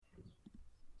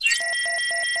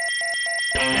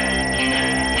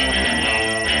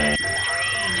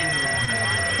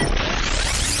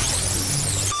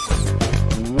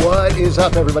is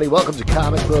up, everybody? Welcome to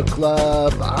Comic Book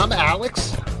Club. I'm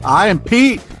Alex. I am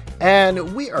Pete.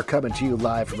 And we are coming to you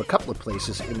live from a couple of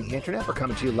places in the internet. We're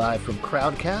coming to you live from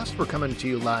Crowdcast. We're coming to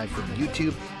you live from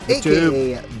YouTube,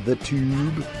 a.k.a. The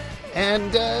Tube.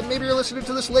 And maybe you're listening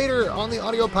to this later on the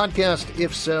audio podcast.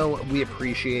 If so, we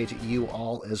appreciate you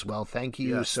all as well. Thank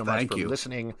you so much for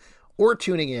listening or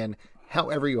tuning in,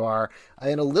 however you are.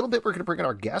 In a little bit, we're going to bring in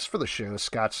our guest for the show,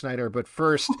 Scott Snyder. But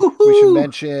first, we should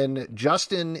mention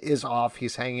Justin is off.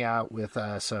 He's hanging out with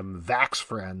some Vax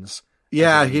friends.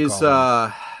 Yeah, I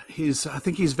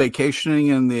think he's vacationing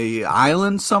in the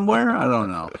island somewhere. I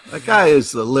don't know. That guy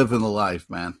is living the life,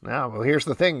 man. No, well, here's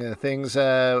the thing. Things,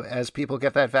 as people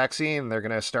get that vaccine, they're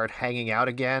going to start hanging out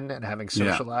again and having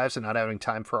social lives and not having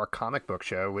time for our comic book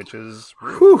show, which is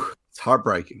it's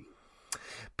heartbreaking.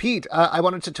 Pete, I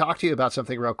wanted to talk to you about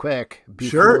something real quick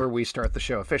before we start the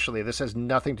show officially. This has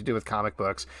nothing to do with comic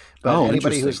books, but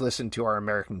anybody who's listened to our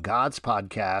American Gods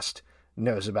podcast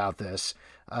knows about this.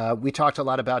 We talked a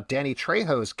lot about Danny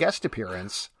Trejo's guest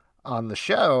appearance on the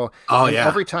show.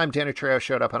 Every time Danny Trejo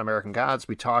showed up on American Gods,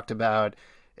 we talked about,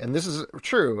 and this is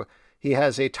true, he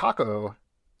has a taco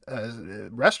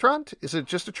restaurant. Is it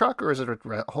just a truck or is it a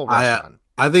whole restaurant?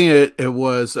 I think it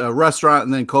was a restaurant,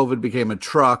 and then COVID became a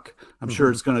truck. I'm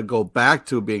sure it's going to go back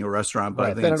to being a restaurant, but I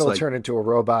think then it'll turn into a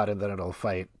robot, and then it'll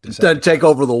fight. Then take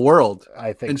over the world.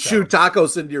 I think, and shoot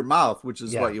tacos into your mouth, which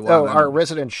is what you want. Oh, our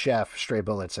resident chef, Stray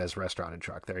Bullet, says restaurant and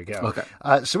truck. There you go. Okay.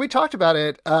 So we talked about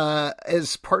it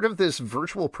as part of this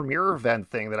virtual premiere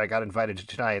event thing that I got invited to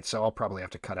tonight. So I'll probably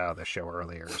have to cut out of the show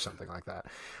earlier or something like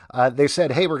that. They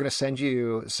said, "Hey, we're going to send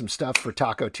you some stuff for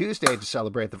Taco Tuesday to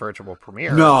celebrate the virtual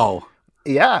premiere." No.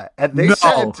 Yeah, and they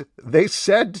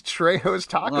said Trejo's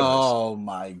Tacos. Oh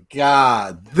my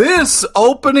God! This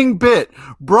opening bit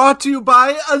brought to you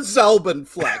by a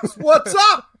Zelbenflex. What's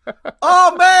up?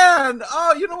 Oh man!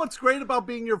 Oh, you know what's great about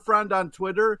being your friend on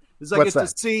Twitter is I get to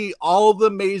see all the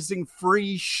amazing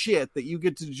free shit that you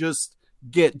get to just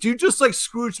get. Do you just like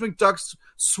Scrooge McDuck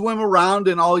swim around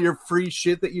in all your free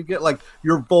shit that you get, like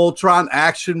your Voltron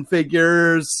action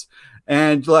figures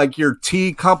and like your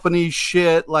tea company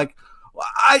shit, like?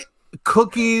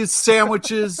 Cookies,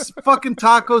 sandwiches, fucking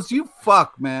tacos. You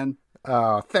fuck, man.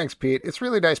 Oh, thanks, Pete. It's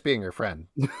really nice being your friend.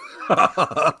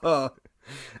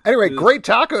 Anyway, great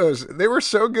tacos. They were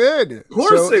so good. Of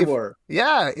course they were.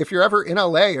 Yeah, if you're ever in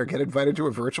LA or get invited to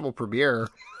a virtual premiere,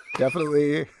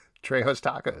 definitely Trejo's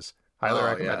Tacos. Highly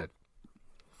recommended.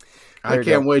 I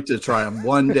can't wait to try them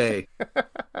one day.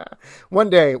 One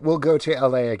day we'll go to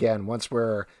LA again once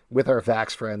we're with our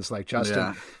Vax friends like Justin.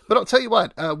 Yeah. But I'll tell you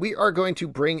what, we are going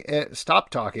to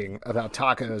stop talking about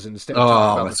tacos and instead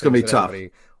talk about it's going to be tough.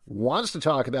 Wants to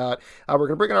talk about. We're going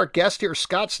to bring in our guest here,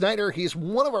 Scott Snyder. He's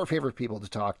one of our favorite people to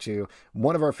talk to,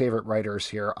 one of our favorite writers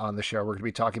here on the show. We're going to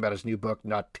be talking about his new book,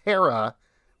 Noctera.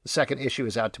 The second issue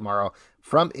is out tomorrow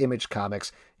from Image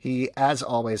Comics. He, as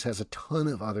always, has a ton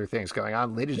of other things going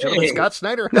on. Ladies and gentlemen, Scott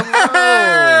Snyder. Hello.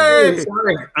 Hey!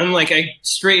 Sorry. I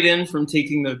straight in from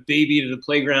taking the baby to the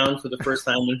playground for the first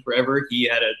time in forever. He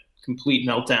had a complete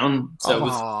meltdown. So it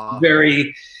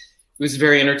was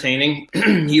very entertaining.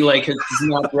 He does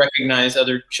not recognize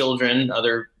other children,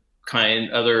 other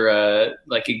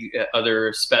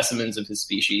specimens of his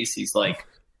species. He's like,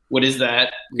 what is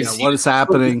that? What is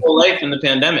happening? His whole life in the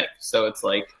pandemic. So it's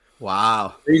like,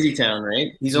 wow, crazy town,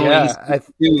 right?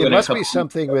 It must be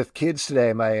something with kids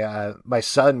today. My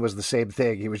son was the same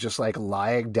thing. He was just like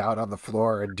lying down on the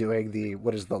floor and doing the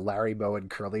Larry Moe and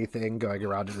Curly thing, going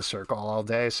around in a circle all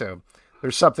day. So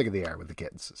there's something in the air with the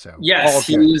kids. So yes,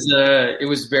 he was. It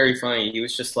was very funny. He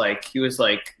was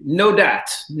like, no dat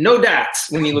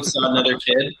when he looks at another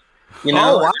kid. You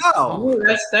know, oh wow,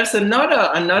 that's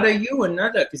another you,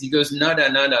 because he goes nada,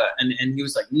 and he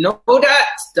was like, no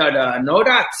that, no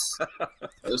that.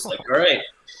 I was like, all right,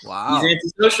 wow, he's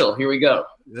antisocial. Here we go.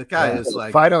 The guy is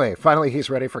like, finally, he's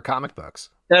ready for comic books.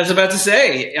 I was about to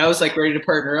say, I was like ready to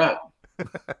partner up.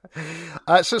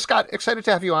 So Scott, excited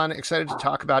to have you on. Excited to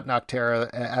talk about Noctera.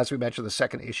 As we mentioned, the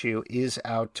second issue is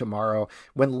out tomorrow.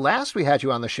 When last we had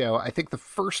you on the show, I think the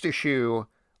first issue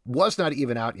was not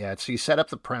even out yet. So you set up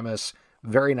the premise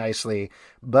very nicely,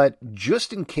 but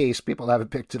just in case people haven't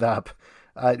picked it up,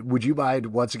 would you mind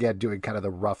once again doing kind of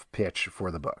the rough pitch for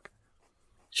the book?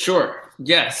 Sure.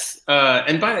 Yes.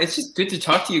 And it's just good to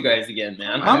talk to you guys again,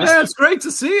 man. It's great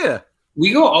to see you.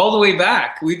 We go all the way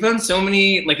back. We've done so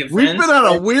many events. We've been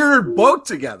on a weird boat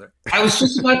together. I was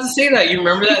just about to say that. You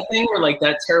remember that thing where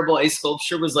that terrible ice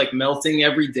sculpture was melting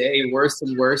every day, worse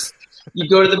and worse. You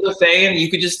go to the buffet and you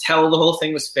could just tell the whole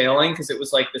thing was failing because it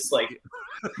was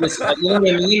this, you know what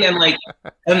I mean?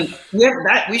 And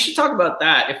we should talk about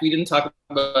that if we didn't talk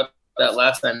about that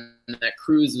last time. That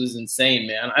cruise was insane,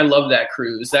 man. I love that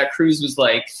cruise. That cruise was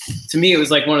like, to me, it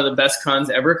was like one of the best cons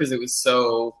ever because it was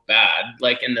so bad.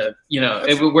 Like in the,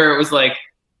 where it was like,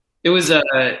 it was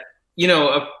a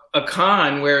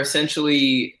con where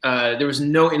essentially there was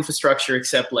no infrastructure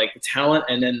except like the talent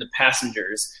and then the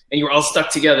passengers, and you were all stuck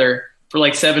together for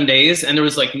like 7 days, and there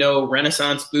was like no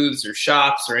Renaissance booths or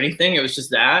shops or anything. It was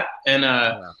just that, and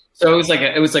so it was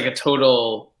like a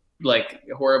total like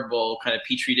horrible kind of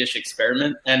petri dish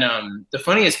experiment. And the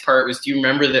funniest part was, do you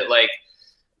remember that like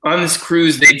on this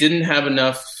cruise they didn't have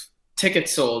enough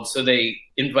tickets sold, so they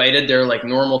invited their like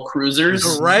normal cruisers,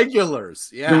 the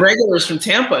regulars from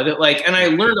Tampa that like, and I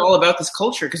learned all about this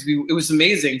culture because it was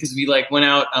amazing because we like went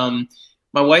out.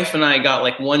 My wife and I got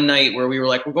like one night where we were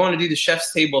like, we're going to do the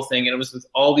chef's table thing, and it was with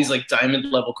all these like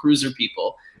diamond level cruiser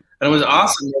people, and it was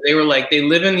awesome. They were like, they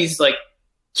live in these like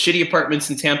shitty apartments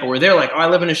in Tampa where they're like, oh, I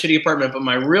live in a shitty apartment, but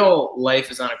my real life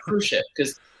is on a cruise ship,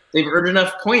 because they've earned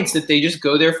enough points that they just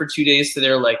go there for 2 days to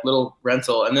their like little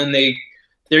rental, and then they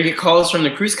get calls from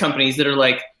the cruise companies that are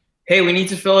like, hey, we need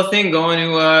to fill a thing going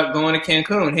to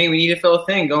Cancun. Hey, we need to fill a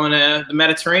thing going to the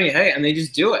Mediterranean. Hey, and they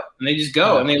just do it, and they just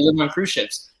go, and they live on cruise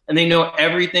ships, and they know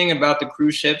everything about the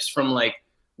cruise ships, from like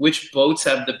which boats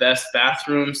have the best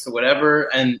bathrooms to whatever,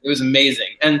 and it was amazing.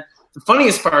 And the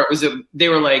funniest part was that they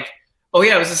were like, oh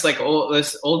yeah, it was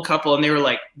this old couple, and they were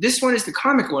like, this one is the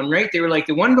comic one, right? They were like,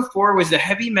 the one before was the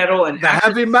heavy metal and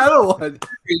one,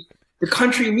 the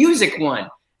country music one.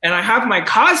 And I have my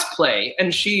cosplay,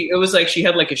 and it was like she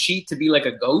had like a sheet to be like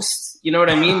a ghost. You know what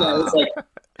I mean? That was like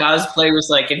cosplay was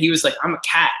like, and he was like, I'm a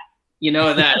cat. You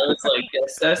know that? It was like,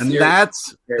 yes,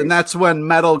 and that's when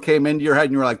metal came into your head,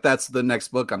 and you were like, that's the next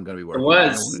book I'm going to be working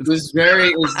on.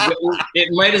 It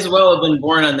might as well have been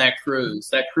born on that cruise.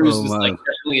 That cruise was like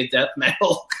definitely a death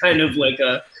metal kind of like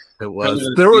a. It was.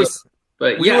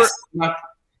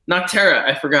 Noctera.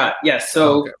 I forgot. Yes.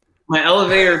 So my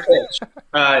elevator pitch.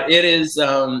 It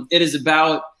is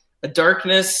about a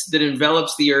darkness that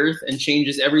envelops the earth and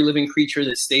changes every living creature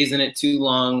that stays in it too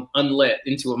long unlit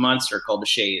into a monster called the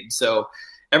Shade. So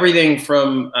everything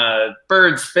from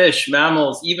birds, fish,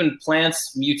 mammals, even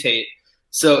plants mutate.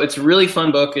 So it's a really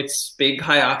fun book. It's big,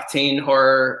 high octane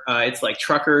horror. It's like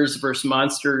truckers versus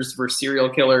monsters versus serial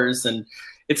killers. And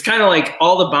it's kind of like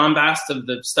all the bombast of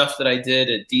the stuff that I did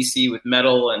at DC with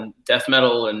metal and death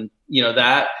metal and,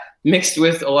 that, mixed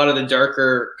with a lot of the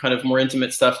darker, kind of more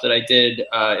intimate stuff that I did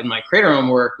in my Creator Home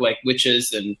work, like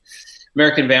Witches and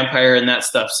American Vampire and that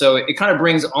stuff. So it kind of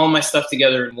brings all my stuff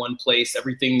together in one place,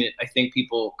 everything that I think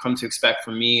people come to expect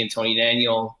from me and Tony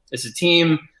Daniel as a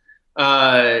team.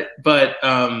 But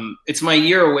it's my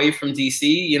year away from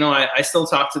DC. I still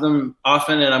talk to them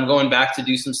often, and I'm going back to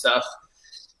do some stuff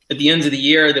at the end of the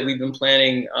year that we've been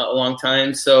planning a long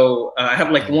time. So I have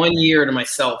like 1 year to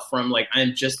myself from like,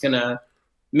 I'm just going to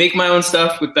make my own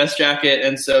stuff with Best Jacket.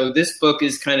 And so this book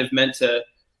is kind of meant to,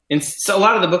 and so a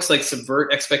lot of the books like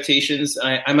subvert expectations.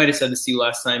 I might have said this to you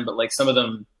last time, but like some of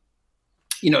them,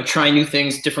 try new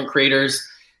things, different creators.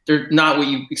 They're not what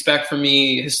you expect from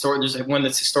me. There's one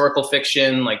that's historical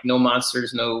fiction, like no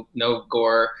monsters, no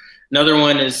gore. Another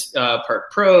one is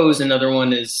part prose. Another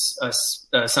one is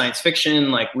science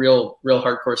fiction, like real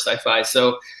hardcore sci-fi.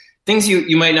 So things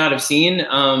you might not have seen.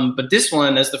 But this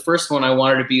one, as the first one, I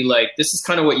wanted to be like, this is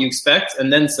kind of what you expect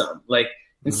and then some. Like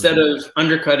instead of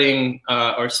undercutting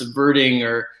or subverting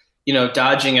or,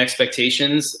 dodging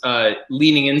expectations,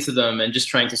 leaning into them and just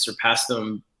trying to surpass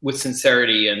them with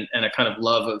sincerity and a kind of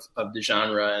love of the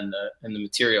genre and the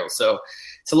material. So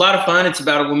it's a lot of fun. It's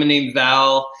about a woman named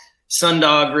Val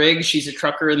Sundog Riggs. She's a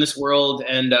trucker in this world,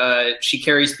 and she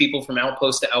carries people from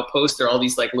outpost to outpost. There are all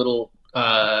these like little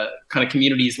kind of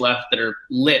communities left that are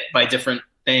lit by different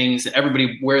things.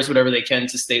 Everybody wears whatever they can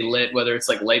to stay lit, whether it's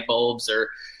like light bulbs or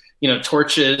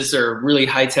torches or really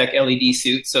high tech LED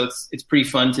suits. So it's pretty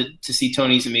fun to see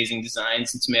Tony's amazing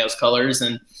designs and Tamayo's colors,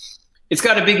 and it's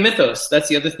got a big mythos. That's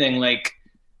the other thing. Like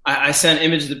I sent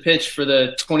Image the pitch for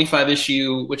the 25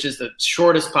 issue, which is the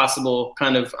shortest possible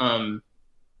kind of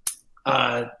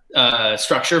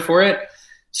structure for it.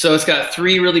 So it's got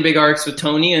 3 really big arcs with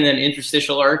Tony and then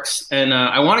interstitial arcs. And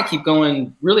I want to keep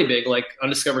going really big, like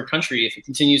Undiscovered Country. If it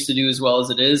continues to do as well as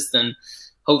it is, then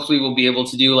hopefully we'll be able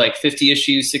to do like 50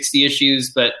 issues, 60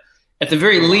 issues. But at the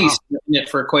very least,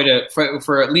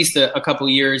 for at least a couple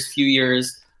years, few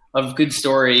years of good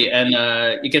story. And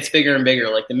it gets bigger and bigger,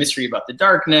 like the mystery about the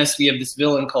darkness. We have this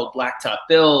villain called Blacktop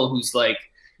Bill, who's like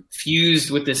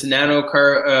fused with this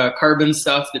carbon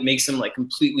stuff that makes him like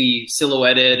completely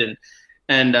silhouetted,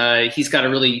 and he's got a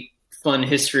really fun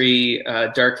history,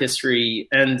 dark history,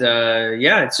 and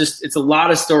it's a lot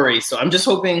of stories. So I'm just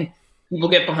hoping people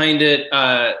get behind it,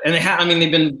 and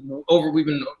we've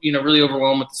been really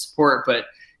overwhelmed with the support. But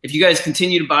if you guys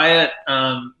continue to buy it,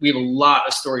 we have a lot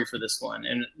of story for this one,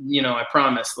 and I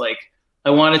promise, like, I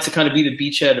want it to kind of be the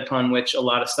beachhead upon which a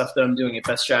lot of stuff that I'm doing at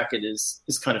Best Jacket is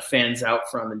kind of fans out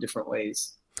from in different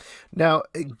ways. Now,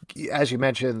 as you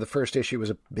mentioned, the first issue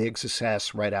was a big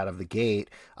success right out of the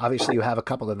gate. Obviously, you have a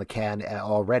couple in the can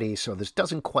already, so this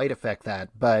doesn't quite affect that.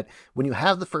 But when you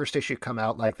have the first issue come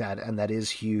out like that, and that is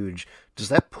huge, does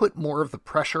that put more of the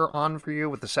pressure on for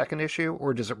you with the second issue,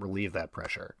 or does it relieve that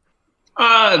pressure?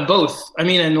 Both. I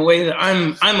mean, in the way that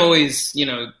I'm always,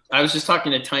 I was just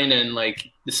talking to Tynan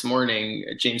like this morning,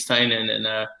 James Tynan,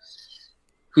 and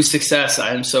whose success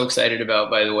I am so excited about,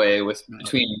 by the way,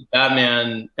 between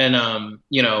Batman and,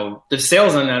 the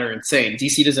sales on that are insane.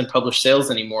 DC doesn't publish sales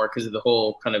anymore because of the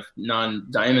whole kind of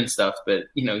non-diamond stuff, but,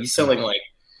 he's selling like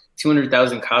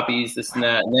 200,000 copies, this and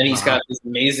that. And then he's got this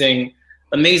amazing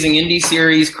indie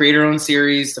series, creator-owned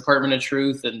series, Department of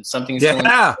Truth, and Something's Going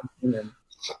On.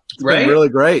 It's been really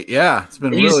great. Yeah, it's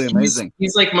been really amazing.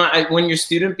 He's like when your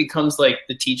student becomes like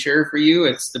the teacher for you,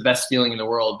 it's the best feeling in the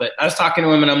world. But I was talking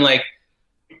to him and I'm like,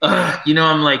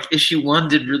 I'm like, issue 1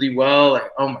 did really well. Like,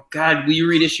 oh my God, will you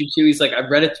read issue 2? He's like,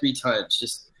 I've read it 3 times.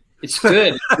 Just, it's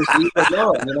good. Just leave it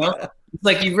alone, It's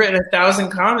like, you've written 1,000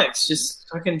 comics. Just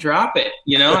fucking drop it,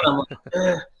 And I'm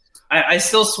like, I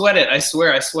still sweat it. I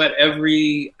swear, I sweat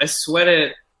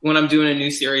it when I'm doing a new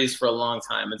series for a long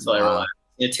time until I relax.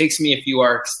 It takes me a few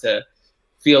arcs to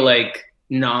feel like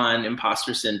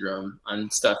non-imposter syndrome on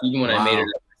stuff, even when I made it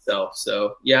myself.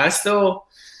 So yeah,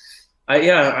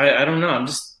 I don't know. I'm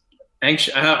just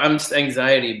anxious. I'm just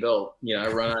anxiety built. I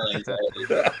run on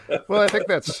anxiety. Well, I think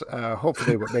that's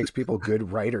hopefully what makes people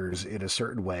good writers in a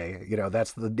certain way.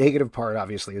 That's the negative part,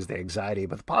 obviously, is the anxiety,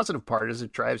 but the positive part is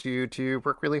it drives you to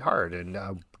work really hard and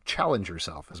challenge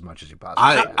yourself as much as you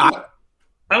possibly can.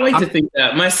 I like to think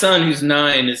that my son, who's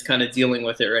 9, is kind of dealing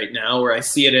with it right now, where I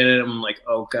see it in him. I'm like,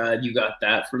 oh God, you got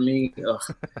that for me? Ugh.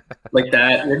 Like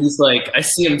that, where he's like, I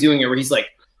see him doing it where he's like,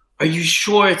 are you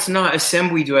sure it's not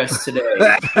assembly dress today?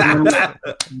 And I'm like,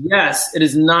 yes, it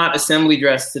is not assembly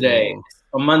dress today.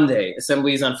 On Monday,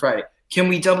 assembly is on Friday. Can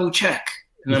we double check?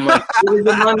 And I'm like, it is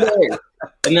a Monday.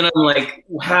 And then I'm like,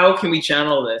 how can we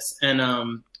channel this? And oh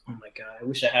my God, I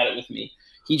wish I had it with me.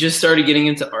 He just started getting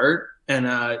into art.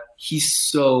 And he's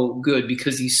so good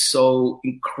because he's so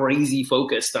crazy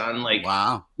focused on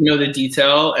the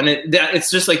detail. And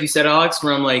it's just like you said, Alex,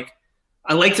 where I'm like,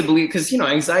 I like to believe, because,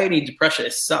 anxiety, depression,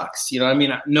 it sucks.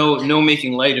 No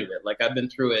making light of it. Like, I've been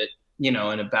through it, in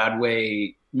a bad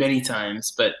way many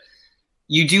times, but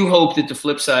you do hope that the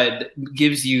flip side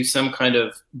gives you some kind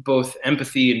of both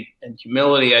empathy and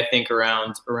humility, I think,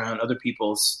 around other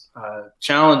people's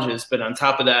challenges. But on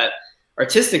top of that,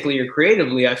 artistically or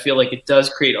creatively, I feel like it does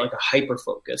create like a hyper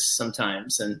focus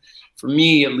sometimes. And for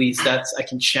me, at least, I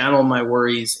can channel my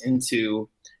worries into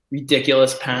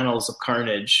ridiculous panels of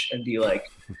carnage and be like,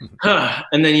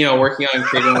 and then, working on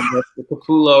creating the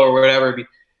Capullo or whatever.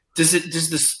 Does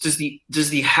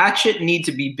the hatchet need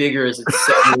to be bigger as it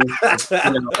severs,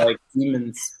 like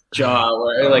Demon's jaw,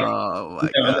 or like,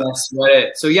 I sweat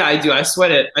it. So yeah, I do. I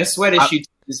sweat it. I sweat issue 2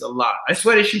 a lot. I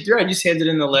sweat issue 3. I just handed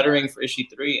in the lettering for issue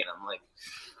 3, and I'm like,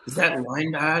 is that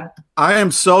line bad? I am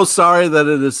so sorry that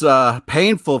it is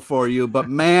painful for you, but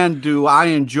man, do I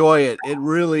enjoy it. It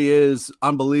really is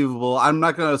unbelievable. I'm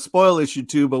not going to spoil issue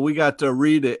 2, but we got to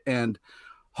read it, and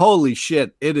holy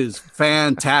shit, it is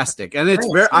fantastic. And it's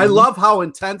I love how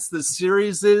intense this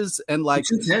series is. And like,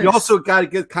 you also got to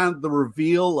get kind of the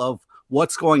reveal of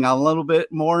what's going on a little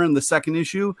bit more in the second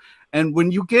issue. And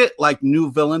when you get like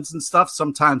new villains and stuff,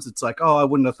 sometimes it's like, oh, I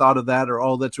wouldn't have thought of that, or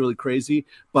oh, that's really crazy.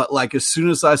 But like, as soon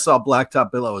as I saw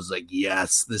Blacktop Bill, I was like,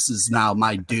 yes, this is now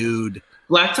my dude.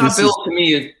 Blacktop Bill to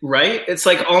me is right. It's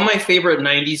like all my favorite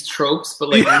 90s tropes, but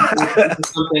like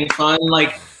something fun.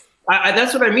 Like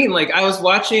that's what I mean. Like I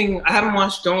haven't seen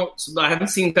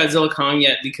Godzilla Kong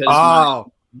yet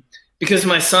because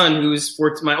my son,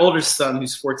 my oldest son,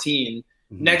 who's 14,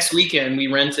 next weekend we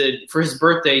rented for his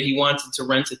birthday. He wanted to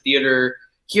rent a theater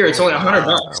here. It's only $100.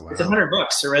 Wow. It's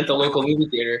 $100 to rent the local movie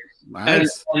theater,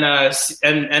 nice.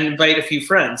 and invite a few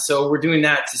friends. So we're doing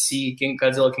that to see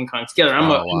Godzilla King Kong together. I'm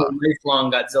a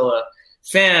lifelong Godzilla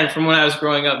fan from when I was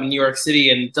growing up in New York City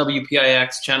and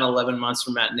WPIX Channel 11 Monster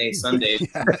Matinee Sundays.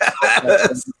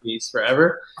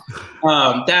 Forever.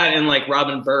 That and like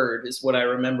Robin Bird is what I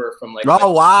remember from like.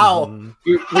 Oh wow! Were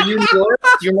you in New York?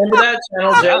 Do you remember that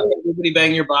Channel J? Everybody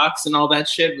Bang Your Box and all that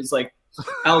shit was like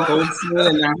Al Goldstein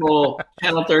and that whole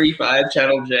Channel 35,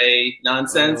 Channel J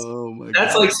nonsense. Oh my God.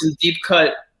 That's like some deep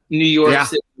cut New York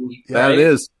City. Yeah, right? That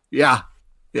is. Yeah.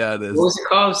 Yeah, it is. What was it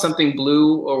called? Something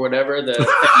blue or whatever.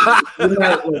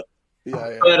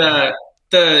 Yeah. But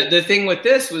the thing with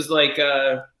this was like,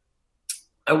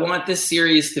 I want this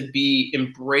series to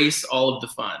embrace all of the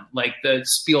fun, like the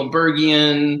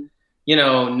Spielbergian,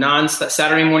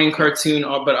 Saturday morning cartoon,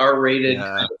 but R-rated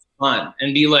kind of fun,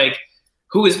 and be like,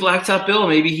 who is Blacktop Bill?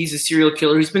 Maybe he's a serial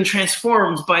killer who's been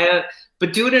transformed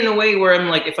but do it in a way where I'm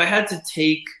like, if I had to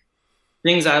take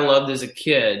things I loved as a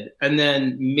kid and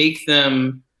then make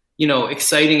them,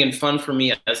 exciting and fun for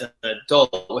me as an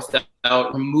adult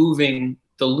without removing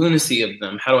the lunacy of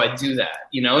them, how do I do that?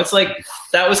 It's like,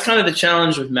 that was kind of the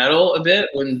challenge with metal a bit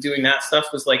when doing that stuff,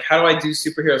 was like, how do I do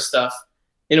superhero stuff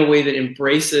in a way that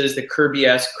embraces the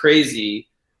Kirby-esque crazy,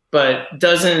 but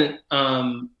doesn't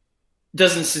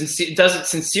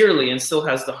sincerely and still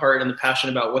has the heart and the passion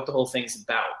about what the whole thing's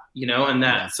about, and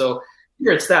that. Yeah. So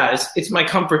here it's that. It's my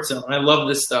comfort zone. I love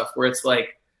this stuff where it's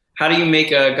like, how do you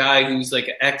make a guy who's like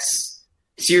an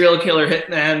ex-serial killer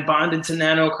hitman bonded to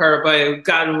nanocarbide,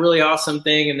 got a really awesome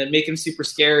thing, and then make him super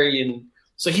scary? And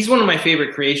so he's one of my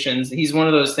favorite creations. He's one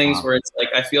of those things where it's like,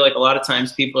 I feel like a lot of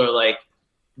times people are like,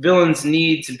 villains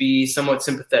need to be somewhat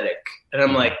sympathetic. And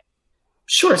I'm like,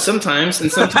 sure, sometimes.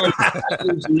 And sometimes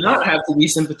do not have to be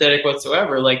sympathetic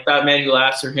whatsoever. Like Batman Who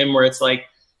Laughs or him, where it's like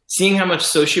seeing how much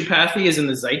sociopathy is in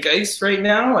the zeitgeist right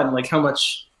now, and like how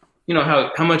much,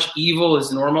 how much evil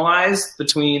is normalized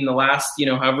between the last,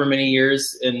 however many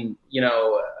years, and,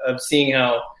 of seeing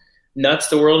how nuts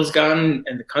the world has gotten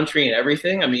and the country and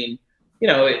everything. I mean,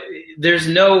 there's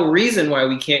no reason why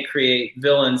we can't create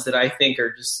villains that I think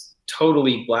are just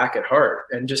totally black at heart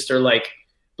and just are like,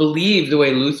 believe the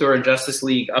way Luthor and Justice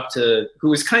League who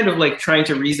was kind of like trying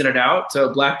to reason it out. So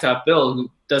Blacktop Bill,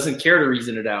 who doesn't care to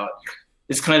reason it out,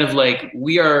 is kind of like,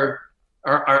 we are,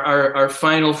 our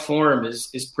final form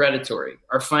is predatory.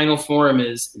 Our final form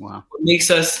is what makes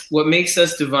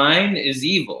us divine is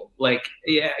evil. Like,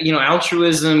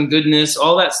 altruism, goodness,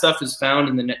 all that stuff is found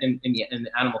in the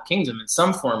animal kingdom in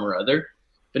some form or other,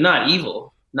 but not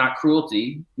evil, not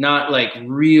cruelty, not like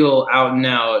real out and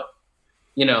out,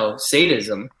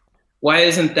 sadism. Why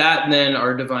isn't that then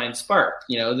our divine spark?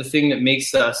 The thing that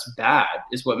makes us bad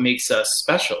is what makes us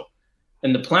special.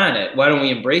 And the planet, why don't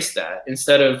we embrace that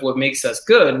instead of what makes us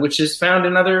good, which is found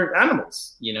in other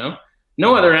animals?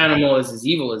 No other animal is as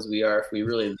evil as we are if we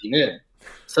really lean in.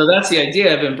 So that's the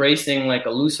idea of embracing like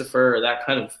a Lucifer or that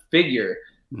kind of figure.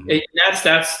 Mm-hmm.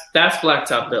 That's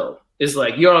Blacktop Bill. Is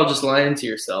like, you're all just lying to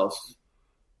yourself.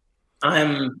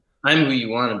 I'm who you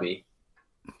want to be.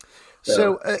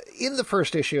 So in the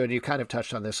first issue, and you kind of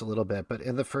touched on this a little bit, but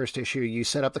in the first issue, you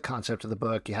set up the concept of the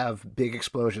book. You have big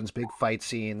explosions, big fight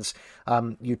scenes.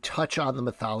 You touch on the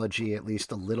mythology at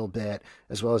least a little bit,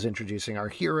 as well as introducing our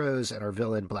heroes and our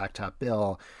villain, Blacktop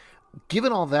Bill.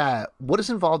 Given all that, what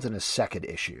is involved in a second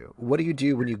issue? What do you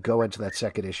do when you go into that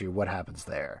second issue? What happens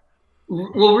there?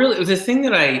 Well, really, the thing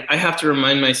that I have to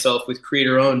remind myself with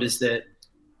creator-owned is that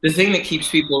the thing that keeps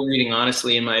people reading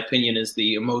honestly, in my opinion, is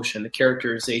the emotion, the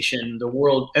characterization, the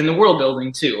world, and the world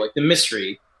building too, like the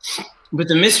mystery. But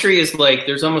the mystery is like,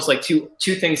 there's almost like two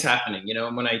things happening.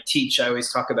 And when I teach, I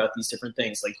always talk about these different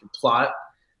things, like your plot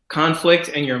conflict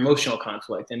and your emotional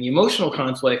conflict. And the emotional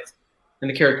conflict and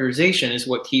the characterization is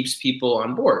what keeps people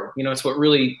on board. It's what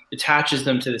really attaches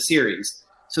them to the series.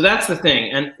 So that's the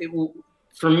thing. And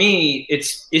for me,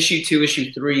 it's issue 2,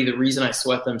 issue 3. The reason I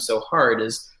sweat them so hard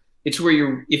is, it's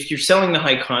where if you're selling the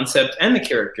high concept and the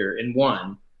character in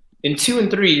 1, in 2 and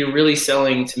 3, you're really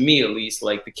selling, to me at least,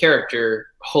 like the character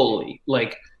wholly.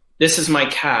 Like, this is my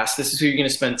cast. This is who you're going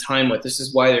to spend time with. This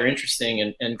is why they're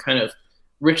interesting and kind of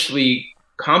richly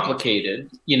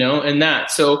complicated, and that.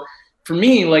 So for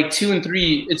me, like 2 and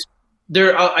 3, it's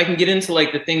there. I can get into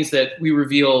like the things that we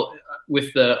reveal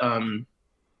with the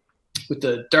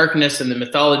darkness and the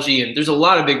mythology, and there's a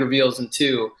lot of big reveals in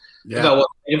 2. Yeah. About what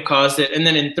might have caused it. And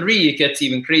then in 3, it gets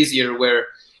even crazier, where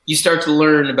you start to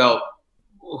learn about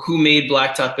who made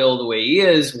Blacktop Bill the way he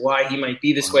is, why he might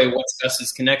be this way, what's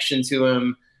Gus's connection to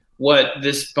him, what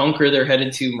this bunker they're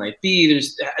headed to might be.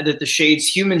 There's that the shades,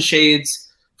 human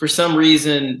shades, for some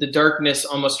reason, the darkness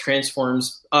almost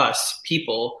transforms us,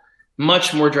 people,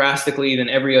 much more drastically than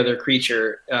every other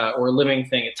creature or living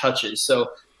thing it touches. So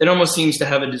it almost seems to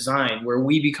have a design where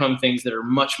we become things that are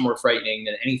much more frightening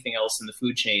than anything else in the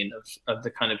food chain of the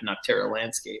kind of Noctera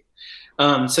landscape.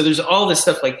 So there's all this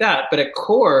stuff like that. But at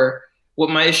core,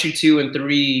 what my issue 2 and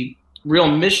 3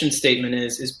 real mission statement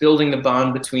is building the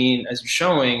bond between, as you're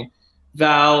showing,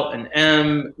 Val and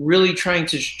M, really trying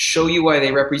to show you why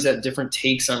they represent different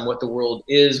takes on what the world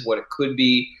is, what it could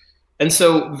be. And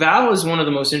so Val is one of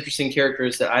the most interesting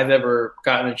characters that I've ever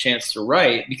gotten a chance to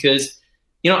write, because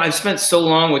I've spent so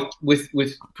long with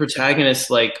protagonists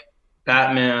like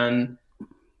Batman,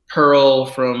 Pearl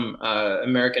from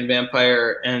American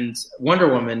Vampire, and Wonder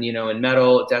Woman, in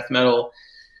death metal,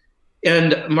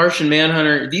 and Martian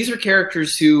Manhunter. These are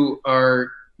characters who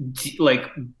are like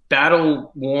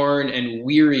battle worn and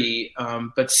weary,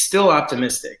 but still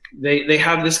optimistic. They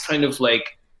have this kind of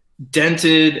like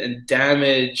dented and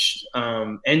damaged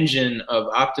engine of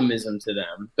optimism to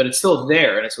them, but it's still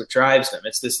there, and it's what drives them.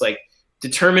 It's this like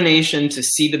determination to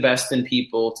see the best in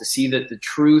people, to see that the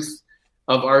truth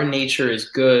of our nature is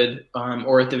good,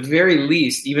 or at the very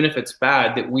least, even if it's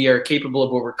bad, that we are capable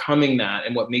of overcoming that.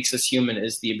 And what makes us human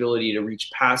is the ability to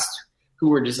reach past who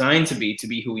we're designed to be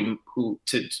to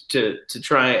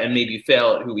try and maybe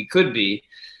fail at who we could be.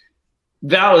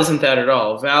 Val isn't that at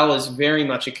all. Val is very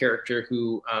much a character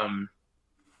who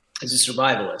is a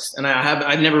survivalist, and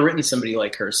I've never written somebody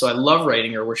like her. So I love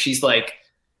writing her, where she's like,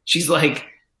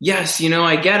 yes,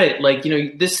 I get it. Like,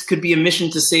 this could be a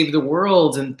mission to save the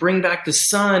world and bring back the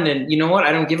sun. And you know what?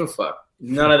 I don't give a fuck.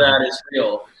 None of that is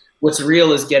real. What's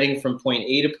real is getting from point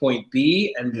A to point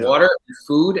B and water and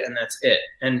food, and that's it.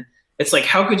 And it's like,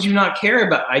 how could you not care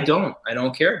about it? I don't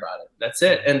care about it. That's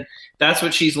it. And that's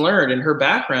what she's learned in her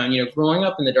background, growing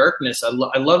up in the darkness. I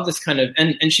love this kind of,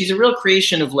 and she's a real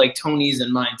creation of like Tony's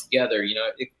and mine together.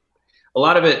 A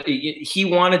lot of it, he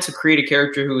wanted to create a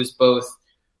character who is both,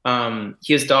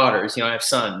 he has daughters, I have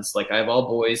sons, like I have all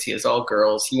boys, he has all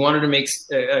girls. He wanted to make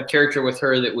a character with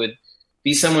her that would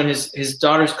be someone his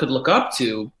daughters could look up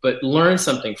to, but learn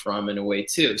something from in a way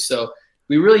too. So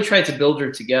we really tried to build her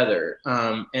together.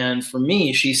 And for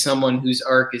me, she's someone whose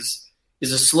arc is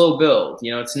a slow build.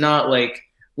 It's not like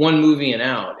one movie and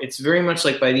out. It's very much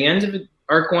like by the end of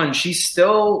arc 1, she's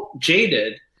still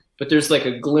jaded, but there's like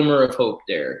a glimmer of hope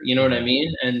there. You know what I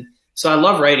mean? And so I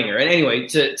love writing her. And anyway,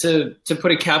 to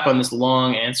put a cap on this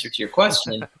long answer to your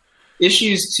question,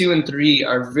 issues 2 and 3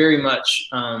 are very much,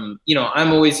 I'm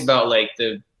always about like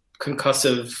the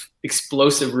concussive,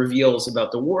 explosive reveals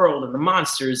about the world and the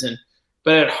monsters.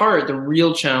 But at heart, the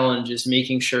real challenge is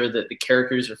making sure that the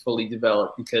characters are fully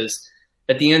developed, because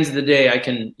at the end of the day, I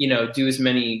can, do as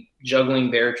many juggling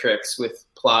bear tricks with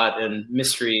plot and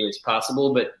mystery as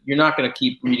possible, but you're not going to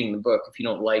keep reading the book if you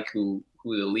don't like who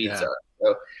the leads are.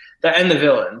 So and the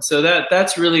villain. So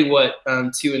that's really what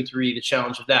 2 and 3, the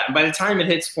challenge of that. And by the time it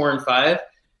hits 4 and 5,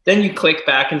 then you click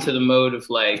back into the mode of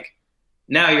like,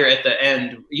 now you're at the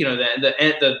end,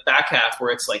 the back half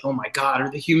where it's like, oh my God, are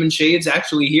the human shades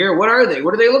actually here? What are they?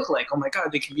 What do they look like? Oh my God,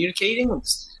 are they communicating?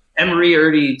 Is Emery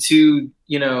already too,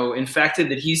 infected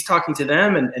that he's talking to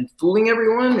them and fooling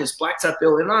everyone? Is Black Top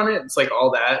Bill in on it? It's like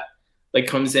all that like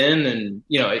comes in, and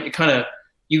it kind of,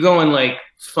 you go in like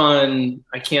fun,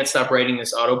 I can't stop writing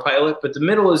this autopilot, but the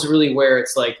middle is really where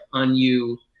it's like on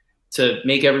you to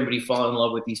make everybody fall in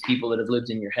love with these people that have lived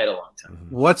in your head a long time.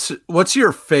 What's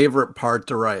your favorite part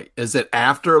to write? Is it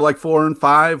after like 4 and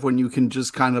 5 when you can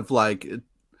just kind of like,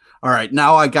 all right,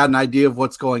 now I got an idea of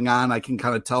what's going on, I can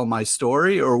kind of tell my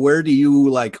story? Or where do you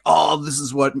like, oh, this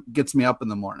is what gets me up in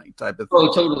the morning type of thing?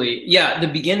 Oh, totally. Yeah, the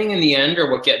beginning and the end are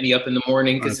what get me up in the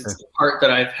morning, because it's the part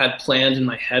that I've had planned in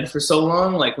my head for so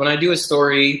long. Like when I do a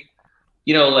story,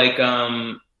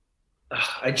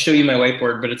 I'd show you my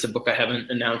whiteboard, but it's a book I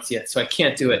haven't announced yet, so I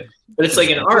can't do it. But it's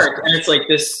like an arc, and it's like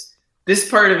this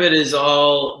part of it is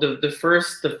all the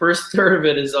first third of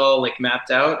it is all like mapped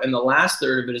out, and the last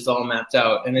third of it is all mapped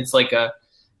out, and it's like a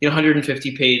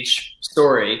 150-page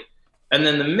story. And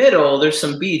then the middle, there's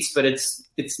some beats, but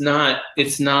it's not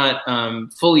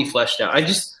fully fleshed out.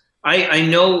 I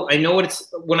know what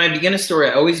it's, when I begin a story,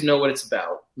 I always know what it's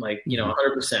about, like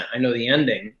 100%. I know the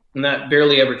ending, and that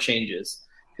barely ever changes.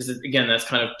 Because again, that's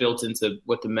kind of built into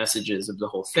what the message is of the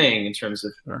whole thing, in terms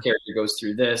of the character goes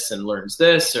through this and learns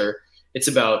this, or it's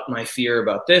about my fear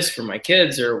about this for my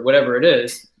kids, or whatever it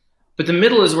is. But the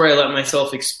middle is where I let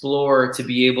myself explore to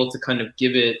be able to kind of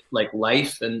give it like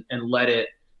life and let it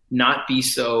not be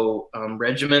so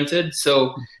regimented.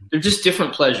 So they're just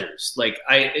different pleasures.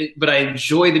 But I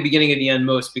enjoy the beginning and the end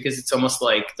most, because it's almost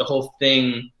like the whole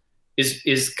thing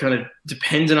is kind of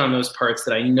dependent on those parts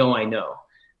that I know.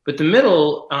 But the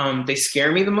middle, they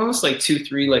scare me the most, like 2,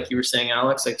 3, like you were saying,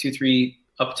 Alex, like 2, 3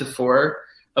 up to 4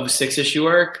 of a 6-issue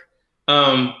arc.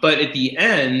 But at the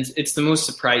end, it's the most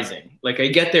surprising. Like I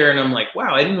get there and I'm like,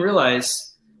 wow, I didn't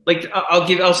realize. Like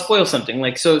I'll spoil something.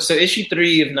 Like so issue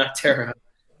 3 of Nocterra,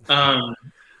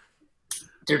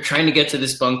 they're trying to get to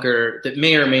this bunker that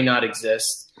may or may not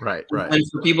exist. Right. And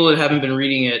for people that haven't been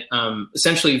reading it,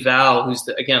 essentially Val, who's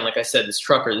again, like I said, this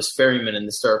trucker, this ferryman in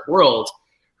this dark world.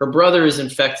 Her brother is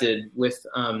infected with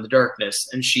the darkness,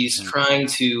 and she's trying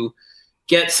to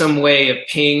get some way of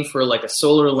paying for like a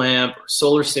solar lamp or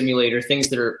solar simulator, things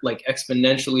that are like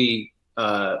exponentially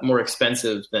more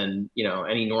expensive than, you know,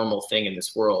 any normal thing in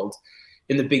this world,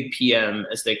 in the big PM,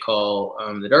 as they call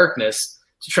the darkness,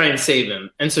 to try and save him.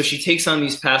 And so she takes on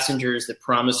these passengers that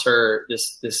promise her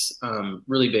this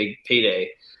really big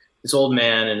payday, this old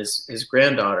man and his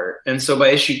granddaughter. And so by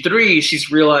issue 3,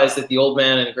 she's realized that the old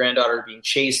man and the granddaughter are being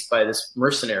chased by this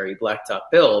mercenary, Blacktop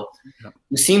Bill,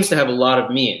 who seems to have a lot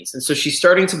of means. And so she's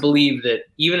starting to believe that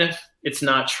even if it's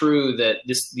not true that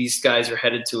these guys are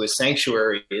headed to a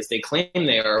sanctuary, as they claim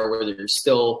they are, where there's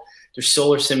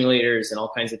solar simulators and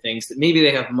all kinds of things, that maybe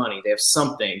they have money, they have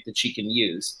something that she can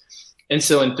use. And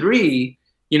so in 3,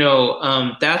 you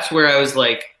know, that's where I was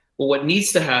like, well, what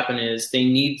needs to happen is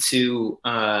she needs to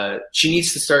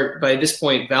start, by this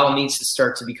point, Val needs to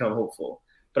start to become hopeful.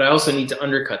 But I also need to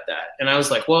undercut that. And I was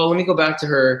like, well, let me go back to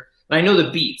her. And I know the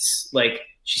beats. Like,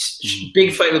 she's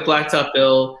big fight with Blacktop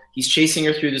Bill. He's chasing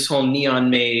her through this whole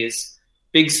neon maze.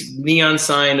 Big neon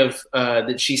sign of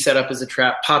that she set up as a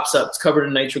trap pops up. It's covered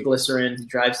in nitroglycerin. He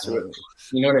drives through it.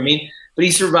 You know what I mean? But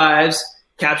he survives,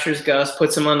 captures Gus,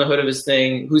 puts him on the hood of his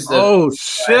thing.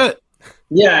 Shit.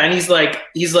 Yeah, and he's like,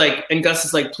 and Gus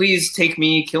is like, please take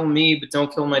me, kill me, but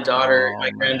don't kill my daughter, my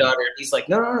granddaughter. And he's like,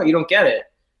 no, you don't get it.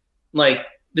 Like,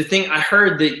 the thing I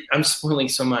heard that, I'm spoiling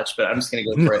so much, but I'm just gonna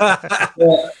go for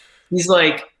it. He's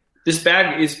like, this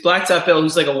bag is Blacktop Bill,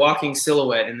 who's like a walking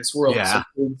silhouette in this world. Yeah.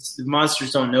 So the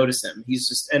monsters don't notice him. He's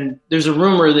just, and there's a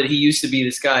rumor that he used to be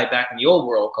this guy back in the old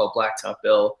world called Blacktop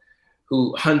Bill,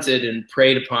 who hunted and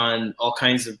preyed upon all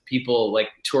kinds of people, like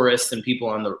tourists and people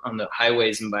on the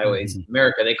highways and byways in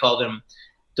America. They called him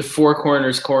the Four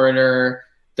Corners Coroner.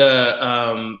 It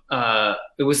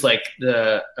was like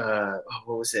what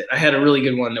was it? I had a really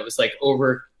good one that was like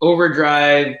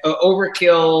overdrive,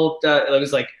 overkill. It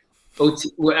was like,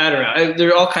 I don't know.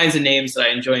 There are all kinds of names that I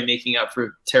enjoy making up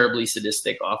for terribly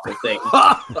sadistic, awful things.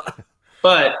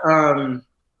 But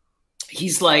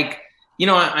he's like, you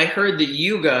know, I heard that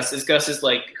you, Gus is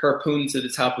like harpooned to the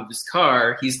top of his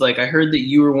car. He's like, I heard that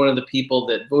you were one of the people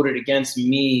that voted against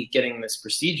me getting this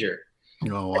procedure.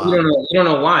 Oh, wow. You don't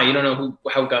know why. You don't know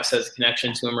how Gus has a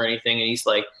connection to him or anything. And he's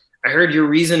like, I heard your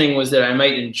reasoning was that I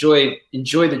might enjoy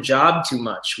the job too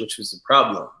much, which was the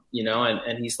problem, you know?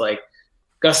 And he's like,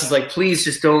 Gus is like, please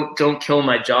just don't kill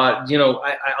my job. You know,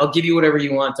 I'll give you whatever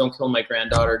you want. Don't kill my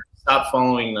granddaughter. Stop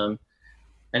following them.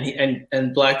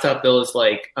 And Blacktop Bill is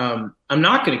like, I'm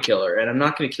not going to kill her, and I'm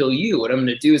not going to kill you. What I'm going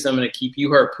to do is I'm going to keep you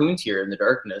harpooned here in the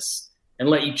darkness and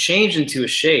let you change into a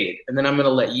shade, and then I'm going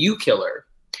to let you kill her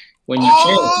when you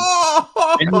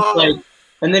change.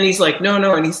 And then he's like,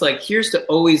 no, and he's like, here's to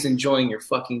always enjoying your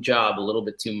fucking job a little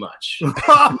bit too much.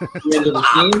 The end of the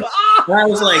scene. And I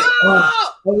was like, I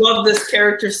love this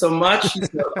character so much.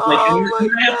 He's like, and I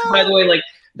have to, by the way, like,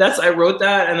 I wrote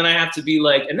that, and then I have to be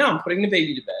like, and now I'm putting the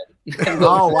baby to bed.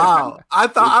 Oh, wow.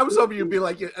 I was hoping you'd be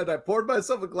like, and I poured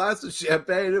myself a glass of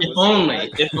champagne. If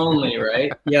only,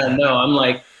 right? Yeah, no, I'm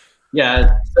like,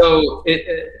 yeah. So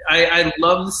I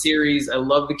love the series. I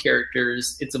love the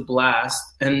characters. It's a blast.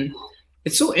 And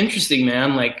it's so interesting,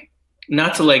 man. Like,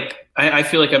 not to like, I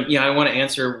feel like I want to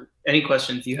answer any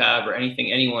questions you have or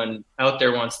anything anyone out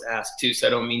there wants to ask too. So I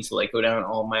don't mean to like go down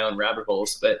all my own rabbit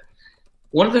holes, but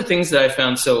one of the things that I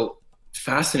found so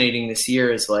fascinating this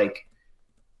year is like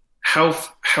how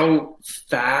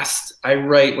fast I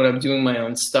write when I'm doing my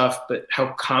own stuff, but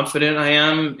how confident I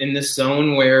am in this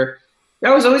zone where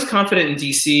I was always confident in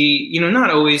DC, you know,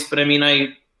 not always, but I mean,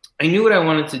 I knew what I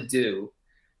wanted to do,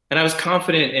 and I was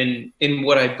confident in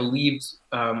what I believed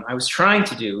I was trying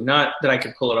to do, not that I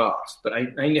could pull it off, but I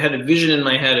had a vision in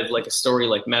my head of like a story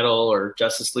like Metal or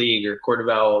Justice League or Court of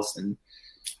Owls,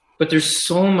 but there's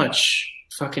so much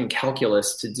fucking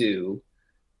calculus to do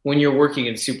when you're working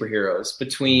in superheroes,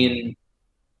 between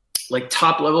like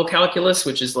top level calculus,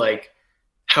 which is like,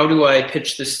 how do I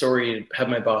pitch this story and have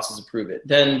my bosses approve it?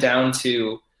 Then down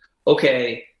to,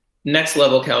 okay, next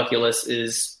level calculus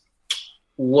is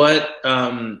what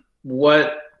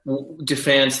do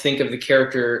fans think of the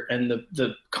character and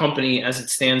the company as it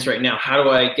stands right now? How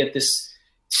do I get this,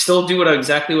 still do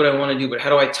exactly what I want to do, but how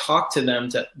do I talk to them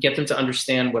to get them to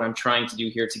understand what I'm trying to do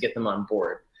here to get them on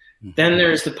board? Mm-hmm. Then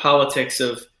there's the politics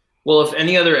of, well, if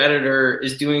any other editor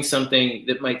is doing something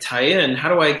that might tie in, how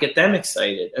do I get them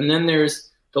excited? And then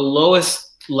there's the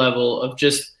lowest level of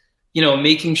just, you know,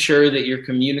 making sure that you're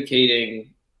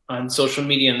communicating on social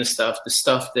media and the stuff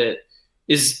that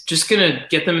is just going to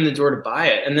get them in the door to buy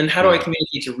it. And then how do I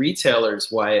communicate to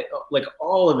retailers why, like,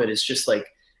 all of it is just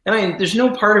like, and there's no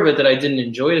part of it that I didn't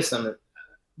enjoy to some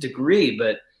degree,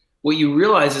 but what you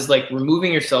realize is like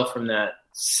removing yourself from that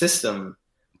system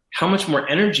how much more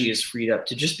energy is freed up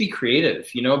to just be creative,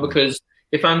 because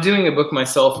if I'm doing a book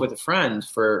myself with a friend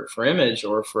for Image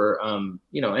or for,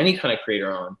 any kind of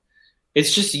creator on,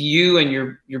 it's just you and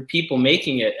your people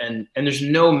making it. And there's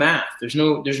no math. There's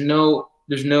no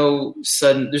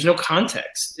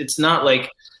context. It's not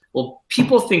like, well,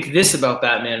 people think this about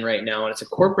Batman right now, and it's a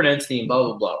corporate entity and blah,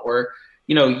 blah, blah. Or,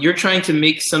 you're trying to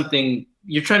make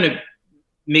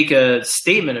a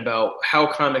statement about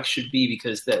how comics should be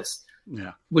because this.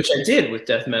 Yeah. Which I did with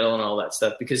Death Metal and all that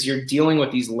stuff, because you're dealing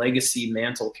with these legacy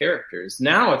mantle characters.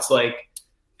 Now it's like,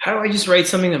 how do I just write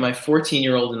something that my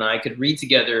 14-year-old and I could read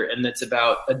together, and that's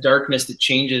about a darkness that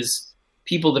changes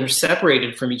people that are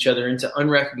separated from each other into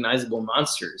unrecognizable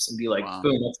monsters, and be like, wow.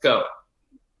 Boom, let's go.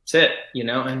 That's it,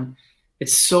 and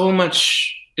it's so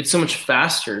much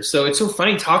faster. So it's so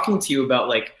funny talking to you about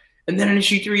like, and then in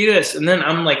issue 3 this, and then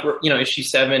I'm like, issue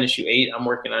 7, issue 8 I'm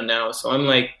working on now. So I'm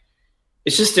like,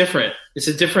 it's just different. It's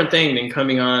a different thing than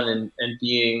coming on and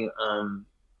being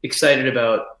excited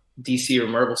about DC or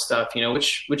Marvel stuff,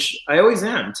 which I always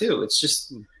am too. It's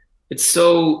just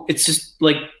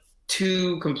like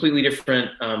two completely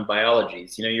different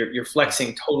biologies. You're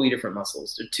flexing totally different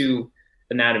muscles. They're two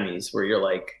anatomies where you're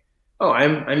like, oh,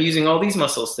 I'm using all these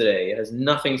muscles today. It has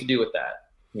nothing to do with that,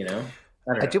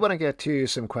 I do want to get to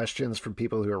some questions from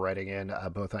people who are writing in,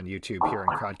 both on YouTube here and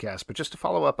Crowdcast. But just to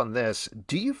follow up on this,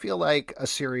 do you feel like a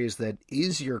series that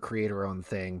is your creator-owned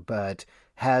thing, but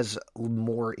has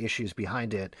more issues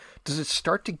behind it, does it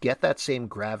start to get that same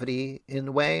gravity in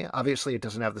a way? Obviously, it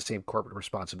doesn't have the same corporate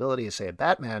responsibility as, say, a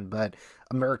Batman, but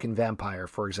American Vampire,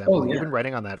 for example, You've been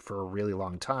writing on that for a really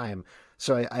long time.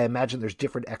 So I imagine there's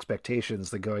different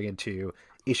expectations than going into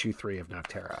issue 3 of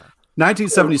Nocterra.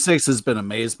 1976 has been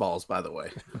amazeballs, by the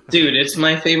way. Dude, it's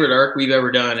my favorite arc we've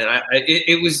ever done, and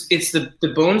it's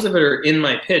the bones of it are in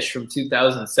my pitch from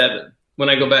 2007 when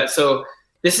I go back. So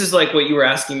this is like what you were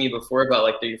asking me before about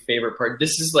like your favorite part.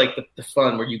 This is like the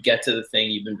fun where you get to the thing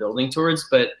you've been building towards.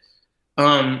 But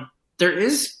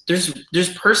there's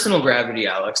personal gravity,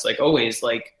 Alex. Like always,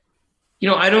 like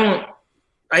I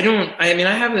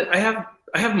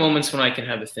have moments when I can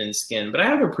have a thin skin, but I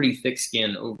have a pretty thick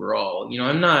skin overall.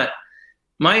 I'm not.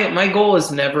 My goal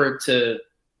is never to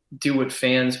do what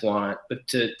fans want, but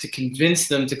to convince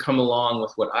them to come along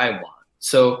with what I want.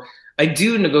 So I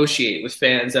do negotiate with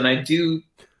fans, and I do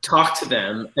talk to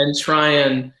them and try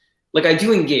and I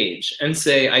do engage and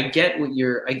say, I get what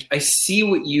I see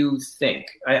what you think.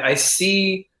 I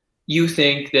see you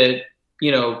think that,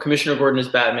 Commissioner Gordon as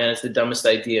Batman is the dumbest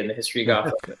idea in the history of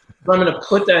Gotham. So I'm going to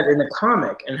put that in a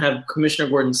comic and have Commissioner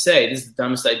Gordon say, this is the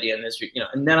dumbest idea in the history,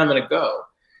 and then I'm going to go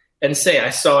and say, I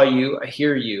saw you, I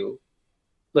hear you,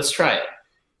 let's try it.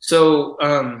 So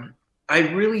I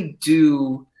really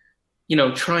do,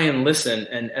 try and listen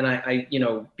and I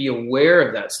be aware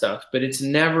of that stuff, but it's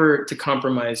never to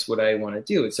compromise what I want to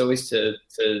do. It's always to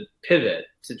pivot,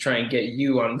 to try and get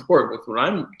you on board with what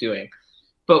I'm doing.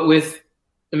 But with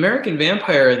American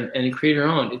Vampire and Creator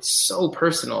Owned, it's so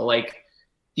personal. Like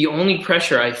the only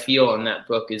pressure I feel on that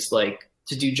book is like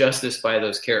to do justice by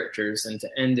those characters and to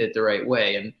end it the right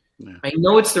way. And I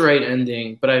know it's the right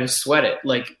ending, but I sweat it.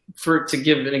 Like to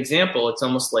give an example, it's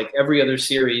almost like every other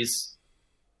series,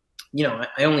 I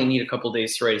only need a couple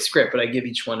days to write a script, but I give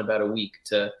each one about a week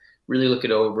to really look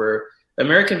it over.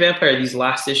 American Vampire, these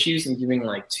last issues, I'm giving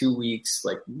like 2 weeks,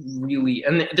 like really,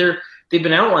 and they've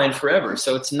been outlined forever.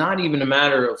 So it's not even a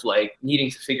matter of like needing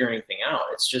to figure anything out.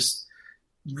 It's just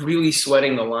really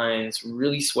sweating the lines,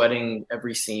 really sweating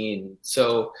every scene.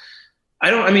 So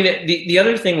the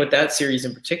other thing with that series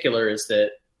in particular is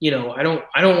that, I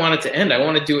don't want it to end. I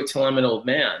want to do it till I'm an old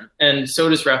man. And so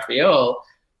does Raphael,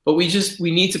 but we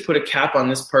need to put a cap on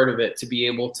this part of it to be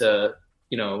able to,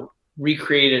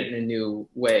 recreate it in a new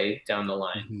way down the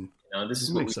line. Mm-hmm. This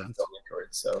is what we're going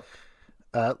towards. So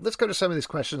let's go to some of these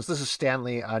questions. This is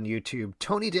Stanley on YouTube.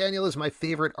 Tony Daniel is my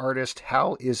favorite artist.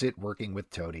 How is it working with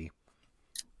Tony?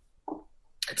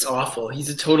 It's awful. He's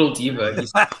a total diva.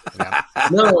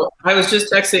 No, I was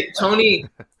just texting Tony.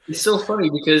 It's so funny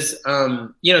because,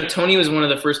 Tony was one of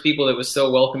the first people that was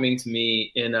so welcoming to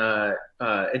me in at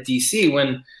DC.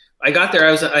 When I got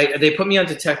there, they put me on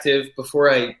detective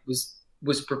before I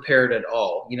was prepared at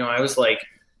all. I was like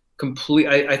complete.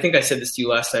 I think I said this to you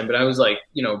last time, but I was like,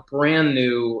 brand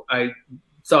new. I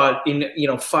thought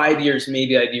in 5 years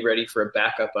maybe I'd be ready for a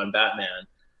backup on Batman.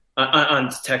 On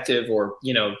detective or,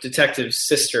 detective's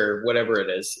sister, whatever it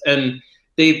is. And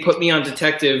they put me on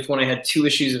detective when I had 2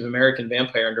 issues of American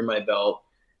Vampire under my belt,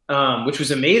 which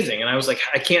was amazing. And I was like,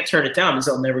 I can't turn it down because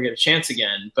I'll never get a chance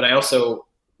again. But I also,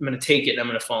 I'm going to take it and I'm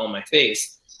going to fall on my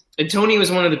face. And Tony was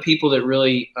one of the people that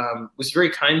really was very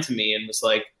kind to me and was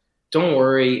like, don't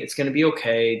worry, it's going to be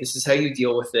okay. This is how you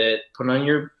deal with it. Put on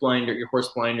your horse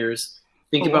blinders.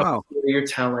 Think about what you're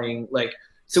telling. Like,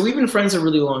 so we've been friends a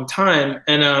really long time.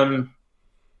 And,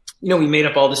 we made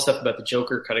up all this stuff about the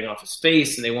Joker cutting off his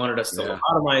face, and they wanted us to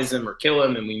lobotomize him or kill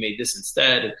him, and we made this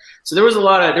instead. And so there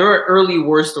were early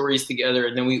war stories together,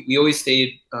 and then we always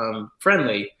stayed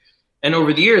friendly. And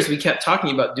over the years, we kept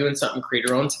talking about doing something create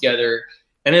our own together.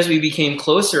 And as we became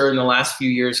closer in the last few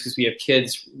years, because we have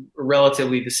kids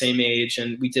relatively the same age,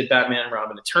 and we did Batman and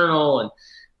Robin Eternal, and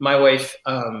my wife,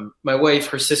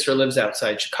 her sister lives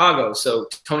outside Chicago, so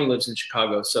Tony lives in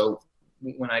Chicago. So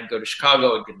when I'd go to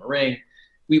Chicago, I'd give him a ring.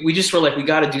 We just were like, we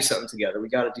got to do something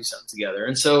together.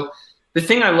 And so the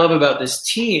thing I love about this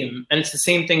team, and it's the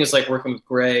same thing as like working with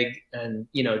Greg and,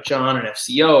 John and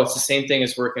FCO. It's the same thing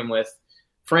as working with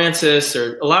Francis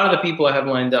or a lot of the people I have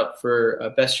lined up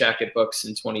for Best Jacket books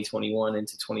in 2021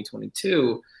 into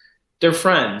 2022. They're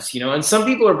friends, and some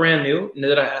people are brand new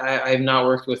that I have not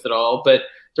worked with at all, but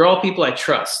they're all people I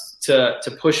trust to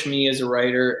push me as a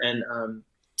writer and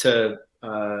to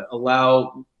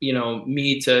allow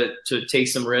me to take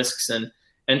some risks and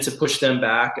to push them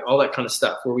back, all that kind of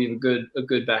stuff where we have a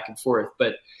good back and forth.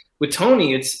 But with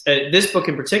Tony, it's this book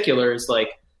in particular is like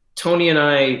Tony and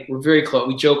I were very close.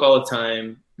 We joke all the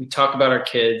time. We talk about our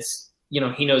kids. He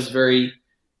knows he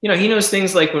knows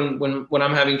things like when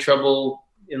I'm having trouble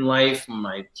in life, when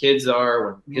my kids are,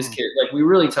 when his kids, like we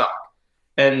really talk.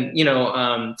 And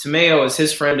Tomeo is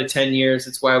his friend of 10 years.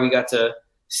 That's why we got to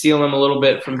steal him a little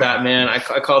bit from Batman. I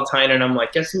called Tynan and I'm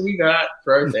like, guess who we got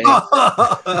for our thing?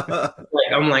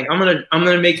 I'm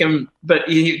gonna make him. But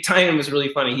Tynan was really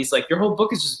funny. He's like, your whole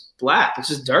book is just black. It's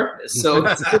just darkness. So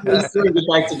it's sort of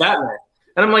like to Batman.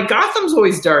 And I'm like, Gotham's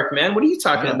always dark, man. What are you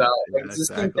talking about? Like, it's the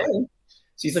same thing.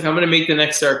 So he's like, I'm gonna make the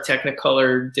next arc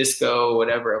Technicolor, disco,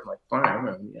 whatever. I'm like,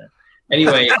 fine.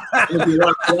 Anyway, we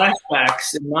want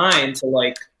flashbacks in mind to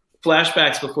like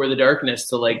flashbacks before the darkness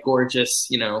to like gorgeous,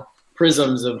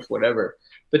 prisms of whatever.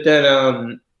 But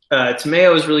then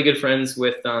Tomeo is really good friends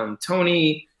with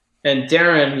Tony, and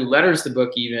Darren, who letters the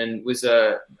book even, was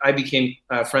I became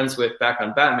friends with back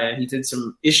on Batman. He did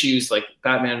some issues like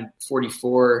Batman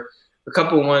 44, a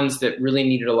couple of ones that really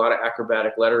needed a lot of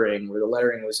acrobatic lettering, where the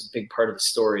lettering was a big part of the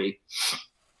story.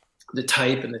 The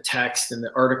type and the text and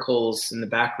the articles and the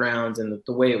background and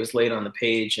the way it was laid on the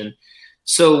page. And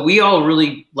so we all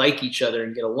really like each other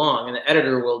and get along. And the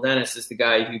editor, Will Dennis, is the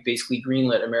guy who basically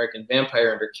greenlit American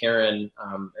Vampire under Karen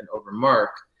and over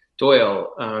Mark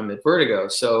Doyle at Vertigo.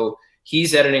 So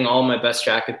he's editing all my Best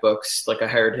Jacket books. Like I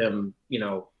hired him,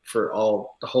 for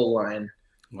the whole line.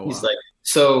 Oh, he's like,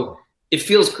 so it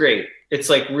feels great. It's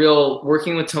like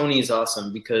working with Tony is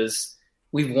awesome because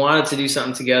we've wanted to do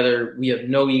something together. We have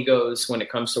no egos when it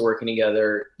comes to working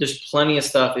together. There's plenty of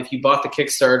stuff. If you bought the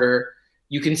Kickstarter,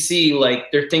 you can see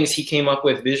like there are things he came up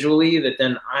with visually that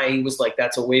then I was like,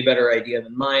 that's a way better idea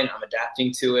than mine. I'm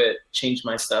adapting to it, change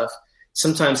my stuff.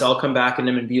 Sometimes I'll come back at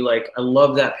him and be like, I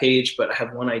love that page, but I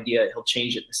have one idea. He'll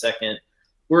change it in a second.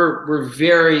 We're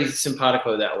very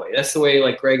simpatico that way. That's the way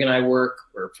like Greg and I work,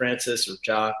 or Francis or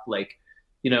Jock. Like,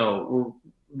 we're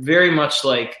very much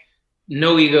like,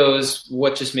 no egos,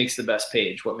 what just makes the best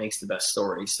page, what makes the best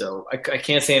story. So I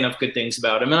can't say enough good things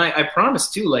about him. And I promise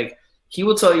too, like he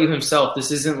will tell you himself,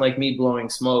 this isn't like me blowing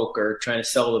smoke or trying to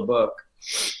sell the book.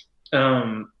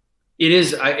 It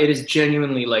is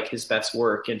genuinely like his best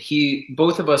work. And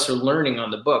both of us are learning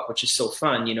on the book, which is so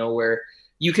fun, where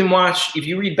you can watch, if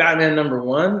you read Batman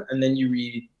 #1 and then you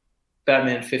read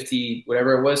Batman 50,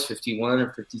 whatever it was, 51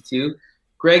 or 52,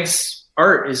 Greg's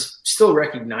art is still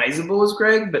recognizable as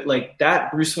Greg, but like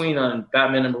that Bruce Wayne on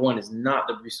Batman #1 is not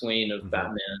the Bruce Wayne of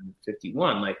Batman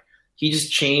 51. Like he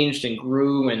just changed and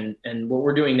grew, and what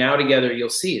we're doing now together, you'll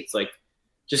see it's like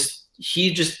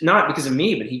he not because of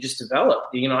me, but he just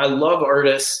developed. I love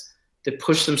artists that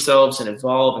push themselves and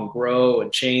evolve and grow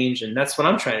and change, and that's what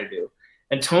I'm trying to do.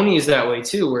 And Tony is that way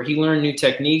too, where he learned new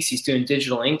techniques. He's doing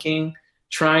digital inking,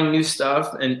 trying new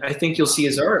stuff, and I think you'll see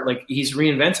his art. Like he's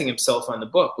reinventing himself on the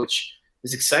book, which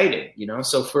is exciting,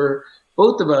 So for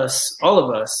both of us, all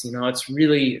of us,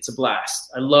 it's a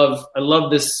blast. I love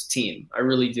this team. I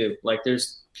really do. Like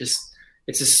it's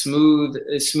as smooth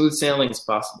sailing as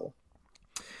possible.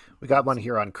 We got one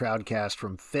here on Crowdcast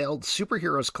from Failed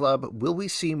Superheroes Club. Will we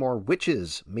see more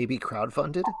witches? Maybe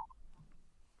crowdfunded?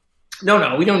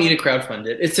 No, we don't need to crowdfund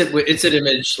it. It's an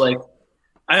image. Like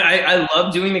I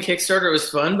love doing the Kickstarter. It was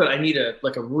fun, but I need a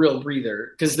real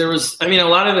breather because there was, a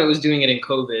lot of it was doing it in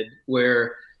COVID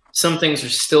where some things are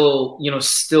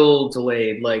still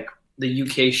delayed. Like the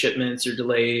UK shipments are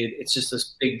delayed. It's just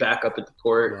this big backup at the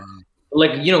port.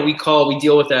 like, you know, we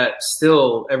deal with that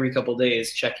still every couple of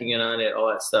days, checking in on it, all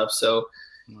that stuff. So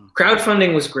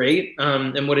crowdfunding was great.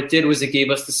 And what it did was it gave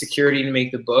us the security to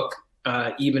make the book,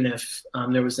 even if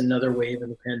there was another wave of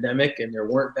the pandemic and there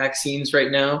weren't vaccines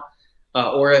right now,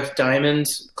 or if Diamond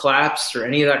collapsed or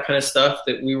any of that kind of stuff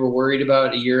that we were worried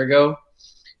about a year ago.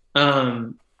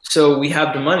 So we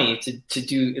have the money to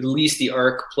do at least the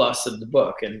arc plus of the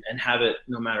book and have it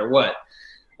no matter what.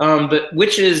 But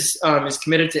Witches is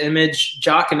committed to Image.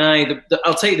 Jock and I,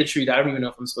 I'll tell you the truth. I don't even know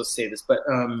if I'm supposed to say this, but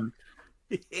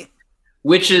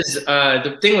Witches.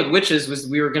 The thing with Witches was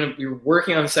we were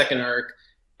working on the second arc,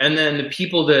 and then the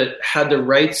people that had the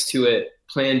rights to it,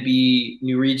 Plan B,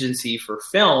 New Regency for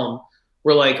film,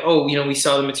 were like, oh, you know, we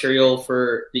saw the material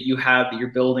that you're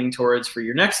building towards for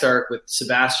your next arc with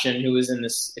Sebastian, who was in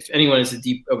this. If anyone is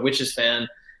a Witches fan.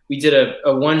 We did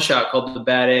a one-shot called The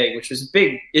Bad Egg, which was a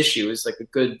big issue. It was like a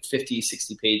good 50,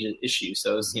 60-page issue.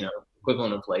 So it was, you know,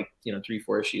 equivalent of like, you know,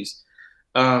 3-4 issues.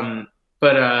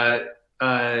 But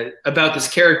about this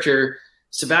character,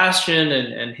 Sebastian,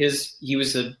 and he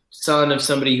was a son of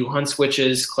somebody who hunts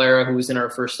witches, Clara, who was in our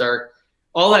first arc.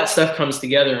 All that stuff comes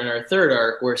together in our third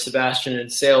arc, where Sebastian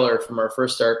and Sailor from our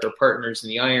first arc are partners in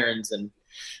the Irons. And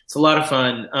it's a lot of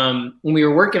fun. When we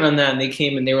were working on that, and they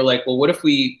came and they were like, well, what if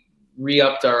we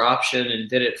re-upped our option and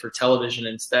did it for television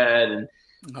instead,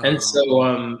 and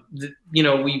so you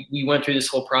know, we went through this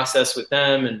whole process with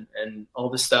them and all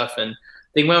this stuff, and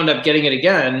they wound up getting it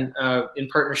again in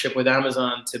partnership with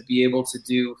Amazon to be able to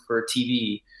do for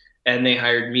TV, and they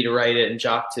hired me to write it and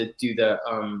Jock to do the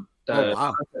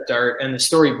art and the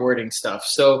storyboarding stuff.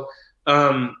 So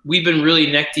we've been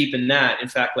really neck deep in that. In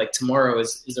fact, like tomorrow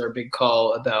is our big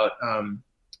call about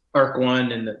arc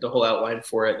 1 and the whole outline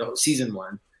for it, the whole season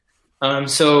 1.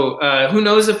 So who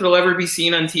knows if it'll ever be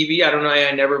seen on TV? I don't know.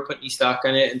 I never put any stock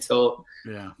on it until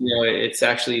you know it's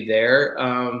actually there.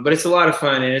 But it's a lot of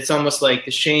fun, and it's almost like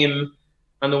the shame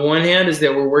on the one hand is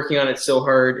that we're working on it so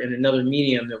hard in another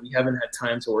medium that we haven't had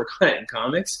time to work on it in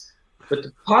comics. But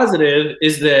the positive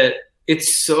is that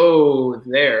it's so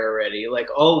there already. Like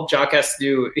all Jock has to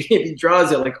do, if he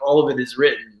draws it, like all of it is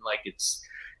written. Like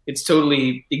it's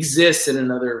totally exists in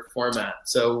another format.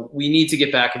 So we need to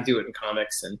get back and do it in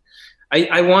comics. And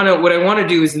what I want to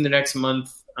do is in the next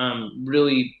month,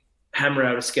 really hammer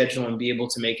out a schedule and be able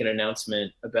to make an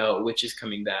announcement about which is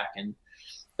coming back in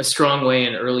a strong way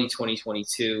in early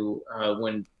 2022,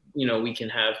 when, you know, we can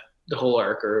have the whole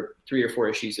arc or 3 or 4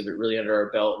 issues of it really under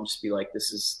our belt and just be like,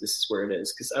 this is where it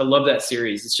is. Cause I love that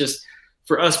series. It's just,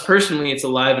 for us personally, it's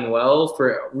alive and well.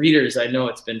 For readers, I know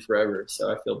it's been forever.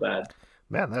 So I feel bad.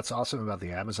 Man, that's awesome about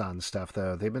the Amazon stuff,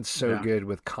 though. They've been so good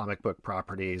with comic book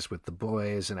properties, with The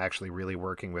Boys, and actually really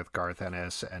working with Garth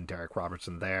Ennis and Derek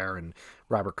Robertson there, and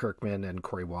Robert Kirkman and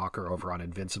Cory Walker over on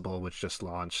Invincible, which just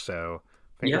launched. So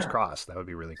fingers crossed, that would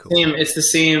be really cool. It's the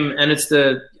same, and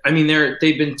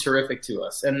they've been terrific to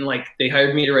us, and like they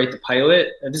hired me to write the pilot.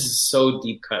 And this is so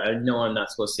deep cut. I know I'm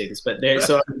not supposed to say this, but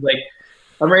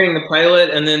I'm writing the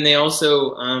pilot, and then they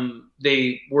also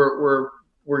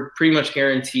we're pretty much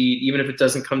guaranteed, even if it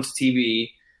doesn't come to TV,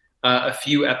 a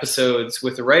few episodes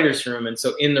with the writer's room. And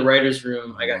so in the writer's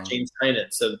room, I got James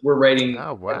Tynan. So we're writing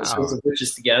episodes of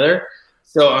Witches together.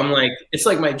 So I'm like, it's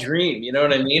like my dream, you know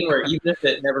what I mean? Where even if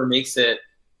it never makes it,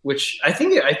 which I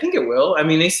think it will. I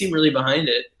mean, they seem really behind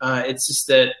it. It's just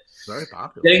that very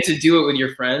popular. Getting to do it with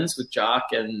your friends, with Jock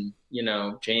and, you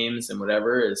know, James and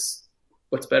whatever, is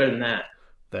what's better than that.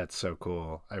 That's so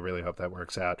cool. I really hope that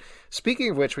works out. Speaking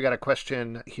of which, we got a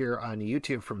question here on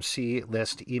YouTube from C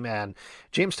List E-Man.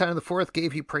 James Tynan IV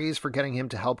gave you praise for getting him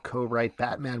to help co-write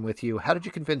Batman with you. How did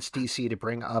you convince DC to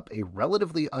bring up a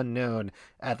relatively unknown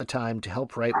at the time to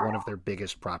help write one of their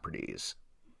biggest properties?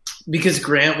 Because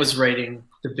Grant was writing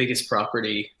the biggest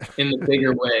property in the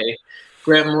bigger way.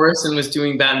 Grant Morrison was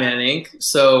doing Batman Inc.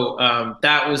 So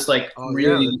that was like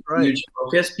huge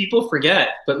focus. People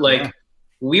forget, but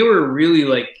we were really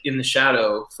like in the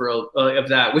shadow of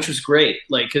that, which was great.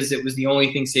 Like, cause it was the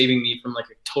only thing saving me from like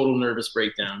a total nervous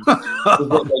breakdown.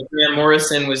 Grant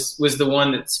Morrison was the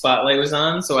one that spotlight was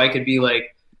on. So I could be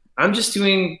like, I'm just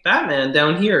doing Batman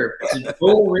down here.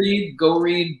 Go read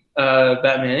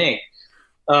Batman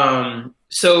Inc.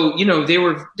 So, you know, they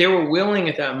were willing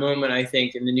at that moment, I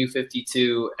think, in the New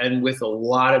 52, and with a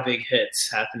lot of big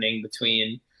hits happening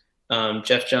between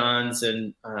Jeff Johns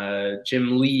and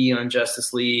Jim Lee on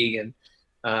Justice League, and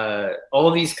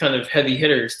all these kind of heavy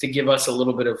hitters, to give us a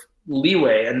little bit of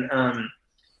leeway. And,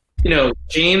 you know,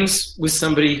 James was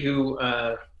somebody who,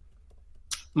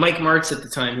 Mike Martz at the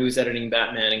time, who was editing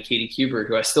Batman, and Katie Kubert,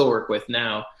 who I still work with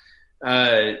now,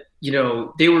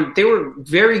 they were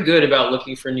very good about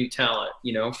looking for new talent,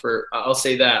 I'll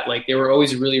say that. Like, they were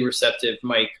always really receptive.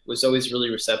 Mike was always really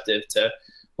receptive to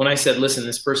when I said, listen,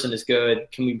 this person is good.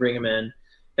 Can we bring him in?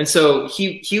 And so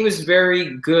he was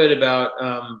very good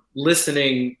about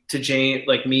listening to James,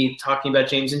 like me talking about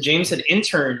James. And James had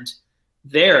interned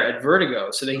there at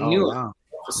Vertigo, so they knew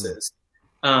offices.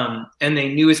 And they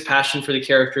knew his passion for the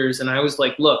characters. And I was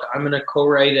like, look, I'm going to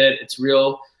co-write it. It's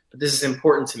real, but this is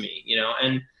important to me,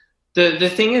 And the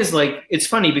thing is, like, it's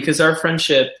funny because our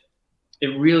friendship,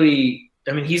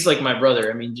 he's like my brother.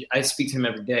 I mean, I speak to him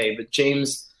every day, but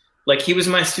James, like, he was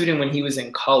my student when he was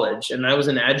in college, and I was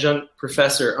an adjunct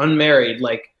professor, unmarried,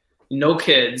 like, no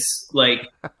kids. Like,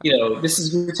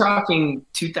 we're talking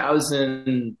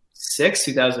 2006,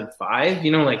 2005,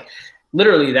 like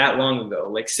literally that long ago,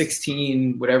 like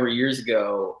 16 whatever years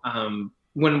ago,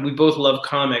 when we both loved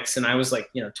comics, and I was like,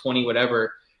 20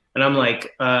 whatever, and I'm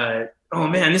like, oh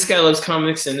man, this guy loves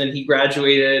comics. And then he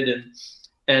graduated,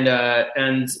 and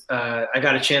I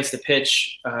got a chance to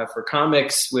pitch for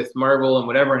comics with Marvel and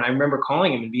whatever. And I remember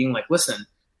calling him and being like, listen,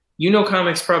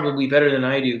 comics probably better than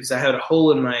I do, because I had a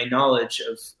hole in my knowledge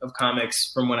of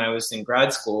comics from when I was in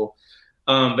grad school.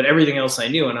 But everything else I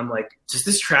knew. And I'm like, does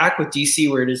this track with DC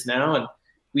where it is now? And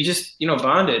we just,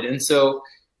 bonded. And so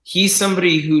he's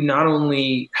somebody who not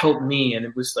only helped me, and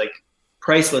it was like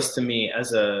priceless to me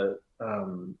as a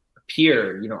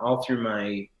peer, all through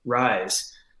my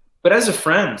rise, but as a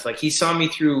friend. Like, he saw me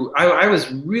through, I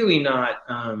was really not,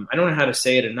 I don't know how to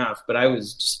say it enough, but I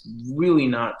was just really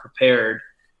not prepared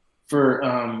for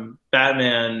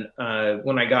Batman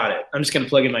when I got it. I'm just going to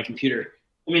plug in my computer.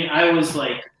 I mean, I was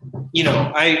like,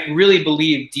 I really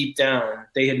believed deep down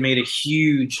they had made a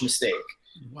huge mistake.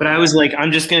 Wow. But I was like,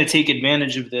 I'm just going to take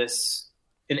advantage of this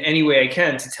in any way I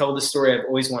can to tell the story I've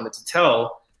always wanted to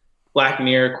tell. Black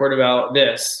Mirror, Court about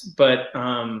this. But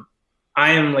I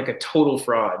am like a total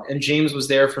fraud. And James was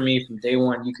there for me from day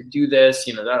one. You could do this,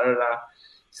 da, da, da.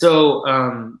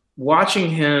 So watching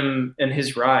him and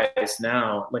his rise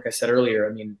now, like I said earlier,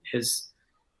 I mean, he's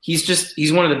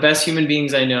one of the best human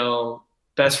beings I know.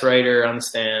 Best writer on the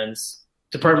stands,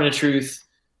 Department of Truth,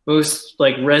 most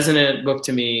like resonant book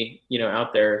to me,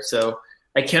 out there. So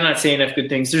I cannot say enough good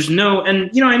things. I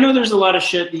know there's a lot of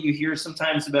shit that you hear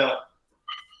sometimes about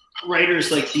writers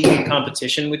like being in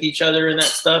competition with each other and that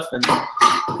stuff. And,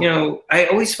 I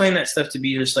always find that stuff to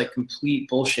be just like complete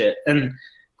bullshit. And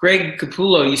Greg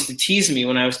Capullo used to tease me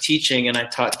when I was teaching and I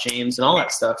taught James and all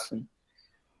that stuff and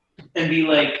be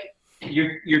like,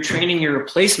 you're training your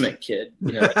replacement kid.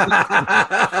 He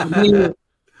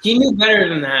knew better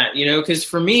than that, because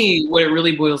for me, what it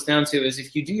really boils down to is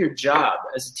if you do your job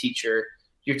as a teacher,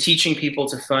 you're teaching people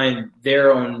to find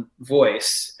their own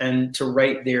voice and to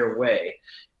write their way.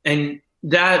 And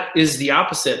that is the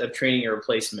opposite of training your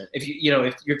replacement. If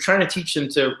if you're trying to teach them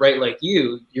to write like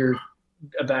you, you're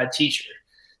a bad teacher.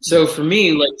 So for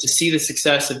me, like, to see the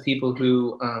success of people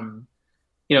who,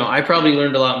 I probably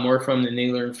learned a lot more from than they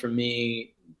learned from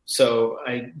me. So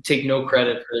I take no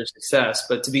credit for their success,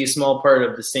 but to be a small part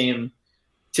of the same,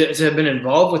 to have been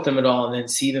involved with them at all and then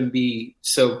see them be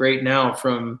so great now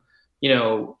from,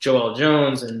 Joel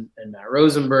Jones and Matt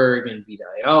Rosenberg and Vita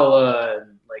Ayala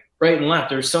and like right and left.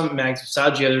 There's so Max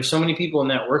Visaggio. There's so many people in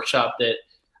that workshop that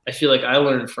I feel like I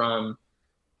learned from.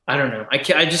 I don't know.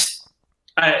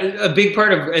 A big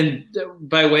part of, and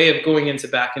by way of going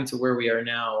back into where we are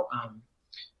now,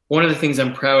 one of the things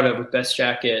I'm proud of with Best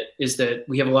Jacket is that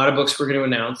we have a lot of books we're going to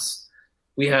announce.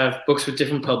 We have books with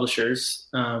different publishers,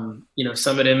 some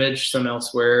at Image, some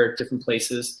elsewhere, different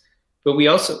places. But we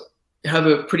also have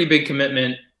a pretty big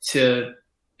commitment to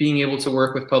being able to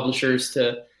work with publishers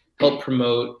to help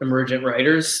promote emergent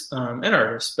writers and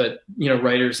artists, but,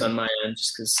 writers on my end,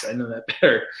 just because I know that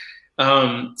better.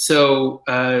 So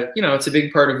it's a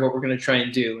big part of what we're going to try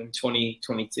and do in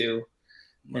 2022.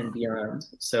 And beyond.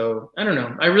 So I don't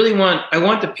know. I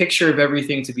want the picture of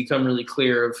everything to become really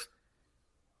clear of,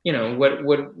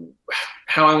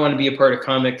 how I want to be a part of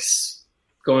comics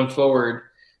going forward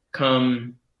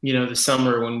come, the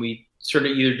summer when we sort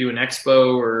of either do an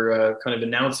expo or a kind of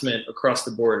announcement across the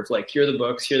board of like, here are the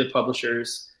books, here are the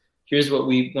publishers, here's what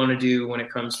we want to do when it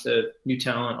comes to new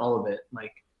talent, all of it.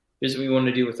 Like, here's what we want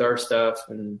to do with our stuff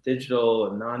and digital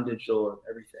and non-digital and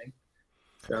everything.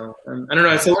 So I don't know.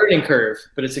 It's a learning curve,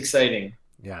 but it's exciting.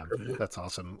 Yeah, that's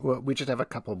awesome. Well, we just have a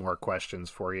couple more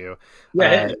questions for you.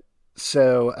 Yeah.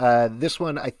 So this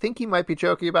one, I think he might be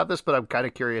joking about this, but I'm kind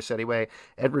of curious anyway.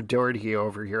 Edward Doherty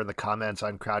over here in the comments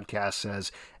on Crowdcast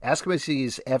says, ask him if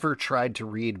he's ever tried to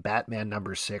read Batman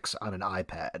 #6 on an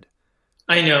iPad.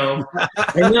 I know.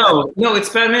 No, it's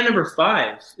Batman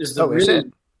 #5 is the is it?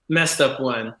 messed up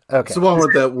one. Okay. It's the one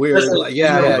with the weird. You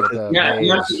have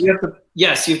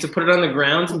to put it on the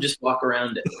ground and just walk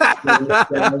around it.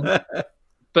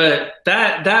 But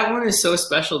that one is so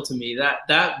special to me.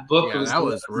 That book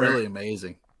was really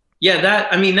amazing. Yeah,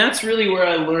 that's really where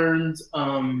I learned.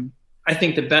 I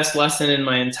think the best lesson in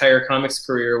my entire comics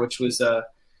career, which was,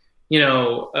 when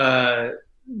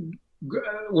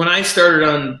I started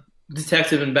on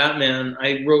Detective and Batman,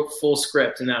 I wrote full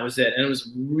script and that was it. And it was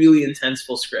really intense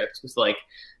full script with like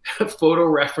photo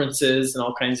references and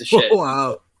all kinds of shit. Oh,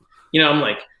 wow. I'm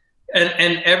like,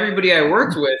 and everybody I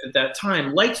worked with at that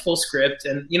time liked full script.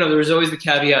 And, there was always the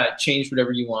caveat, change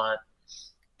whatever you want.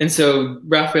 And so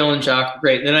Raphael and Jacques were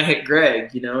great. And then I hit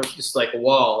Greg, just like a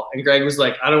wall. And Greg was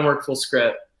like, I don't work full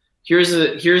script. Here's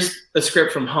a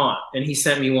script from Haunt. And he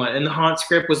sent me one. And the Haunt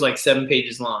script was like 7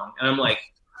 pages long. And I'm like,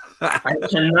 I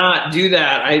cannot do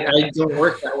that. I don't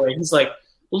work that way. He's like,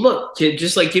 well, look, kid,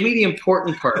 just like give me the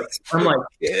important parts. I'm like,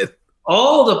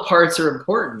 all the parts are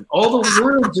important. All the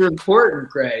words are important,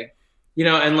 Greg.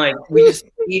 And like we just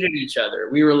hated each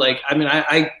other. We were like,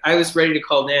 I was ready to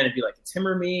call Dan and be like, it's him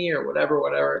or me or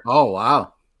whatever. Oh,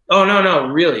 wow. Oh, no,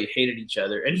 really hated each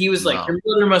other. And he was like, your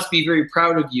mother must be very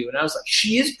proud of you. And I was like,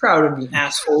 she is proud of me,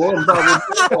 asshole. And blah, blah,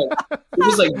 blah. It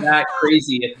was like that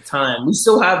crazy at the time. We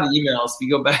still have the emails. We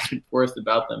go back and forth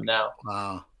about them now.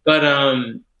 Wow. But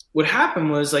what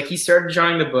happened was like he started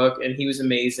drawing the book and he was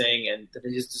amazing and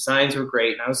his designs were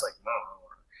great. And I was like,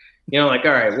 no. Like,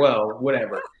 all right, well,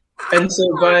 whatever. And so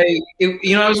I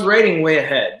was writing way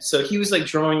ahead. So he was like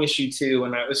drawing issue 2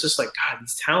 and I was just like, God,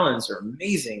 these talons are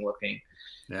amazing looking.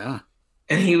 Yeah.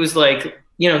 And he was like,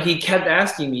 he kept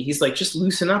asking me, he's like, just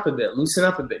loosen up a bit.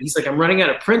 He's like, I'm running out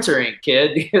of printer ink,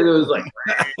 kid. It was like,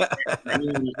 like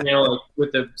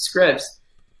with the scripts.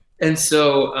 And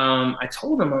so I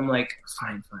told him, I'm like,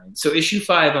 fine. So issue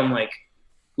 5, I'm like,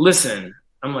 listen,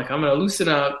 I'm going to loosen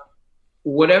up.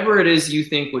 Whatever it is you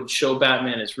think would show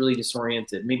Batman is really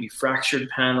disoriented, maybe fractured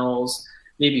panels,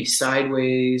 maybe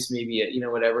sideways, maybe,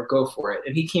 whatever, go for it.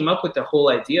 And he came up with the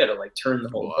whole idea to like turn the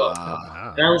whole book.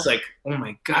 And I was like, oh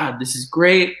my God, this is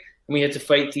great. And we had to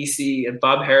fight DC and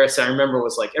Bob Harris, I remember,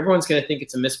 was like, everyone's going to think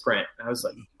it's a misprint. And I was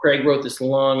like, Greg wrote this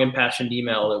long impassioned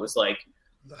email that was like,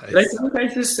 nice. Did I tell you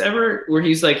guys this ever? Where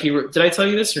he's like, did I tell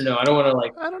you this or no? I don't want to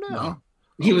like, I don't know.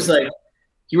 He was like,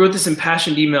 he wrote this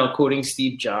impassioned email quoting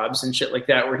Steve Jobs and shit like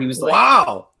that, where he was like,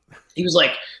 wow. He was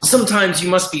like, sometimes you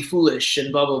must be foolish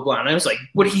and blah, blah, blah. And I was like,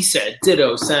 what he said,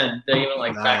 ditto, send,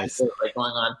 like nice. Back and forth, like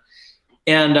going on.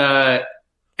 And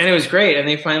it was great. And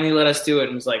they finally let us do it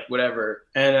and was like, whatever.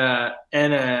 And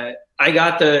I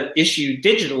got the issue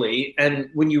digitally. And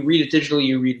when you read it digitally,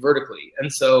 you read vertically. And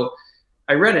so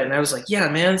I read it and I was like, yeah,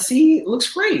 man, see, it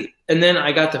looks great. And then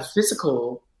I got the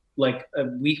physical like a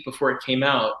week before it came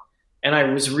out. And I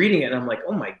was reading it and I'm like,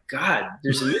 oh my God,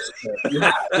 there's a misprint. You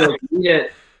have to like, read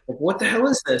it. Like, what the hell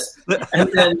is this? And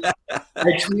then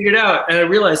I tweeted out and I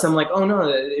realized I'm like, oh no,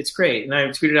 it's great. And I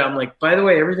tweeted out, I'm like, by the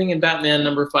way, everything in Batman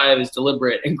 #5 is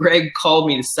deliberate. And Greg called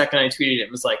me the second I tweeted it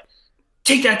and was like,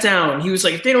 take that down. He was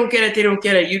like, if they don't get it, they don't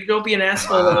get it. You don't be an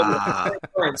asshole.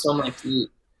 So I'm like, dude.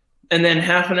 And then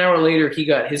half an hour later, he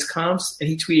got his comps and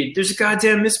he tweeted, there's a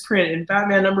goddamn misprint in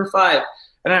Batman #5.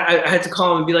 And I had to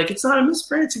call him and be like, it's not a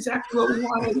misprint. It's exactly what we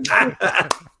wanted.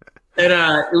 And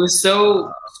it was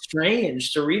so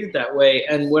strange to read it that way.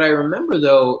 And what I remember,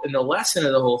 though, in the lesson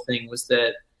of the whole thing was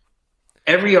that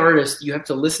every artist, you have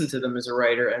to listen to them as a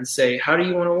writer and say, how do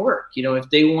you want to work? If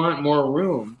they want more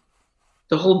room,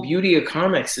 the whole beauty of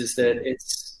comics is that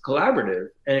it's collaborative.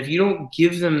 And if you don't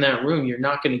give them that room, you're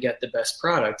not going to get the best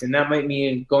product. And that might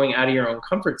mean going out of your own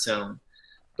comfort zone.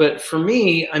 But for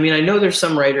me, I know there's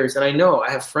some writers, and I know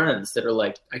I have friends that are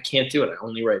like, I can't do it. I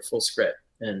only write full script.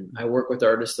 And I work with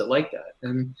artists that like that.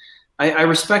 And I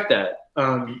respect that.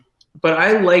 But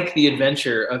I like the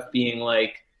adventure of being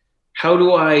like, how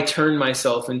do I turn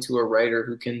myself into a writer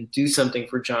who can do something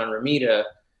for John Romita,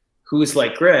 who is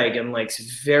like Greg and likes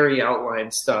very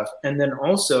outlined stuff, and then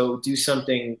also do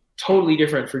something totally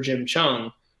different for Jim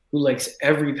Chung, who likes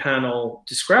every panel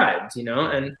described,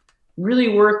 and really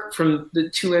work from the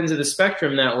two ends of the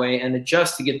spectrum that way and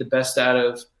adjust to get the best out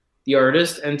of the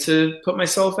artist and to put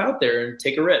myself out there and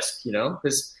take a risk,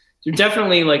 because they're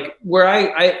definitely like where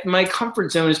I my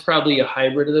comfort zone is probably a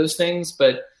hybrid of those things.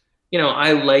 But,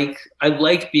 I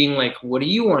like being like, what do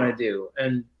you want to do?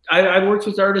 And I've worked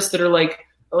with artists that are like,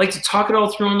 I like to talk it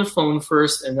all through on the phone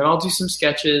first, and then I'll do some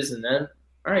sketches, and then,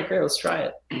 all right, great, let's try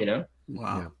it,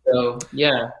 Wow. So,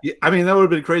 yeah. That would have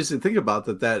been crazy to think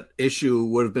about, that issue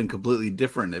would have been completely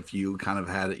different if you kind of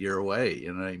had it your way.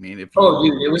 You know what I mean? Dude,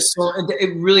 it was so,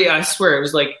 it really, I swear, it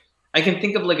was like, I can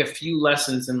think of like a few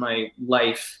lessons in my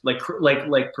life, like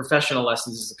professional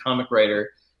lessons as a comic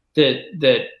writer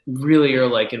that really are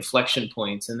like inflection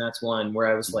points. And that's one where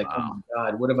I was like, oh my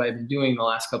God, what have I been doing the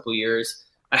last couple of years?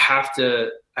 I have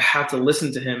to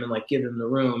listen to him and like give him the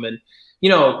room. And,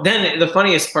 then the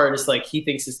funniest part is like, he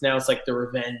thinks it's like the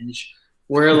revenge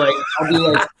where like, I'll be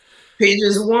like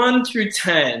pages 1 through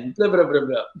 10, blah, blah, blah,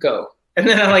 blah, go. And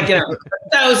then I like,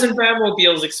 1,000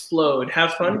 Batmobiles explode.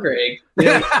 Have fun, Greg.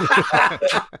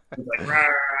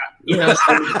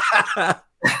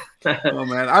 Like, oh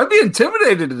man, I'd be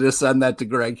intimidated to send that to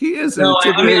Greg. He is. No,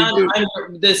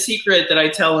 I'm the secret that I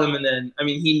tell him, and then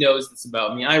he knows this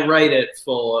about me. I write it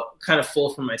kind of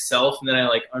full for myself, and then I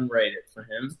like unwrite it for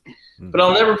him. Mm-hmm. But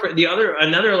I'll never.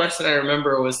 Another lesson I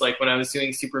remember was like when I was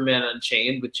doing Superman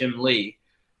Unchained with Jim Lee,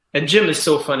 and Jim is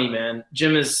so funny, man.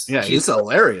 Jim is he's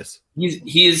hilarious.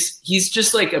 He's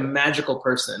just like a magical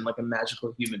person, like a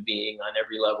magical human being on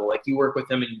every level. Like you work with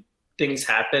him and things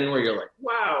happen where you're like,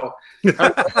 wow.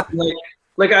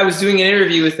 like I was doing an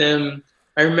interview with him.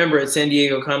 I remember at San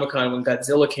Diego Comic-Con when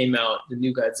Godzilla came out, the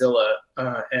new Godzilla,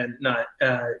 and not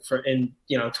in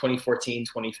 2014,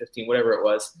 2015, whatever it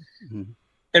was. Mm-hmm.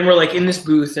 And we're like in this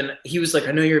booth, and he was like,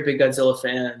 I know you're a big Godzilla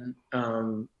fan.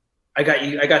 I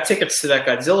got tickets to that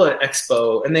Godzilla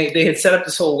expo, and they had set up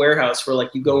this whole warehouse where like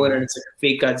you go in and it's like a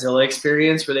fake Godzilla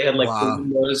experience where they had like the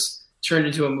windows turned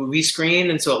into a movie screen,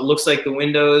 and so it looks like the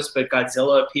windows, but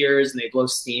Godzilla appears and they blow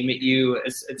steam at you.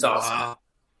 It's awesome. Wow.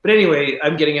 But anyway,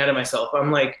 I'm getting out of myself.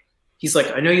 I'm like, he's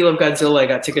like, I know you love Godzilla. I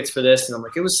got tickets for this, and I'm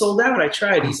like, it was sold out. I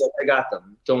tried. He's like, I got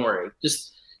them. Don't worry.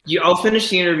 I'll finish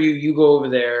the interview. You go over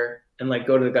there and like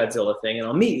go to the Godzilla thing, and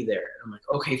I'll meet you there. And I'm like,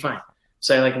 okay, fine.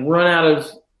 So I like run out of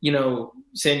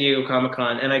San Diego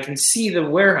Comic-Con, and I can see the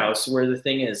warehouse where the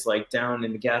thing is, like down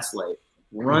in the gaslight.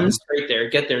 Run straight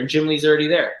there, get there, and Jim Lee's already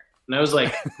there. And I was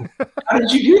like, how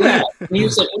did you do that? And he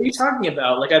was like, what are you talking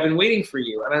about? Like, I've been waiting for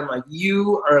you. And I'm like,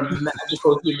 you are a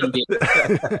magical human being.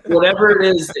 Whatever it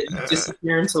is that you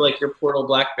disappear into like your portal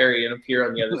BlackBerry and appear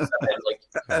on the other side, like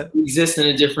you exist in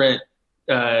a different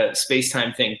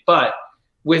space-time thing. But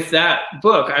with that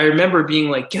book, I remember being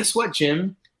like, guess what,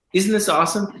 Jim? Isn't this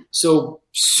awesome? So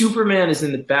Superman is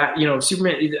in the back,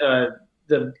 Superman,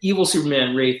 the evil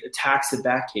Superman Wraith attacks the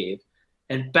Batcave.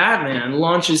 And Batman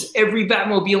launches every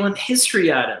Batmobile in history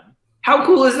at him. How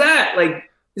cool is that? Like,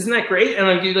 isn't that great? And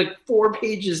I give you like 4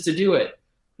 pages to do it.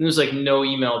 And there's like no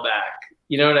email back.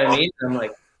 You know what I mean? And I'm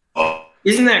like,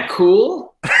 isn't that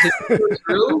cool? Is it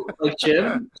true? Like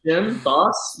Jim,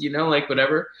 boss, like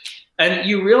whatever. And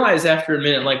you realize after a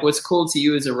minute, like what's cool to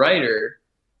you as a writer,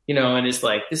 and it's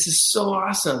like, this is so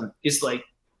awesome. It's like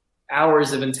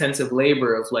hours of intensive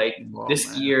labor of like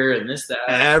gear and this, that.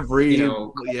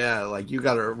 Like you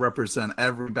got to represent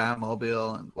every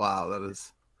Batmobile, and wow, that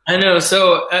is. I know.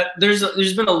 So there's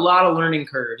been a lot of learning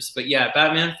curves, but yeah,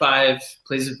 Batman 5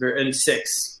 and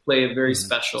 6 play a very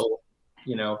special,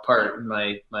 part in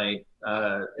my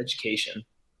education.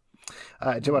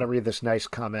 I do want to read this nice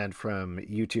comment from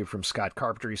YouTube from Scott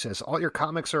Carpenter. He says, all your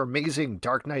comics are amazing.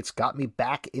 Dark Knight's got me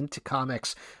back into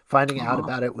comics. Finding out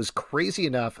about it was crazy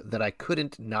enough that I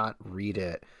couldn't not read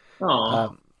it,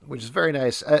 which is very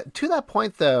nice. To that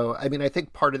point, though, I mean, I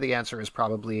think part of the answer is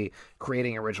probably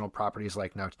creating original properties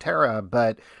like Noctera,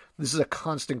 but this is a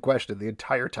constant question the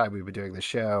entire time we've been doing the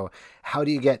show. How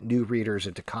do you get new readers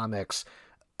into comics?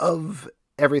 Of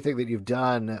everything that you've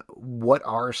done, what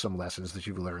are some lessons that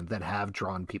you've learned that have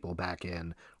drawn people back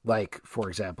in? Like, for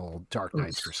example, Dark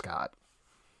Knights for Scott.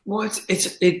 Well, it's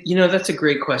that's a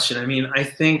great question. I mean, I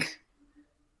think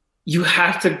you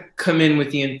have to come in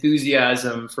with the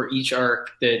enthusiasm for each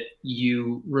arc that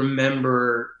you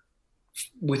remember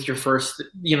with your first,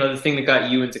 the thing that got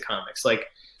you into comics. Like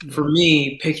for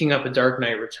me, picking up a Dark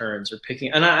Knight Returns or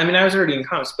I was already in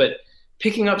comics, but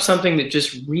picking up something that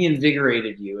just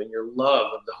reinvigorated you and your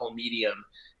love of the whole medium.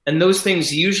 And those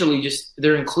things usually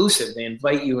they're inclusive. They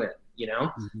invite you in,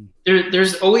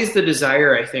 There's always the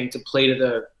desire, I think, to play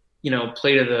to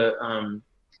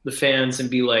the fans and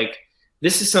be like,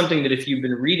 this is something that if you've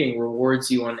been reading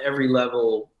rewards you on every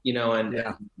level, and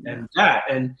that.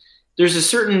 And there's a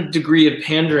certain degree of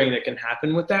pandering that can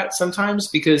happen with that sometimes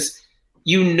because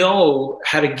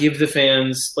how to give the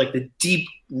fans like the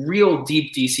real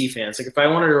deep DC fans. Like if I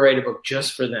wanted to write a book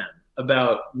just for them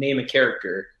about name a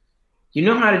character,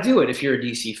 how to do it if you're a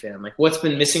DC fan. Like what's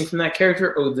been missing from that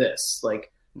character? Oh, this.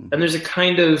 Like, and there's a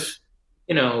kind of,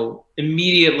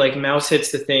 immediate like mouse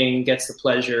hits the thing, gets the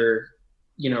pleasure,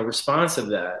 response of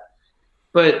that.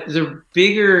 But the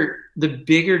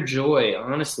bigger joy,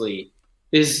 honestly,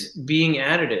 is being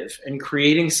additive and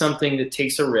creating something that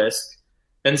takes a risk,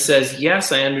 and says,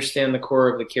 yes, I understand the core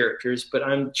of the characters, but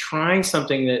I'm trying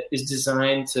something that is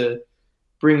designed to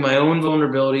bring my own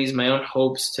vulnerabilities, my own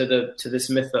hopes to this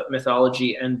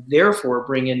mythology, and therefore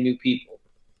bring in new people.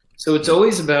 So it's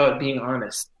always about being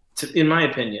honest, in my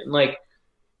opinion. Like,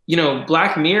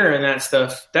 Black Mirror and that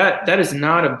stuff, that is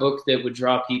not a book that would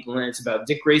draw people in. It's about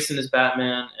Dick Grayson as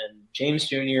Batman and James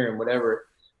Jr. and whatever.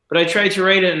 But I tried to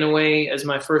write it in a way as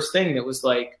my first thing that was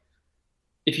like,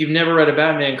 if you've never read a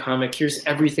Batman comic, here's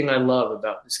everything I love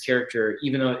about this character,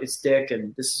 even though it's Dick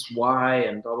and this is why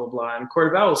and blah, blah, blah. And Court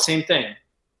of Owls, same thing.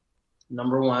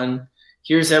 Number one,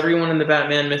 here's everyone in the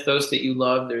Batman mythos that you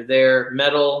love. They're there.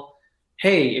 Metal.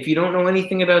 Hey, if you don't know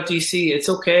anything about DC, it's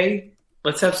okay.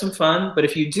 Let's have some fun. But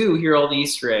if you do, here are all the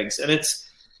Easter eggs. And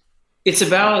it's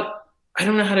about, I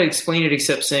don't know how to explain it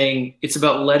except saying it's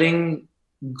about letting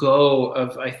go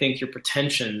of, I think, your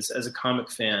pretensions as a comic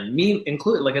fan. Me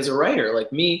included, like as a writer,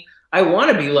 like me, I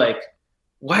want to be like,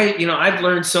 why, I've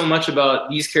learned so much about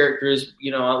these characters,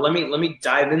 let me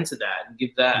dive into that and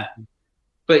give that. Mm-hmm.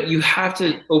 But you have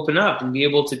to open up and be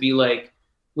able to be like,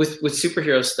 with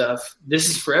superhero stuff, this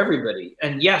is for everybody.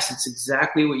 And yes, it's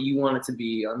exactly what you want it to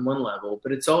be on one level,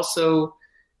 but it's also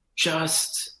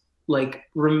just like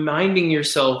reminding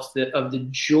yourself of the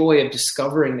joy of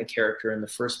discovering the character in the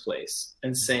first place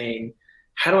and saying,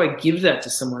 how do I give that to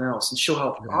someone else and show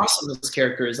how awesome this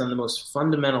character is on the most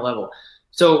fundamental level?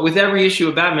 So with every issue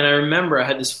of Batman, I remember I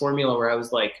had this formula where I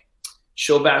was like,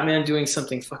 show Batman doing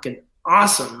something fucking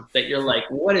awesome that you're like,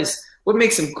 what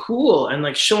makes him cool? And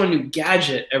like show a new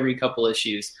gadget every couple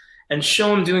issues and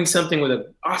show him doing something with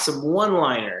an awesome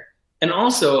one-liner. And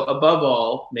also, above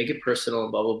all, make it personal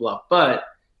and blah, blah, blah. But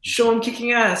show him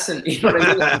kicking ass. And you know what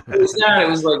I mean?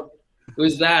 It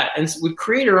was that. And with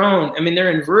Creator Own, I mean,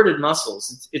 they're inverted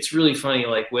muscles. It's really funny.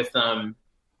 Like with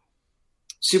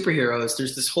superheroes,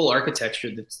 there's this whole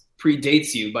architecture that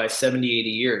predates you by 70, 80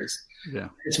 years. Yeah.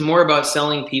 It's more about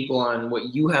selling people on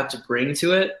what you have to bring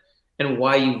to it and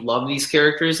why you love these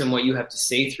characters and what you have to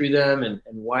say through them and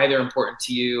why they're important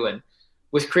to you. And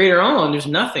with Creator Own, there's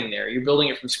nothing there. You're building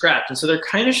it from scratch. And so they're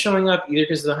kind of showing up either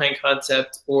because of the high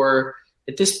concept or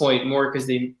at this point more because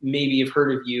they maybe have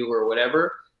heard of you or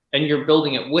whatever, and you're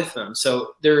building it with them.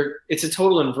 So it's a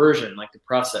total inversion, like the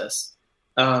process.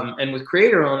 And with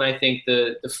Creator Own, I think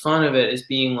the fun of it is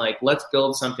being like, let's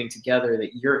build something together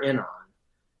that you're in on.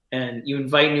 And you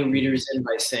invite new readers in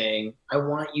by saying, I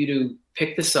want you to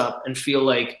pick this up and feel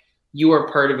like you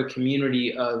are part of a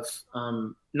community of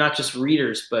not just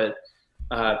readers, but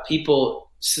people,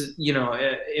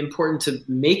 important to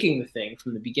making the thing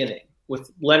from the beginning, with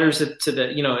letters to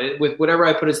the, with whatever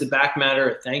I put as the back matter,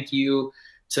 a thank you,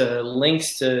 to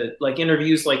links to like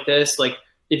interviews like this. Like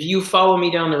if you follow me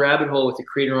down the rabbit hole with the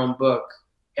Creator Own book,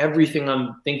 everything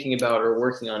I'm thinking about or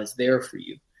working on is there for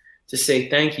you to say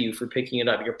thank you for picking it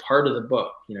up. You're part of the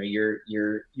book.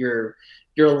 You're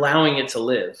allowing it to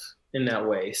live in that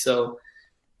way. So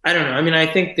I don't know. I mean, I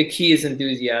think the key is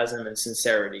enthusiasm and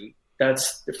sincerity.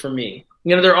 That's for me.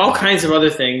 There are all kinds of other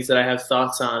things that I have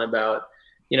thoughts on about,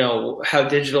 how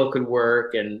digital could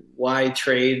work and why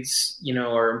trades,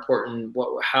 are important.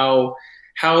 How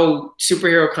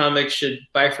superhero comics should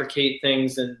bifurcate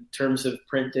things in terms of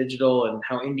print, digital, and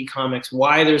how indie comics,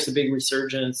 why there's a big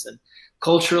resurgence. And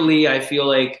culturally, I feel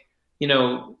like,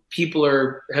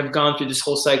 people have gone through this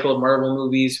whole cycle of Marvel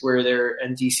movies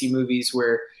and DC movies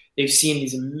where they've seen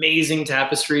these amazing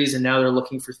tapestries and now they're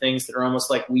looking for things that are almost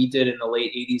like we did in the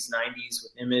late 80s, 90s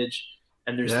with Image.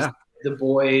 And there's The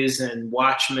Boys and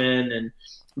Watchmen and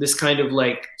this kind of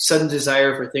like sudden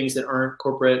desire for things that aren't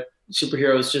corporate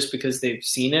superheroes just because they've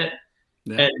seen it.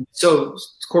 Yeah. And so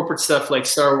corporate stuff like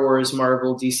Star Wars,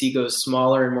 Marvel, DC goes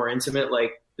smaller and more intimate,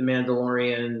 like The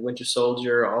Mandalorian, Winter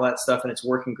Soldier, all that stuff, and it's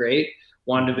working great.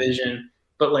 WandaVision,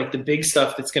 but like the big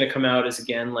stuff that's going to come out is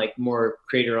again like more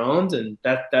creator owned, and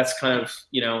that's kind of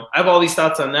I have all these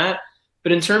thoughts on that.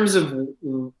 But in terms of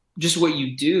just what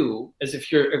you do, as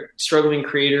if you're a struggling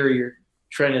creator, you're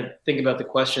trying to think about the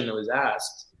question that was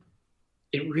asked.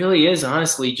 It really is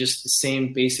honestly just the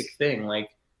same basic thing.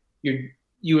 Like you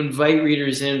invite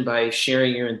readers in by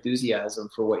sharing your enthusiasm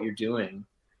for what you're doing.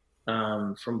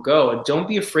 From go, and don't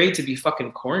be afraid to be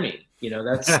fucking corny.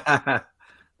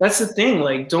 That's the thing.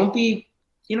 Like, don't be,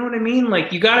 you know what I mean?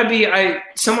 Like, you gotta be.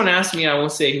 Someone asked me, I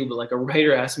won't say who, but like a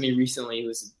writer asked me recently, who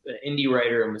was an indie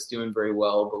writer and was doing very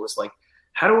well, but was like,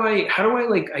 how do I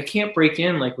like, I can't break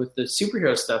in like with the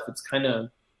superhero stuff. It's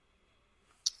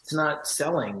not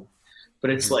selling,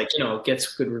 but it's like, it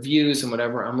gets good reviews and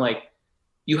whatever. I'm like,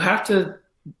 you have to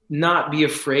not be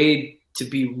afraid to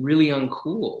be really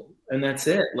uncool. And that's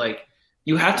it. Like,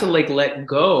 you have to like let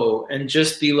go and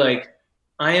just be like,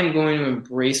 I am going to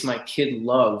embrace my kid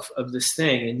love of this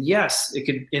thing. And yes, it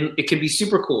could be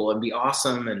super cool and be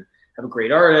awesome and have a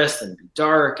great artist and be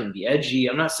dark and be edgy.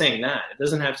 I'm not saying that. It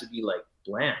doesn't have to be like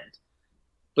bland.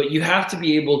 But you have to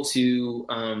be able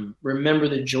to remember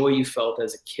the joy you felt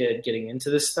as a kid getting into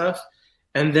this stuff.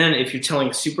 And then if you're telling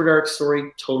a super dark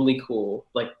story, totally cool.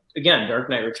 Like, again, Dark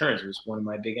Knight Returns was one of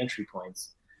my big entry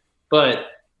points. But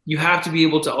you have to be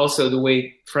able to also, the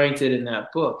way Frank did in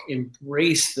that book,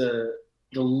 embrace the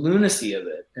lunacy of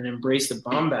it and embrace the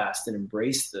bombast and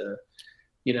embrace the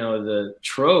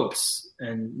tropes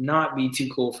and not be too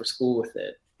cool for school with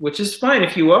it, which is fine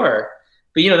if you are.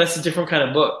 But, that's a different kind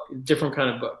of book,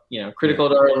 Critical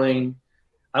Darling.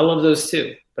 I love those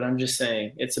too. But I'm just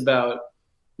saying it's about,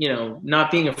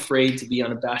 not being afraid to be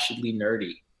unabashedly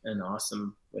nerdy and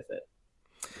awesome with it.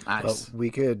 Nice. Well, we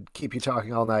could keep you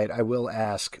talking all night. I will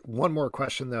ask one more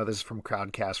question, though. This is from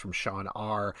Crowdcast from Sean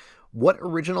R. What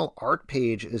original art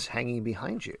page is hanging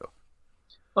behind you?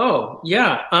 Oh,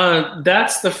 yeah.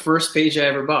 That's the first page I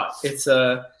ever bought. It's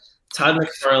Todd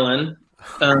McFarlane.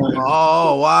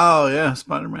 Oh, wow. Yeah,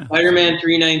 Spider-Man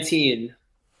 319.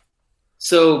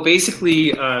 So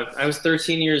basically, I was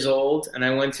 13 years old, and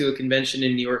I went to a convention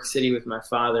in New York City with my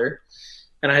father,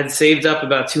 and I had saved up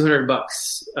about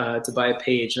 $200 to buy a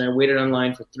page, and I waited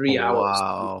online for 3 hours.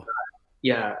 Wow.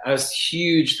 Yeah, I was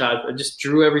huge, Todd. I just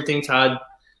drew everything, Todd.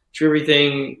 Drew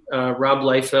everything, Rob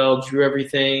Liefeld, drew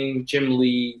everything, Jim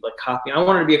Lee, like copying. I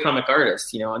wanted to be a comic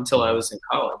artist, until I was in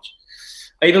college.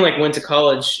 I even went to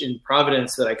college in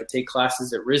Providence so that I could take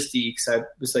classes at RISD because I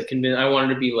was convinced I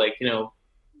wanted to be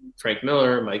Frank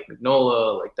Miller, Mike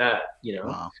Mignola, like that,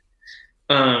 Wow.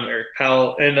 Eric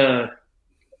Powell. And I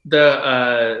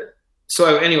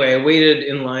waited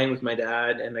in line with my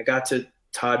dad and I got to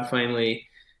Todd finally.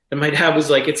 And my dad was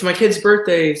like, "It's my kid's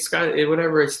birthday, Scott,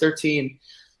 whatever, it's 13.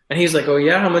 And he's like, "Oh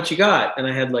yeah, how much you got?" And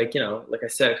I had like I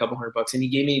said, a couple $100, and he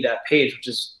gave me that page, which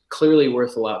is clearly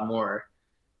worth a lot more.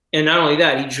 And not only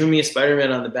that, he drew me a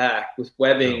Spider-Man on the back with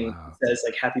webbing that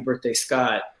says "Happy Birthday,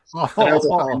 Scott." And I was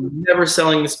like, "I'm never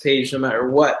selling this page, no matter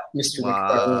what, Mr.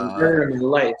 McFarlane, never in my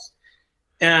life."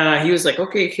 And he was like,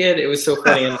 "Okay, kid." It was so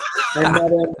funny.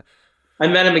 And I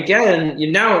met him again.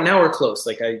 Now we're close.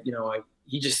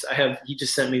 He just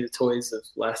sent me the toys of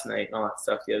last night and all that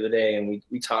stuff the other day, and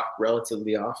we talk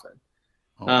relatively often.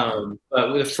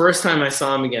 But the first time I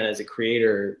saw him again as a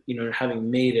creator,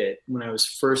 having made it when I was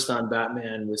first on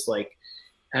Batman, was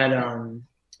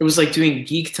it was like doing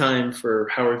Geek Time for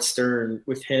Howard Stern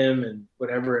with him and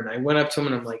whatever. And I went up to him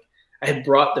and I'm like, I had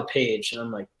brought the page and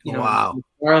I'm like, wow,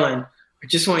 Marlon, I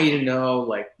just want you to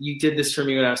know, you did this for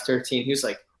me when I was 13. He was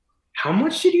like, "How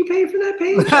much did you pay for that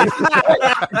page?"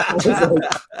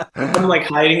 I'm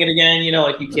hiding it again, you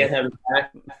can't have it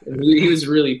back. And he was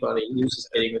really funny. He was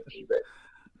just kidding with me, but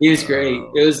he was great.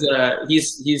 It was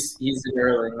he's a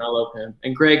darling. I love him.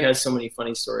 And Greg has so many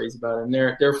funny stories about him.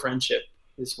 Their friendship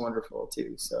is wonderful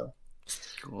too. So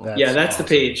cool. That's awesome. The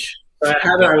page. But I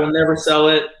have it. I will never sell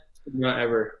it. Not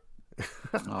ever.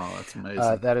 Oh, that's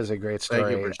amazing. That is a great story.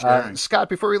 Thank you for sharing. Scott,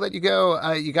 before we let you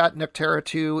go, you got Neptera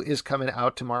 2 is coming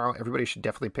out tomorrow. Everybody should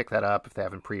definitely pick that up if they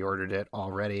haven't pre-ordered it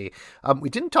already. We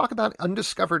didn't talk about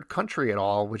Undiscovered Country at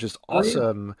all, which is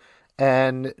awesome. Oh, yeah.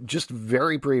 And just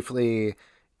very briefly,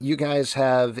 you guys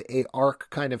have a arc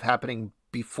kind of happening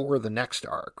before the next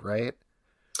arc, right?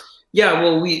 Yeah,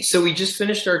 well, we just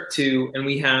finished arc 2, and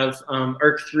we have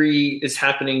arc 3 is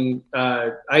happening.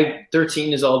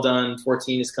 13 is all done.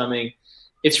 14 is coming.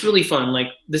 It's really fun.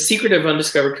 The secret of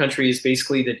Undiscovered Country is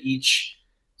basically that each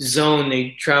zone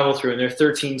they travel through, and there are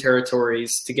 13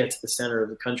 territories to get to the center of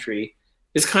the country,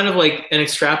 is kind of like an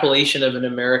extrapolation of an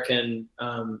American,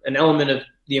 an element of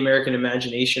the American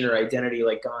imagination or identity,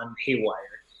 gone haywire.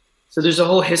 So there's a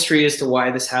whole history as to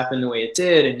why this happened the way it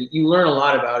did, and you learn a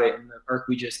lot about it in the arc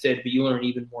we just did, but you learn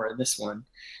even more in this one,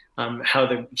 how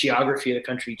the geography of the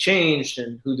country changed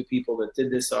and who the people that did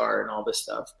this are and all this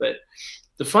stuff. But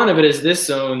the fun of it is this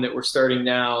zone that we're starting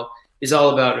now is all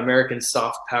about American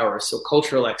soft power, so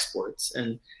cultural exports.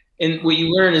 And what you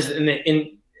learn is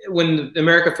when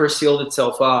America first sealed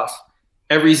itself off,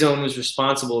 every zone was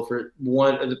responsible for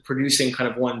producing kind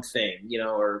of one thing,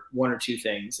 or one or two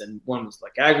things. And one was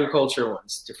agriculture,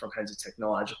 one's different kinds of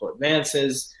technological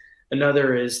advances.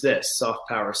 Another is this soft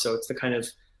power. So it's the kind of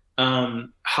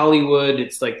Hollywood.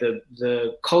 It's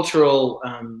the cultural,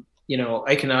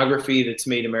 iconography that's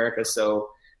made America so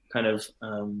kind of,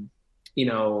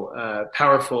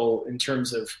 powerful in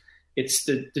terms of it's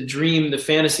the dream, the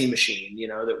fantasy machine,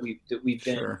 that we've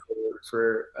been Sure.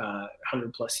 for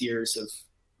 100 plus years of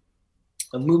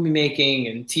movie making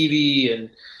and TV and,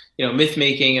 myth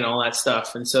making and all that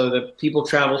stuff. And so the people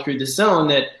travel through this zone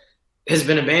that has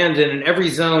been abandoned, and every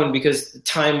zone, because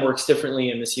time works differently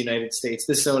in this United States,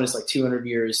 this zone is like 200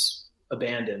 years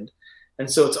abandoned.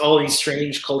 And so it's all these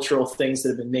strange cultural things that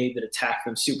have been made that attack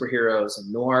them, superheroes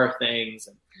and noir things.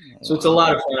 And so it's a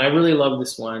lot of fun. I really love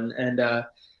this one. And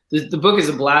the book is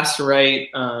a blast to write.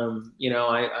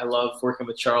 I love working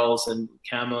with Charles and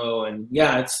Camo, and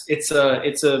yeah, it's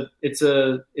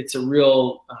a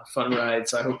real fun ride.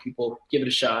 So I hope people give it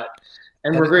a shot.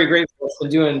 And we're very grateful. It's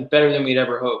been doing better than we'd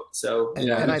ever hoped. So,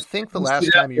 and I think the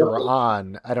last time you were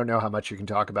on, I don't know how much you can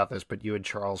talk about this, but you and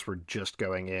Charles were just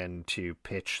going in to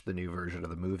pitch the new version of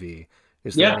the movie.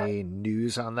 Is there any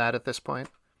news on that at this point?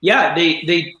 Yeah,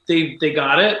 they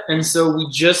got it, and so we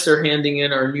just are handing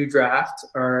in our new draft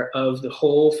of the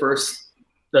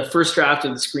first draft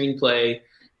of the screenplay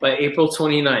by April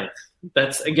 29th.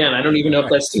 That's, again, I don't even know if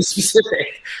that's too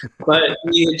specific, but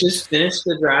we had just finished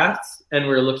the draft and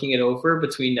we're looking it over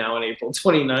between now and April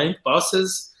 29th,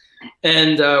 bosses,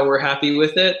 and we're happy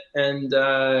with it. And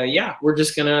we're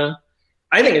just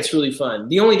I think it's really fun.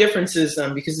 The only difference is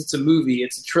because it's a movie,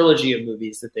 it's a trilogy of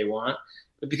movies that they want,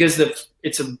 but because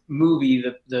it's a movie,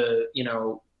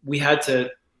 we had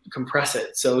to compress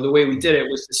it. So the way we did it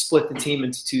was to split the team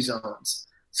into 2 zones.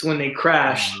 So when they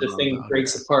crash, the thing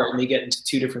breaks apart and they get into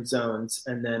 2 different zones.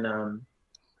 And then,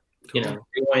 they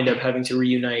wind up having to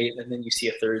reunite, and then you see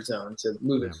a 3rd zone to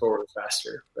move it forward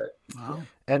faster. But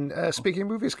And speaking of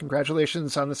movies,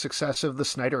 congratulations on the success of the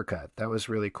Snyder Cut. That was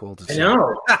really cool to see. I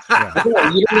know.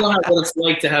 You don't know what it's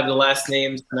like to have the last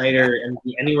name Snyder and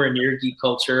be anywhere near geek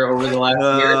culture over the last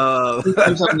year.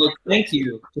 Sometimes I'm like, thank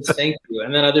you. Just thank you.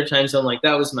 And then other times I'm like,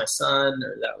 that was my son,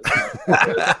 or that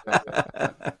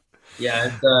was my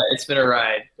Yeah, it's been a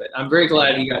ride, but I'm very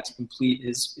glad he got to complete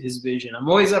his vision. I'm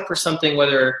always up for something,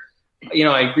 whether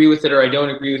I agree with it or I don't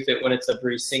agree with it, when it's a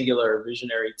very singular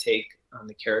visionary take on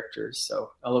the characters.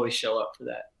 So I'll always show up for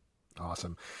that.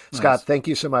 Awesome. Scott, thank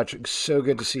you so much. So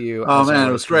good to see you. Oh, man,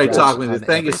 it was great talking with you.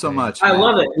 Thank you so much. I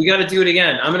love it. We got to do it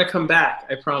again. I'm going to come back.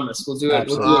 I promise. We'll do it.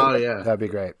 Yeah. That'd be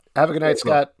great. Have a good night,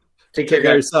 Scott. Take care of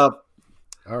yourself.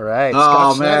 All right.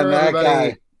 Oh, Scott man, Snyder, that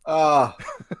everybody. guy. Oh,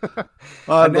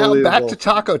 and now back to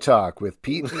Taco Talk with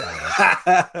Pete.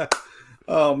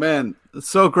 Oh, man, it's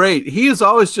so great. He is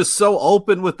always just so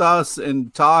open with us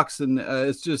and talks, and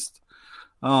it's just,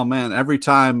 oh, man, every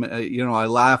time, I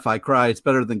laugh, I cry. It's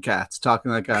better than cats. Talking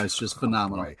to that guy is just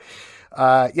phenomenal.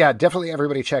 Definitely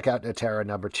everybody check out Natera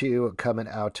 #2 coming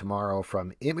out tomorrow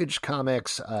from Image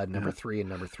Comics. Number 3 and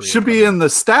number 3 should be in the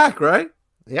stack, right?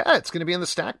 Yeah, it's going to be in the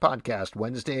Stack podcast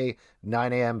Wednesday,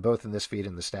 9 a.m., both in this feed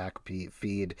and the Stack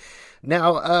feed.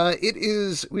 Now,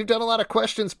 we've done a lot of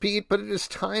questions, Pete, but it is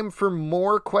time for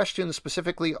more questions,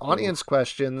 specifically audience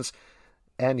questions.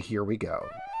 And here we go.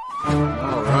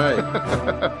 All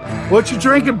right. What you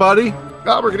drinking, buddy?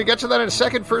 We're going to get to that in a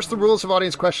second. First, the rules of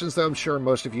audience questions, though I'm sure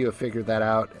most of you have figured that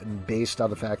out. And based on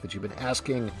the fact that you've been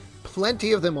asking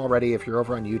plenty of them already, if you're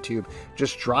over on YouTube,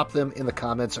 just drop them in the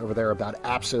comments over there about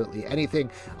absolutely anything.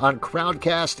 On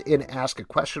Crowdcast, in Ask a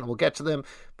Question, we'll get to them.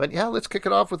 But yeah, let's kick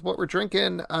it off with what we're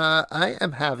drinking. I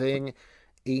am having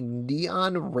a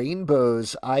Neon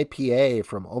Rainbows IPA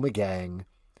from Omegang.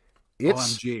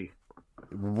 It's OMG.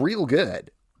 Real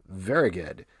good. Very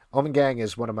good. Omegang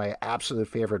is one of my absolute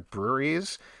favorite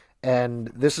breweries, and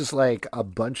this is like a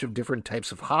bunch of different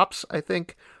types of hops, I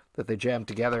think, that they jam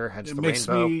together. Hence it the makes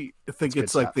rainbow. me think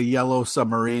it's like the Yellow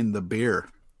Submarine, the beer.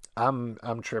 I'm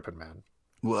tripping, man.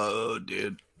 Whoa,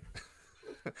 dude.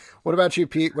 What about you,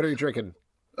 Pete? What are you drinking?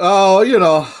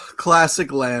 Oh,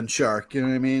 classic Land Shark. You know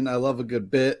what I mean? I love a good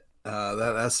bit. That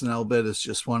SNL bit is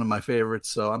just one of my favorites,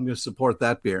 so I'm going to support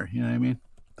that beer. You know what I mean?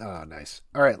 Oh, nice.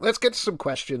 All right, let's get to some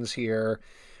questions here.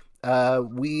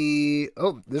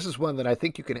 This is one that I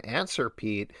think you can answer,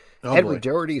 Pete. Henry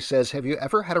Doherty says, have you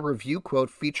ever had a review quote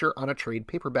feature on a trade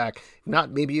paperback? If not,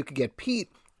 maybe you could get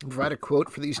Pete and provide a quote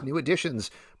for these new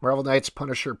editions. Marvel Knights,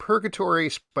 Punisher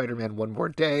Purgatory, Spider-Man One More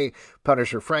Day,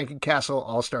 Punisher Frankencastle,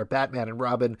 All-Star Batman and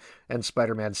Robin, and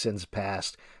Spider-Man Sins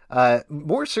Past.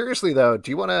 More seriously, though,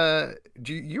 do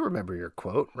you remember your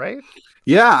quote, right?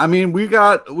 Yeah, I mean, we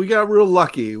got real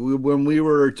lucky when we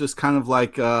were just kind of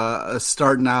like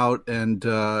starting out, and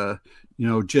Joe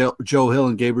Hill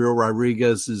and Gabriel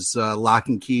Rodriguez's Lock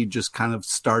and Key just kind of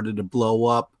started to blow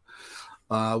up.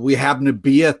 We happened to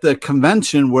be at the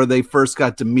convention where they first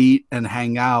got to meet and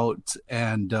hang out,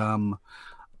 and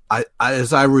I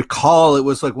as I recall, it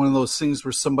was like one of those things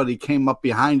where somebody came up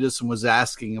behind us and was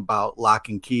asking about Lock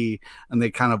and Key, and they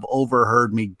kind of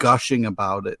overheard me gushing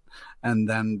about it, and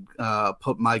then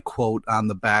put my quote on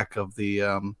the back of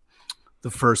the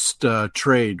first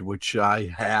trade, which I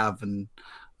have, and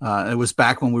it was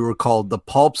back when we were called the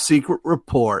Pulp Secret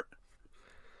Report.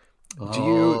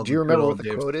 Do you remember what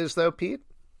the quote is, though, Pete?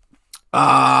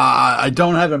 I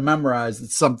don't have it memorized.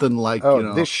 It's something like,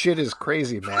 this shit is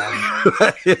crazy, man.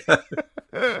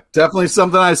 Definitely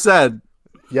something I said.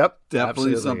 Yep.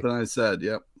 Definitely absolutely. something I said.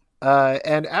 Yep.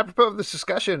 And apropos of this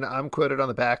discussion, I'm quoted on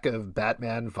the back of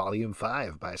Batman Volume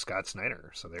 5 by Scott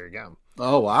Snyder. So there you go.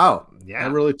 Oh, wow. Yeah.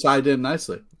 That really tied in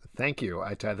nicely. Thank you.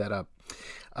 I tied that up.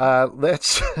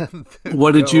 Let's.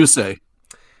 What did you say?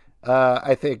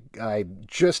 I think I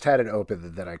just had it open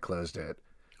and then I closed it.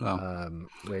 Oh.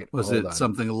 Wait, was it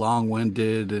something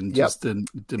long-winded and just didn't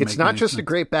It's not just a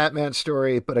great Batman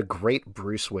story, but a great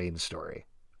Bruce Wayne story.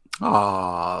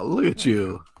 Oh, look at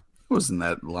you. Wasn't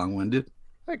that long-winded?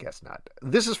 I guess not.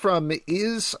 This is from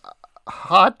Is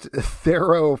Hot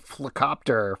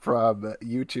Theroflicopter from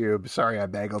YouTube. Sorry, I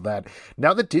bangled that.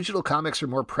 Now that digital comics are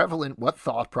more prevalent, what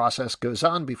thought process goes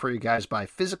on before you guys buy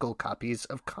physical copies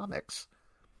of comics?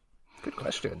 Good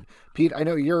question. Pete, I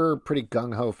know you're pretty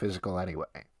gung-ho physical anyway.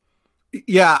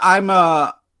 Yeah, I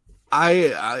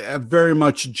very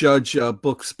much judge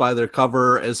books by their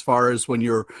cover. As far as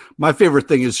my favorite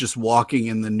thing is just walking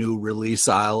in the new release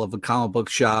aisle of a comic book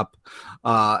shop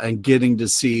and getting to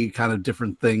see kind of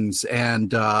different things.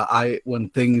 And when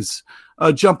things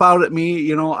jump out at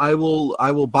me, I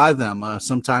will buy them.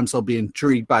 Sometimes I'll be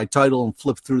intrigued by title and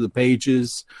flip through the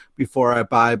pages before I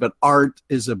buy. But art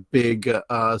is a big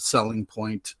selling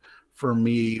point for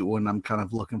me when I'm kind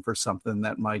of looking for something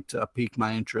that might pique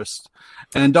my interest.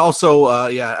 And also,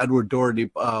 Edward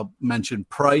Doherty mentioned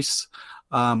price.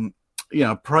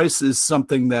 Price is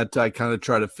something that I kind of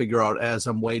try to figure out as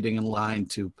I'm waiting in line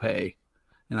to pay.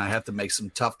 And I have to make some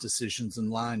tough decisions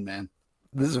in line, man.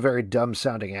 This is a very dumb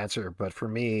sounding answer, but for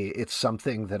me, it's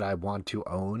something that I want to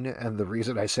own. And the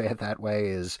reason I say it that way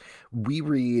is we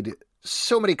read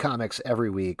so many comics every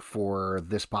week for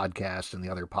this podcast and the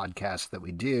other podcasts that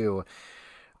we do.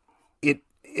 It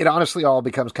honestly all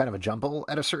becomes kind of a jumble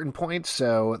at a certain point.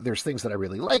 So there's things that I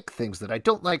really like, things that I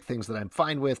don't like, things that I'm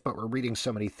fine with, but we're reading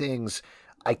so many things,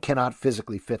 I cannot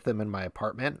physically fit them in my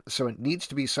apartment. So it needs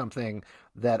to be something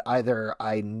that either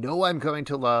I know I'm going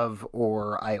to love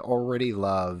or I already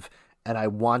love, and I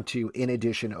want to, in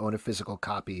addition, own a physical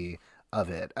copy of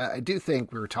it. I do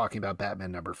think we were talking about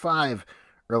Batman #5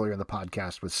 earlier in the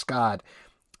podcast with Scott.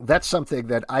 That's something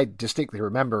that I distinctly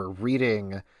remember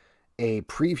reading a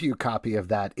preview copy of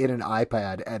that in an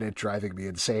iPad and it driving me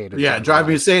insane. Yeah, driving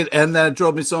me insane. And then it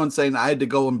drove me so insane I had to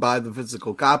go and buy the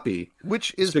physical copy.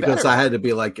 Which is because better. I had to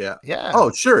be like, yeah.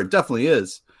 Oh, sure, it definitely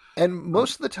is. And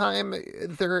most of the time,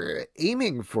 they're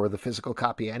aiming for the physical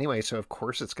copy anyway, so of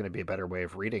course it's going to be a better way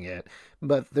of reading it.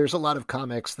 But there's a lot of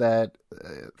comics that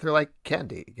they're like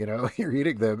candy, you're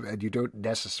eating them and you don't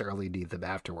necessarily need them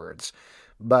afterwards.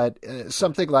 But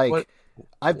something like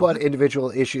I've bought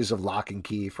individual issues of Lock and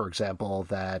Key, for example,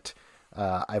 that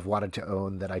I've wanted to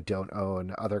own that I don't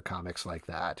own, other comics like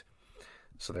that.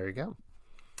 So there you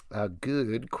go.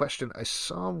 Good question. I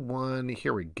saw one.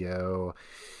 Here we go.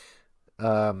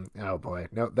 Oh boy,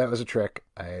 no, that was a trick.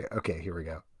 Okay, here we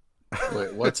go.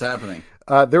 Wait, what's happening?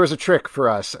 There was a trick for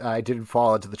us. I didn't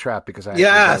fall into the trap because I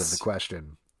added the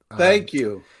question. Thank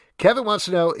you. Kevin wants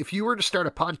to know if you were to start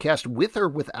a podcast with or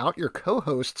without your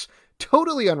co-hosts,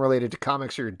 totally unrelated to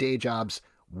comics or your day jobs,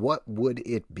 what would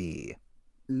it be?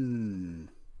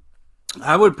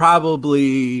 I would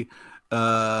probably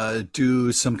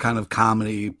do some kind of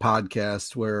comedy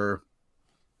podcast where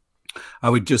I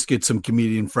would just get some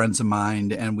comedian friends of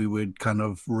mine and we would kind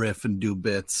of riff and do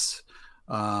bits.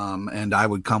 And I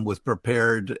would come with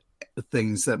prepared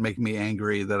things that make me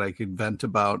angry that I could vent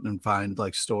about and find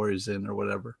like stories in or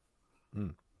whatever.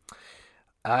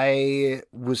 I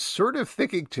was sort of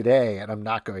thinking today, and I'm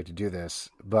not going to do this,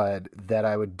 but that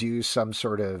I would do some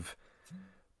sort of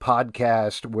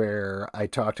podcast where I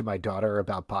talk to my daughter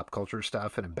about pop culture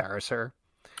stuff and embarrass her.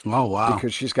 Oh, wow.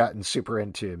 Because she's gotten super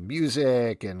into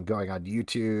music and going on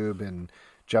YouTube and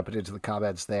jumping into the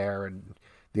comments there. And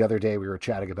the other day we were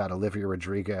chatting about Olivia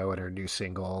Rodrigo and her new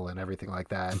single and everything like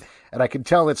that. And I can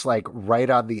tell it's like right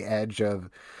on the edge of,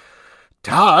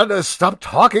 Todd, stop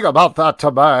talking about that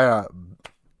to me.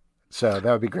 So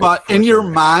that would be great. But in your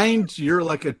mind, you're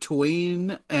like a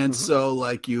tween. And so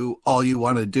like all you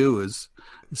want to do is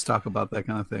talk about that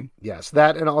kind of thing. Yes,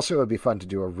 that. And also it would be fun to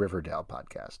do a Riverdale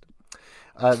podcast.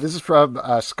 This is from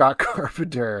Scott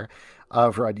Carpenter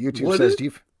over on YouTube. Would says,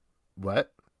 it?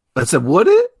 What? I said, would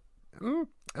it?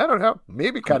 I don't know.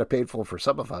 Maybe kind of painful for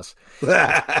some of us.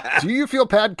 Do you feel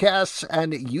podcasts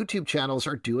and YouTube channels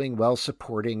are doing well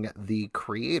supporting the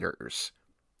creators?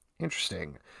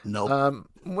 Interesting. Nope.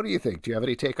 What do you think? Do you have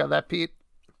any take on that, Pete?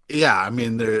 Yeah, I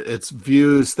mean, it's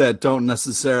views that don't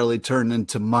necessarily turn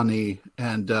into money,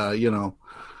 and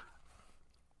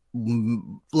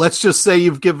let's just say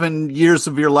you've given years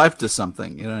of your life to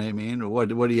something. You know what I mean? What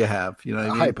do you have? You know what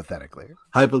I mean? Hypothetically.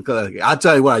 I'll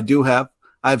tell you what I do have.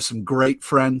 I have some great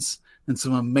friends and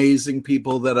some amazing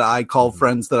people that I call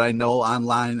friends that I know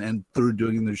online and through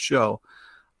doing the show.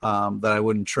 That I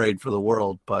wouldn't trade for the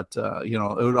world, but it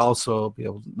would also be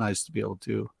nice to be able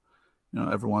to,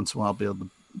 every once in a while be able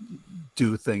to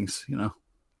do things,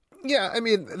 Yeah, I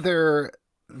mean, they're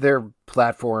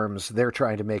platforms. They're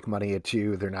trying to make money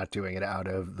too. They're not doing it out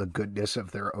of the goodness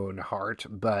of their own heart.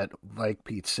 But like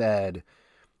Pete said,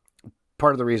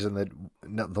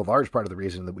 the large part of the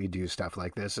reason that we do stuff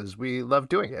like this is we love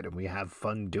doing it and we have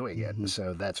fun doing it. Mm-hmm.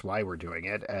 So that's why we're doing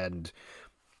it. And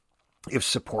if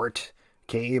support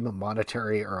came,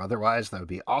 monetary or otherwise, that would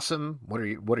be awesome. What are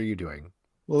you doing?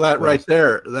 Well,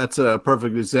 there, that's a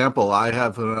perfect example. I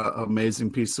have an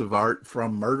amazing piece of art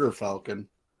from Murder Falcon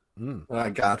that I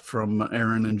got from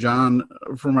Aaron and John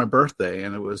for my birthday,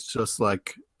 and it was just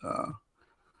like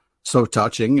so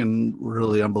touching and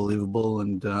really unbelievable.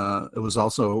 And it was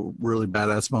also a really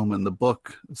badass moment in the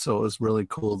book, so it was really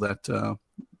cool that to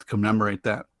commemorate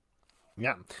that.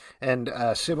 Yeah. And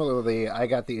similarly, I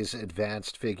got these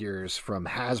advanced figures from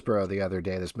Hasbro the other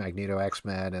day, this Magneto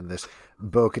X-Men and this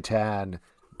Bo-Katan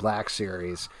Black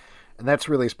series. And that's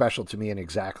really special to me in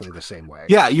exactly the same way.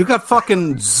 Yeah, you got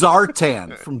fucking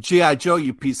Zartan from G.I. Joe,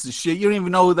 you piece of shit. You don't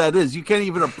even know who that is. You can't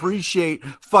even appreciate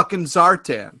fucking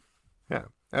Zartan. Yeah.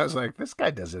 I was like, this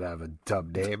guy doesn't have a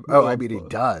dumb name. Oh, I mean, he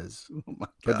does,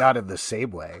 but not in the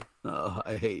same way. Oh,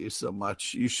 I hate you so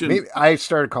much. You should. Maybe I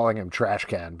started calling him Trash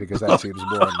Can because that seems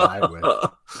more in line with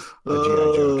a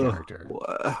G.I. Joe character.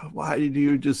 Why do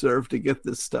you deserve to get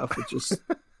this stuff? It just.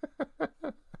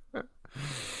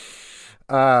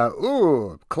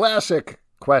 Classic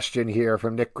question here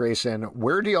from Nick Grayson.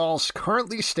 Where do y'all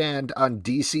currently stand on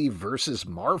DC versus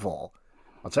Marvel?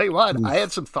 I'll tell you what, I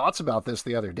had some thoughts about this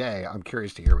the other day. I'm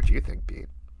curious to hear what you think, Pete.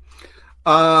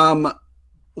 Well,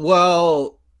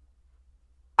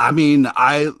 I mean,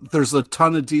 there's a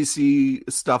ton of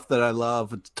DC stuff that I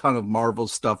love, a ton of Marvel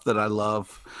stuff that I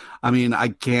love. I mean, I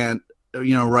can't,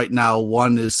 right now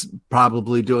one is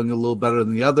probably doing a little better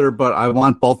than the other, but I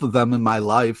want both of them in my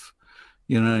life.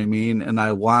 You know what I mean? And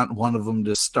I want one of them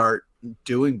to start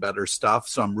doing better stuff,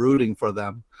 so I'm rooting for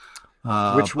them.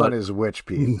 Which one is which,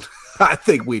 Pete? I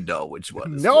think we know which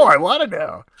one is which. I want to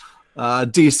know.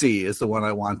 DC is the one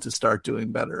I want to start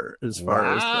doing better as far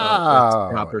as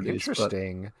properties.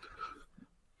 Interesting.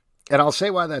 And I'll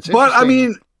say why that's interesting. But, I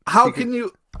mean, how can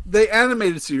you... The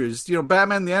animated series,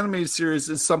 Batman the animated series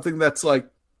is something that's like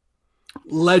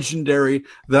legendary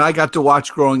that I got to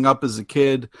watch growing up as a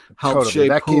kid, helped shape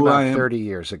that who came out I am. 30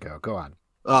 years ago. Go on.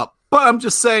 But I'm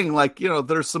just saying, like,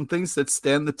 there's some things that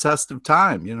stand the test of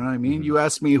time. You know what I mean? Mm-hmm. You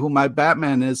ask me who my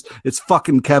Batman is, it's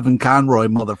fucking Kevin Conroy,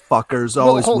 motherfuckers.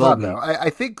 Always hold on, though. I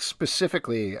think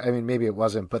specifically, I mean, maybe it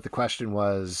wasn't, but the question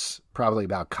was probably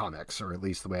about comics, or at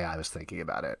least the way I was thinking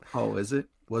about it. Oh, is it?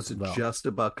 Was it just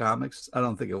about comics? I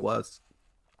don't think it was.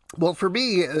 Well, for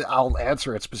me, I'll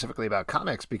answer it specifically about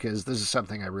comics because this is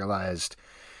something I realized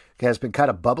has been kind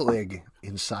of bubbling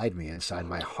inside me, inside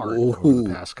my heart over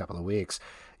the past couple of weeks.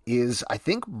 I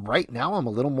think right now I'm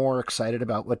a little more excited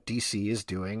about what DC is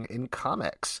doing in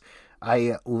comics.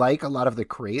 I like a lot of the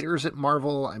creators at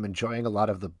Marvel. I'm enjoying a lot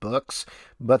of the books,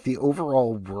 but the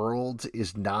overall world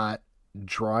is not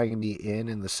drawing me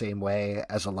in the same way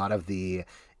as a lot of the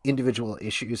individual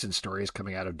issues and stories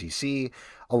coming out of DC.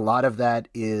 A lot of that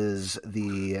is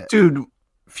the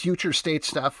future state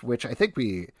stuff, which I think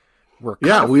we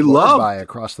love by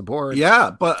across the board.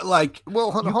 Yeah, but like,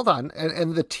 well, hold on,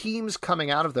 and the teams coming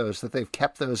out of those that they've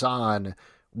kept those on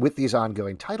with these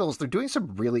ongoing titles, they're doing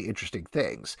some really interesting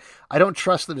things. I don't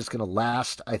trust that it's going to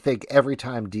last. I think every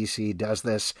time DC does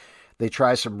this, they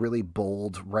try some really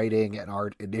bold writing and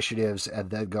art initiatives,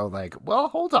 and then go like, well,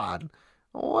 hold on,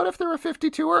 what if there were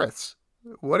 52 Earths?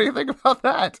 What do you think about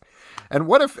that? And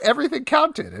what if everything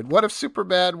counted? And what if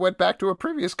Superman went back to a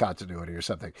previous continuity or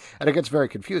something? And it gets very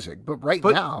confusing. But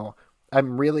now,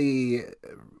 I'm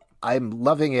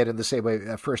loving it in the same way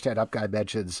First Hand Up Guy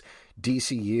mentions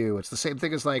DCU. It's the same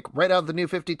thing as like right out of the New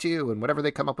 52. And whenever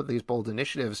they come up with these bold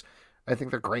initiatives, I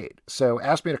think they're great. So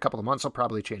ask me in a couple of months, I'll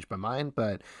probably change my mind.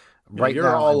 But right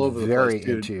now, I'm very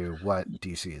into what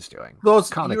DC is doing,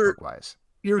 comic book-wise.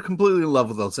 You're completely in love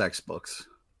with those X books.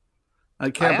 I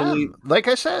can't believe... Like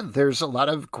I said, there's a lot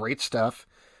of great stuff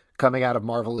coming out of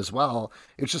Marvel as well.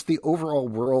 It's just the overall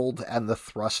world and the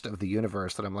thrust of the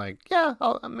universe that I'm like,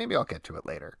 maybe I'll get to it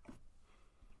later.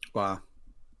 Wow.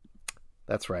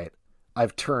 That's right.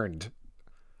 I've turned.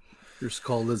 You're as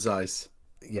cold as ice.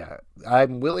 Yeah,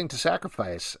 I'm willing to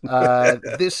sacrifice.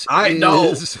 This I is...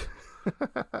 know.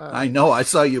 I know. I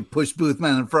saw you push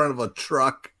Boothman in front of a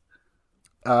truck.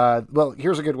 Well,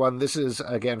 here's a good one. This is,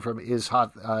 again, from Is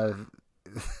Hot Theoro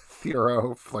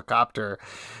Flacopter.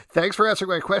 Thanks for answering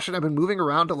my question. I've been moving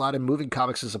around a lot, and moving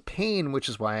comics is a pain, which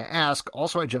is why I ask.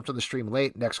 Also, I jumped on the stream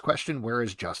late. Next question, where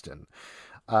is Justin?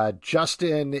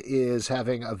 Justin is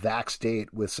having a vax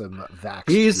date with some vax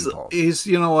people. He's,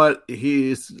 you know what?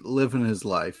 He's living his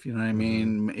life. You know what I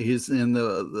mean? Mm-hmm. He's in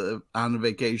on a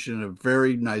vacation in a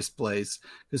very nice place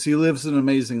because he lives an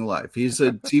amazing life. He's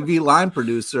a TV line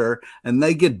producer and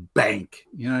they get bank.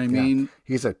 You know what I mean?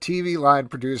 He's a TV line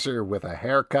producer with a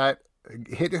haircut.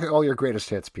 Hit all your greatest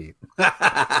hits, Pete.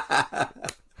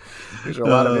 There's a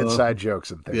lot of inside jokes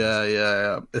and things.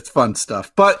 Yeah. It's fun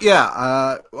stuff. But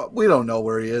yeah, we don't know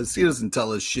where he is. He doesn't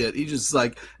tell us shit. He's just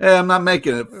like, hey, I'm not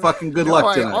making it. Fucking good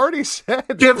luck tonight. I already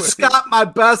said. Give Scott my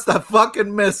best. I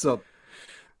fucking miss him.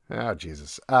 Oh,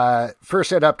 Jesus. First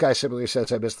Stand Up Guy simply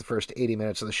says, I missed the first 80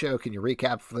 minutes of the show. Can you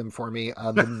recap them for me?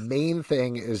 The main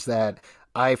thing is that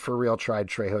I, for real, tried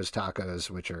Trejo's tacos,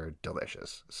 which are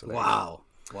delicious. So wow.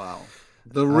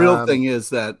 The real thing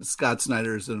is that Scott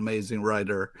Snyder is an amazing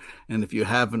writer, and if you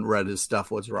haven't read his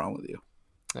stuff, what's wrong with you?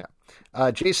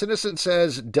 Yeah. Jason Innocent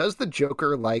says, does the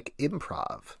Joker like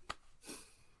improv?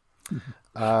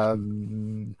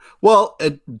 Well,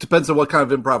 it depends on what kind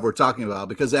of improv we're talking about,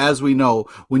 because as we know,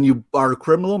 when you are a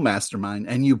criminal mastermind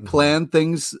and you plan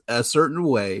things a certain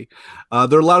way,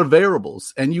 there are a lot of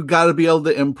variables, and you got to be able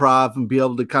to improv and be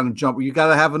able to kind of jump. You got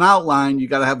to have an outline, you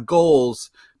got to have goals.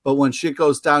 But when shit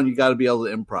goes down, you got to be able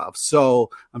to improv.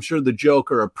 So I'm sure the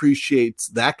Joker appreciates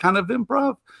that kind of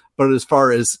improv. But as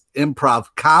far as improv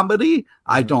comedy,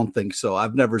 I don't think so.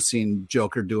 I've never seen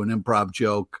Joker do an improv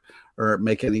joke or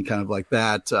make any kind of like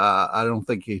that. I don't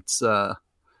think it's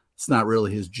not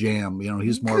really his jam. You know,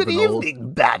 he's more Good of an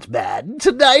evening, Batman.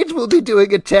 Tonight we'll be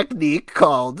doing a technique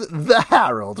called the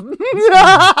Herald.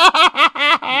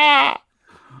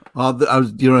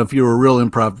 If you were a real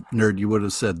improv nerd, you would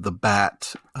have said the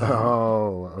Bat.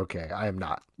 Okay. I am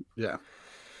not. Yeah.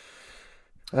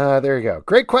 There you go.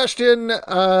 Great question.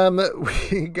 I'm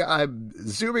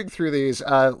zooming through these.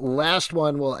 Last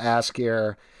one we'll ask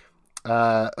here.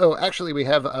 Actually, we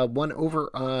have one over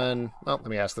on. Well, let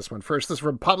me ask this one first. This is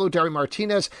from Pablo Dari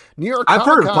Martinez, New York. I've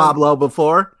heard of Pablo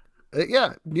before.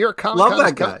 Yeah, New York Comic-Con. Love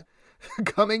that guy.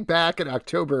 Coming back in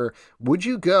October, would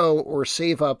you go or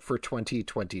save up for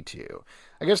 2022?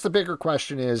 I guess the bigger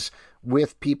question is,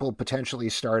 with people potentially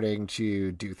starting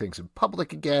to do things in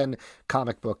public again,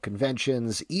 comic book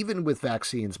conventions, even with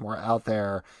vaccines more out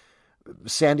there,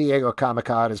 San Diego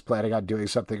Comic-Con is planning on doing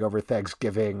something over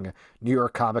Thanksgiving. New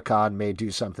York Comic-Con may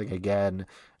do something again.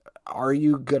 Are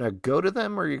you going to go to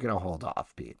them or are you going to hold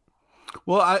off, Pete?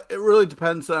 Well, it really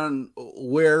depends on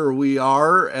where we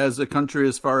are as a country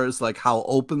as far as like how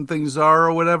open things are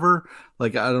or whatever.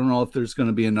 Like, I don't know if there's going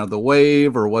to be another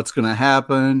wave or what's going to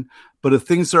happen. But if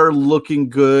things are looking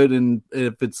good and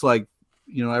if it's like,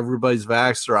 everybody's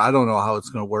vaxxed, or I don't know how it's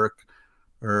going to work,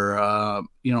 or,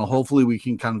 hopefully we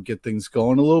can kind of get things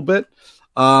going a little bit.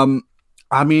 I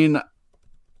mean,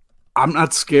 I'm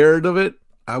not scared of it.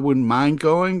 I wouldn't mind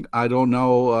going. I don't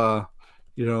know,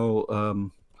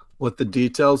 what the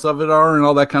details of it are and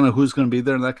all that kind of who's going to be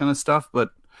there and that kind of stuff.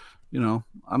 But,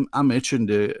 I'm itching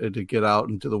to get out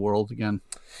into the world again.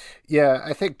 Yeah,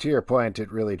 I think to your point,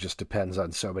 it really just depends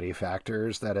on so many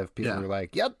factors that if people are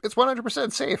like, yep, it's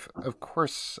 100% safe. Of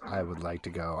course I would like to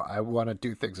go. I want to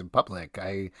do things in public.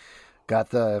 I got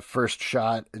the first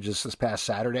shot just this past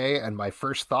Saturday, and my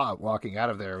first thought walking out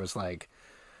of there was like,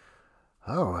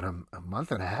 oh, in a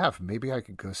month and a half, maybe I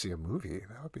could go see a movie.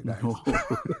 That would be nice.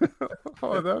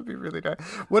 Oh, that would be really nice.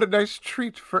 What a nice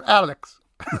treat for Alex.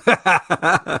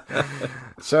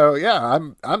 So yeah,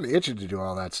 I'm itching to do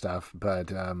all that stuff,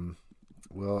 but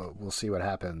we'll see what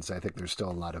happens. I think there's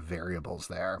still a lot of variables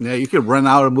there. Yeah, you could rent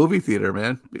out a movie theater,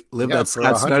 man. Live that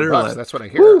Scott Snyder life. That's what I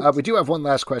hear. We do have one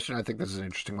last question. I think this is an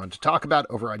interesting one to talk about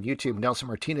over on YouTube. Nelson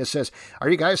Martinez says, are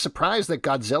you guys surprised that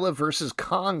Godzilla vs.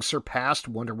 Kong surpassed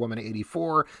Wonder Woman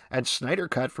 84 and Snyder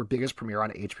Cut for biggest premiere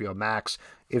on HBO Max?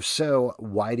 If so,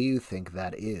 why do you think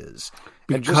that is?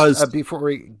 Because, and just before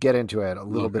we get into it, a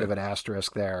little bit of an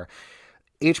asterisk there.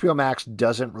 HBO Max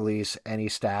doesn't release any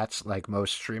stats like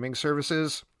most streaming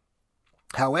services.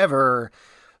 However,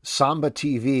 Samba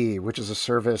TV, which is a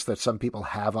service that some people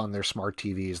have on their smart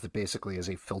TVs that basically is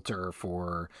a filter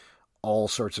for all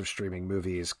sorts of streaming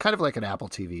movies, kind of like an Apple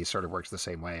TV, sort of works the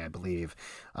same way, I believe,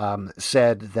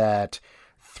 said that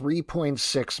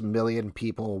 3.6 million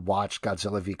people watched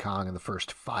Godzilla v. Kong in the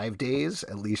first 5 days,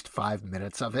 at least 5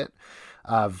 minutes of it,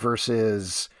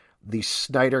 versus the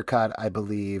Snyder Cut, I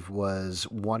believe, was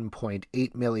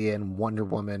 1.8 million. Wonder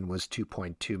Woman was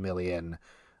 2.2 million.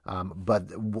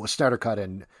 But Snyder Cut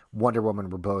and Wonder Woman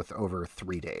were both over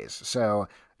 3 days. So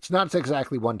it's not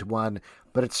exactly 1-to-1,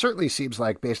 but it certainly seems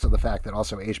like, based on the fact that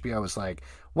also HBO was like,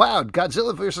 wow,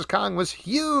 Godzilla vs. Kong was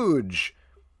huge,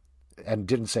 and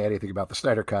didn't say anything about the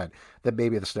Snyder Cut, that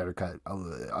maybe the Snyder Cut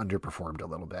underperformed a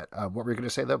little bit. What were you going to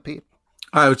say, though, Pete?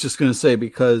 I was just going to say,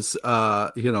 because,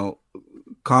 Kong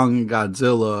and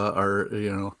Godzilla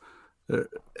are,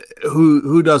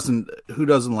 who doesn't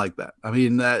like that? I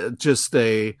mean, that just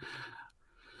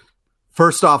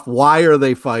first off, why are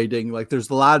they fighting? Like, there's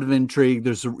a lot of intrigue.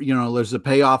 There's a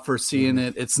payoff for seeing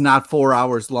it. It's not 4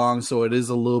 hours long, so it is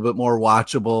a little bit more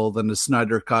watchable than the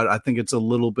Snyder Cut. I think it's a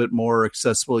little bit more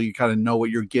accessible. You kind of know what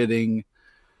you're getting.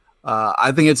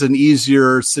 I think it's an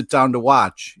easier sit down to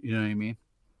watch. You know what I mean?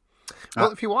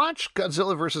 Well, if you watch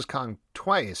Godzilla vs. Kong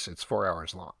twice, it's 4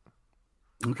 hours long.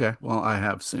 Okay, well, I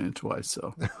have seen it twice,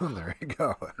 so there you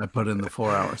go. I put in the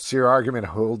 4 hours. So your argument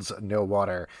holds no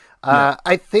water.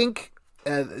 I think,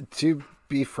 to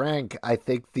be frank, I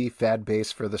think the fan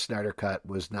base for the Snyder Cut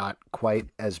was not quite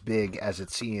as big as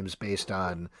it seems based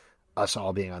on us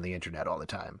all being on the internet all the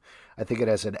time. I think it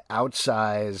has an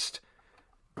outsized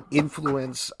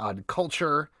influence on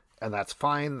culture, and that's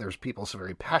fine. There's people so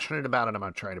very passionate about it. I'm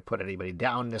not trying to put anybody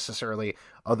down necessarily,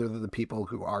 other than the people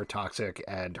who are toxic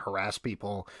and harass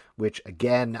people, which,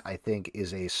 again, I think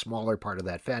is a smaller part of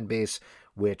that fan base,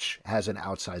 which has an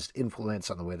outsized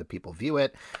influence on the way that people view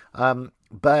it.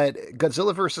 But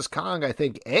Godzilla vs. Kong, I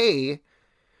think, it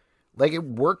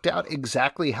worked out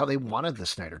exactly how they wanted the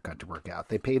Snyder Cut to work out.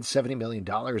 They paid $70 million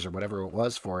or whatever it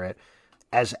was for it,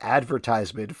 as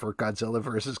advertisement for Godzilla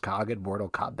vs. Kong and Mortal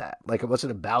Kombat. Like, it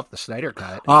wasn't about the Snyder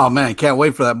Cut. Oh, man, can't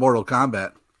wait for that Mortal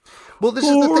Kombat. Well, this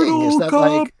is the thing, is that,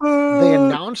 like, they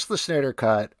announced the Snyder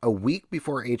Cut a week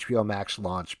before HBO Max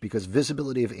launched because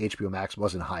visibility of HBO Max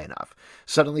wasn't high enough.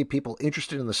 Suddenly, people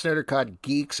interested in the Snyder Cut,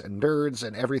 geeks and nerds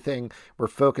and everything, were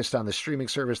focused on the streaming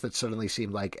service that suddenly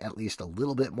seemed like at least a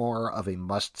little bit more of a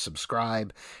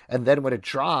must-subscribe. And then when it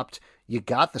dropped, you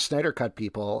got the Snyder Cut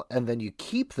people, and then you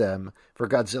keep them for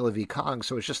Godzilla v. Kong,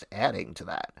 so it's just adding to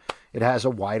that. It has a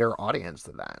wider audience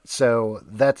than that. So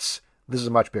this is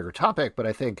a much bigger topic, but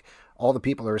I think all the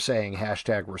people are saying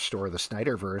hashtag restore the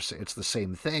Snyderverse. It's the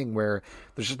same thing where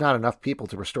there's just not enough people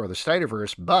to restore the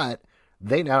Snyderverse, but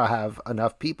they now have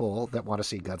enough people that want to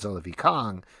see Godzilla v.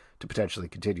 Kong to potentially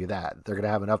continue that. They're going to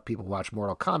have enough people watch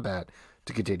Mortal Kombat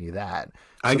to continue that.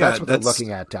 So that's what they're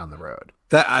looking at down the road.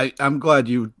 I'm glad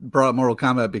you brought Mortal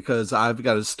Kombat, because I've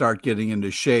got to start getting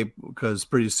into shape, because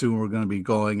pretty soon we're going to be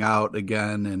going out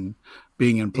again and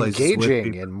being in places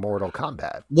engaging in Mortal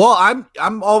Kombat. Well,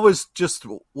 I'm always just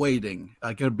waiting.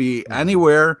 I could be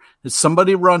anywhere. If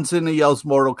somebody runs in and yells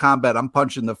Mortal Kombat, I'm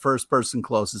punching the first person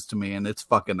closest to me, and it's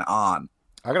fucking on.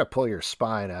 I'm gonna pull your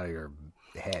spine out of your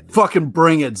head. Fucking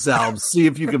bring it, Zelb. See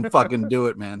if you can fucking do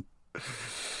it, man.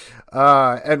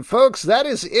 And folks, that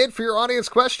is it for your audience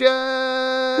question.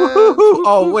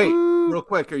 Oh, wait, real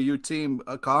quick. Are you Team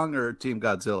Kong or Team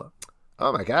Godzilla?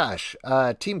 Oh my gosh.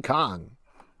 Team Kong.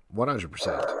 100%.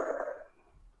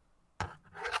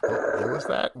 What was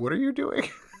that? What are you doing?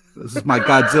 This is my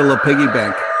Godzilla piggy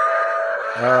bank.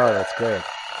 Oh, that's great.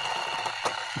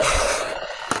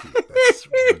 That's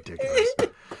ridiculous.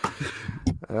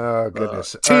 Oh,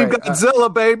 goodness. Team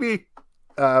Godzilla, baby.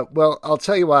 Well, I'll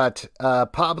tell you what.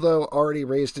 Pablo already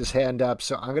raised his hand up,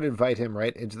 so I'm going to invite him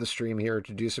right into the stream here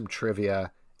to do some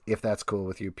trivia, if that's cool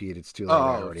with you, Pete. It's too late.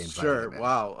 I already invited him in.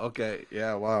 Wow. Okay.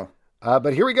 Yeah, wow.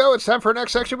 But here we go. It's time for our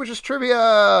next section, which is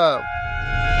trivia.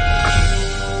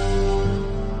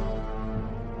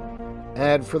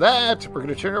 And for that, we're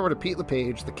going to turn over to Pete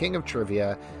LePage, the king of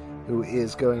trivia, who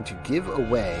is going to give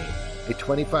away a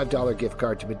 $25 gift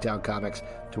card to Midtown Comics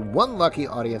to one lucky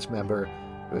audience member,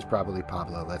 who is probably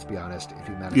Pablo, let's be honest, if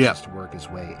he manages to work his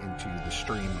way into the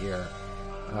stream here.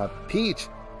 Pete,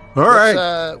 all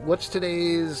right. What's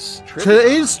today's trivia?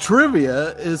 Today's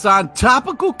trivia is on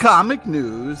topical comic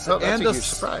news. Oh, that's a huge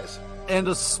surprise. And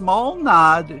a small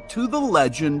nod to the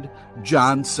legend,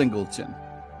 John Singleton.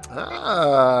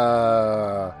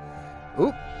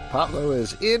 Pablo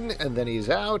is in, and then he's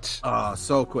out. Oh,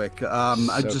 so quick.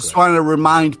 I just wanted to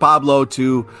remind Pablo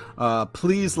to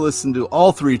please listen to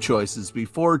all three choices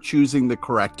before choosing the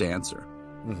correct answer.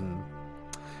 Mm-hmm.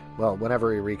 Well,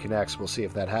 whenever he reconnects, we'll see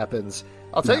if that happens.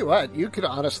 I'll tell you what, you could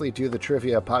honestly do the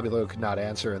trivia Pablo could not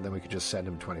answer, and then we could just send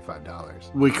him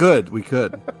 $25. We could. We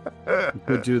could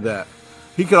do that.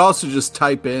 He could also just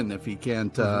type in if he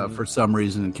can't, for some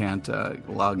reason, can't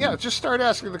log in. Yeah, just start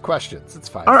asking the questions. It's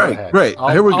fine. All right, great.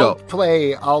 Here we go.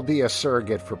 I'll be a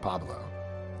surrogate for Pablo.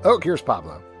 Oh, here's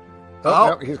Pablo.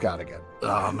 Oh, no, he's gone again.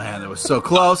 Oh, man, it was so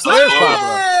close. There's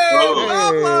Pablo. Hey,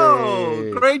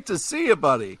 Pablo. Great to see you,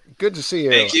 buddy. Good to see you.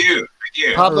 Thank you.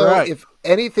 Pablo, if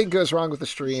anything goes wrong with the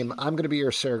stream, I'm going to be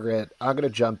your surrogate. I'm going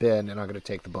to jump in, and I'm going to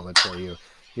take the bullet for you.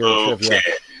 Trivia.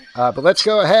 But let's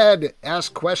go ahead.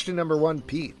 Ask question number 1,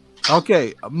 Pete.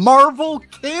 Okay. Marvel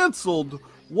canceled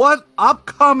what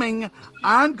upcoming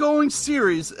ongoing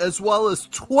series as well as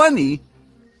 20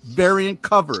 variant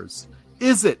covers?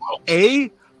 Is it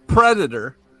A,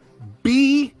 Predator,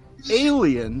 B,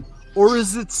 Alien, or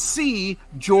is it C,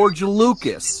 George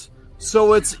Lucas?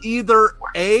 So it's either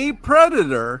A,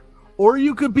 Predator, or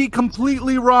you could be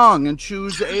completely wrong and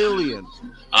choose Alien.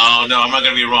 Oh, no, I'm not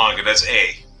going to be wrong. That's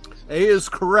A. A is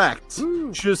correct.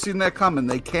 Should have seen that coming.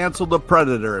 They canceled the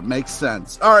Predator. It makes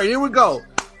sense. All right, here we go.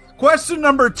 Question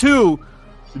number 2.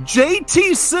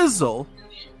 JT Sizzle,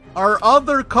 our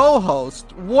other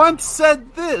co-host, once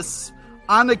said this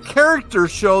on a character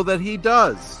show that he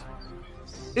does.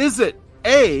 Is it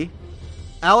A,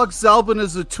 Alex Zelbin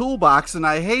is a toolbox and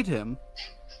I hate him?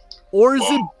 Or is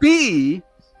it B,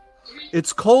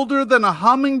 it's colder than a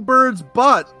hummingbird's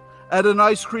butt at an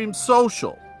ice cream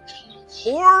social?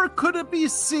 Or could it be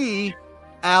C,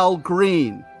 Al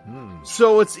Green?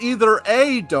 So it's either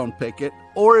A, don't pick it,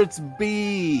 or it's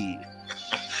B.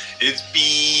 It's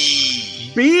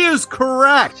B. B is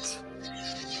correct.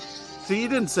 See, you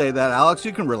didn't say that, Alex.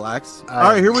 You can relax. All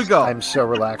right, here we go. I'm so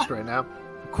relaxed right now.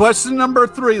 Question number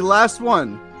 3, last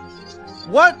one.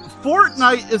 What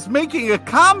Fortnite is making a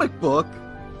comic book?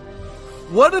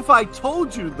 What if I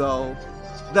told you, though,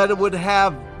 that it would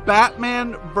have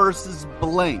Batman versus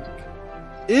Blink?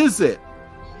 Is it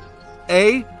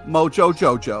A, Mojo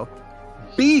Jojo,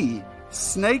 B,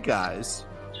 Snake Eyes,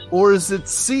 or is it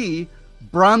C,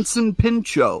 Bronson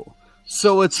Pinchot?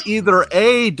 So it's either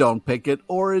A, don't pick it,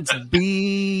 or it's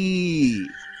B.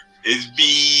 It's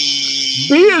B.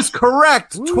 B is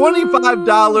correct.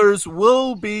 $25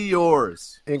 will be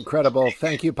yours. Incredible.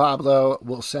 Thank you, Pablo.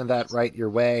 We'll send that right your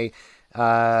way.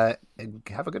 Have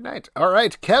a good night. All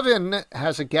right. Kevin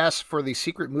has a guess for the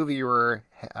secret movie you were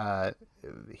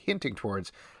hinting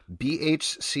towards.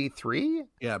 BHC3?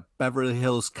 Yeah, Beverly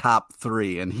Hills Cop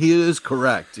 3. And he is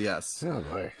correct, yes. Oh,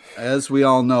 boy. As we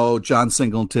all know, John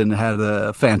Singleton had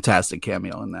a fantastic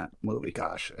cameo in that movie.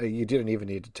 Gosh, you didn't even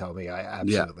need to tell me. I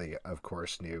absolutely, of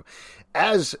course, knew.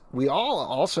 As we all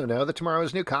also know that tomorrow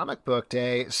is New Comic Book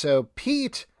Day. So,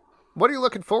 Pete, what are you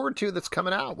looking forward to that's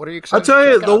coming out? What are you excited I'll tell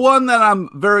to you, check the out? one that I'm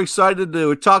very excited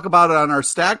to talk about on our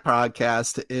Stack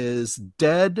podcast is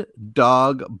Dead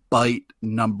Dog Bite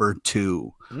number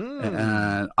 2.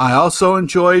 And I also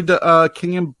enjoyed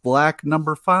King in Black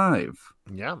number 5.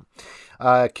 Yeah.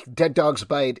 Dead Dog's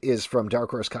Bite is from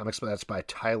Dark Horse Comics, but that's by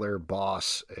Tyler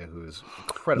Boss, who's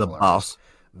incredible.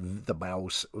 The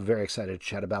Mouse. Very excited to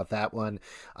chat about that one.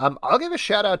 I'll give a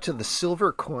shout out to the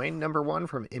Silver Coin number 1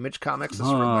 from Image Comics. This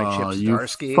is written by Chip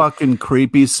Zdarsky. You fucking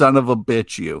creepy son of a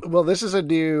bitch, you. Well, this is a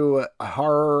new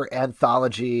horror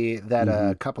anthology that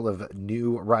a couple of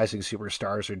new rising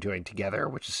superstars are doing together,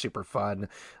 which is super fun.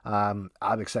 I'm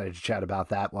excited to chat about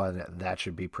that one. That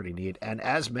should be pretty neat. And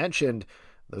as mentioned,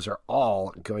 those are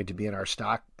all going to be in our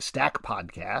Stack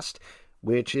podcast,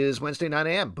 which is Wednesday, 9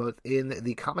 a.m., both in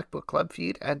the Comic Book Club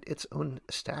feed and its own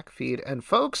Stack feed. And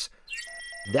folks,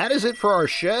 that is it for our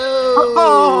show.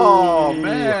 Oh,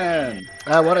 man.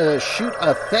 I want to shoot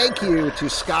a thank you to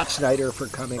Scott Snyder for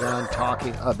coming on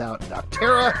talking about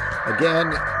Noctera. Again,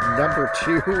 number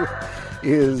 2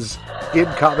 is in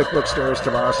comic book stores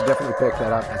tomorrow, so definitely pick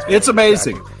that up. It's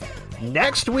amazing.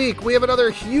 Next week, we have another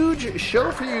huge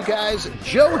show for you guys.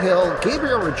 Joe Hill,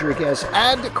 Gabriel Rodriguez,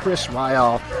 and Chris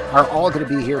Ryall are all going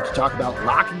to be here to talk about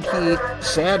Lock and Key,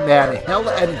 Sandman, Hell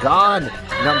and Gone,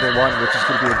 number 1, which is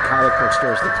going to be in comic book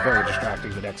stores. That's very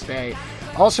distracting the next day.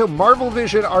 Also, Marvel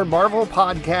Vision, our Marvel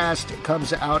podcast,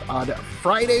 comes out on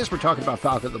Fridays. We're talking about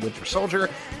Falcon the Winter Soldier.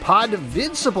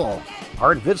 Podvincible,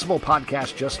 our Invincible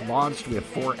podcast just launched. We have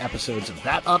 4 episodes of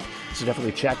that up, so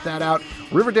definitely check that out.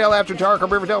 Riverdale After Dark, our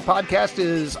Riverdale podcast,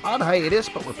 is on hiatus,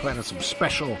 but we're planning some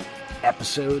special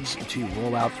episodes to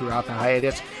roll out throughout the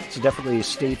hiatus, so definitely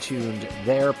stay tuned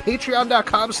there.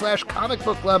 Patreon.com/Comic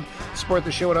Book Club. Support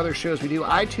the show and other shows we do.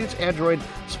 iTunes, Android,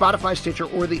 Spotify, Stitcher,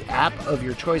 or the app of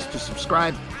your choice to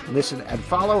subscribe, listen, and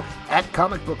follow. At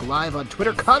Comic Book Live on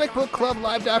Twitter,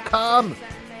 comicbookclublive.com.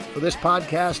 For this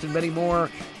podcast and many more.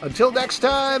 Until next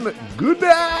time, good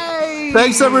night!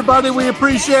 Thanks, everybody. We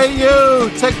appreciate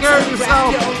you. Take care of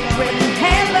yourself.